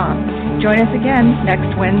accessyourinnerguide.com. Join us again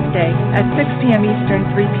next Wednesday at 6 p.m. Eastern,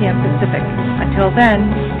 3 p.m. Pacific. Until then,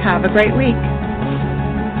 have a great week.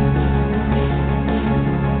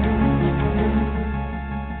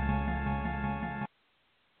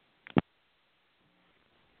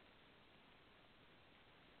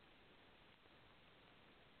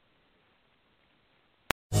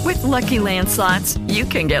 With Lucky Land Slots, you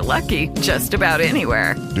can get lucky just about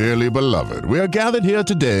anywhere. Dearly beloved, we are gathered here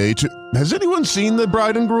today to... Has anyone seen the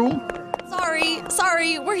bride and groom?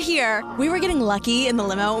 Sorry, we're here. We were getting lucky in the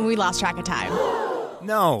limo and we lost track of time.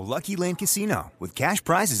 No, Lucky Land Casino, with cash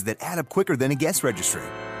prizes that add up quicker than a guest registry.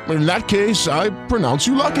 In that case, I pronounce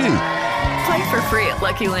you lucky. Play for free at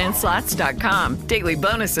LuckyLandSlots.com. Daily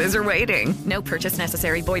bonuses are waiting. No purchase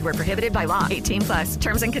necessary. Void where prohibited by law. 18+.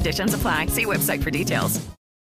 Terms and conditions apply. See website for details.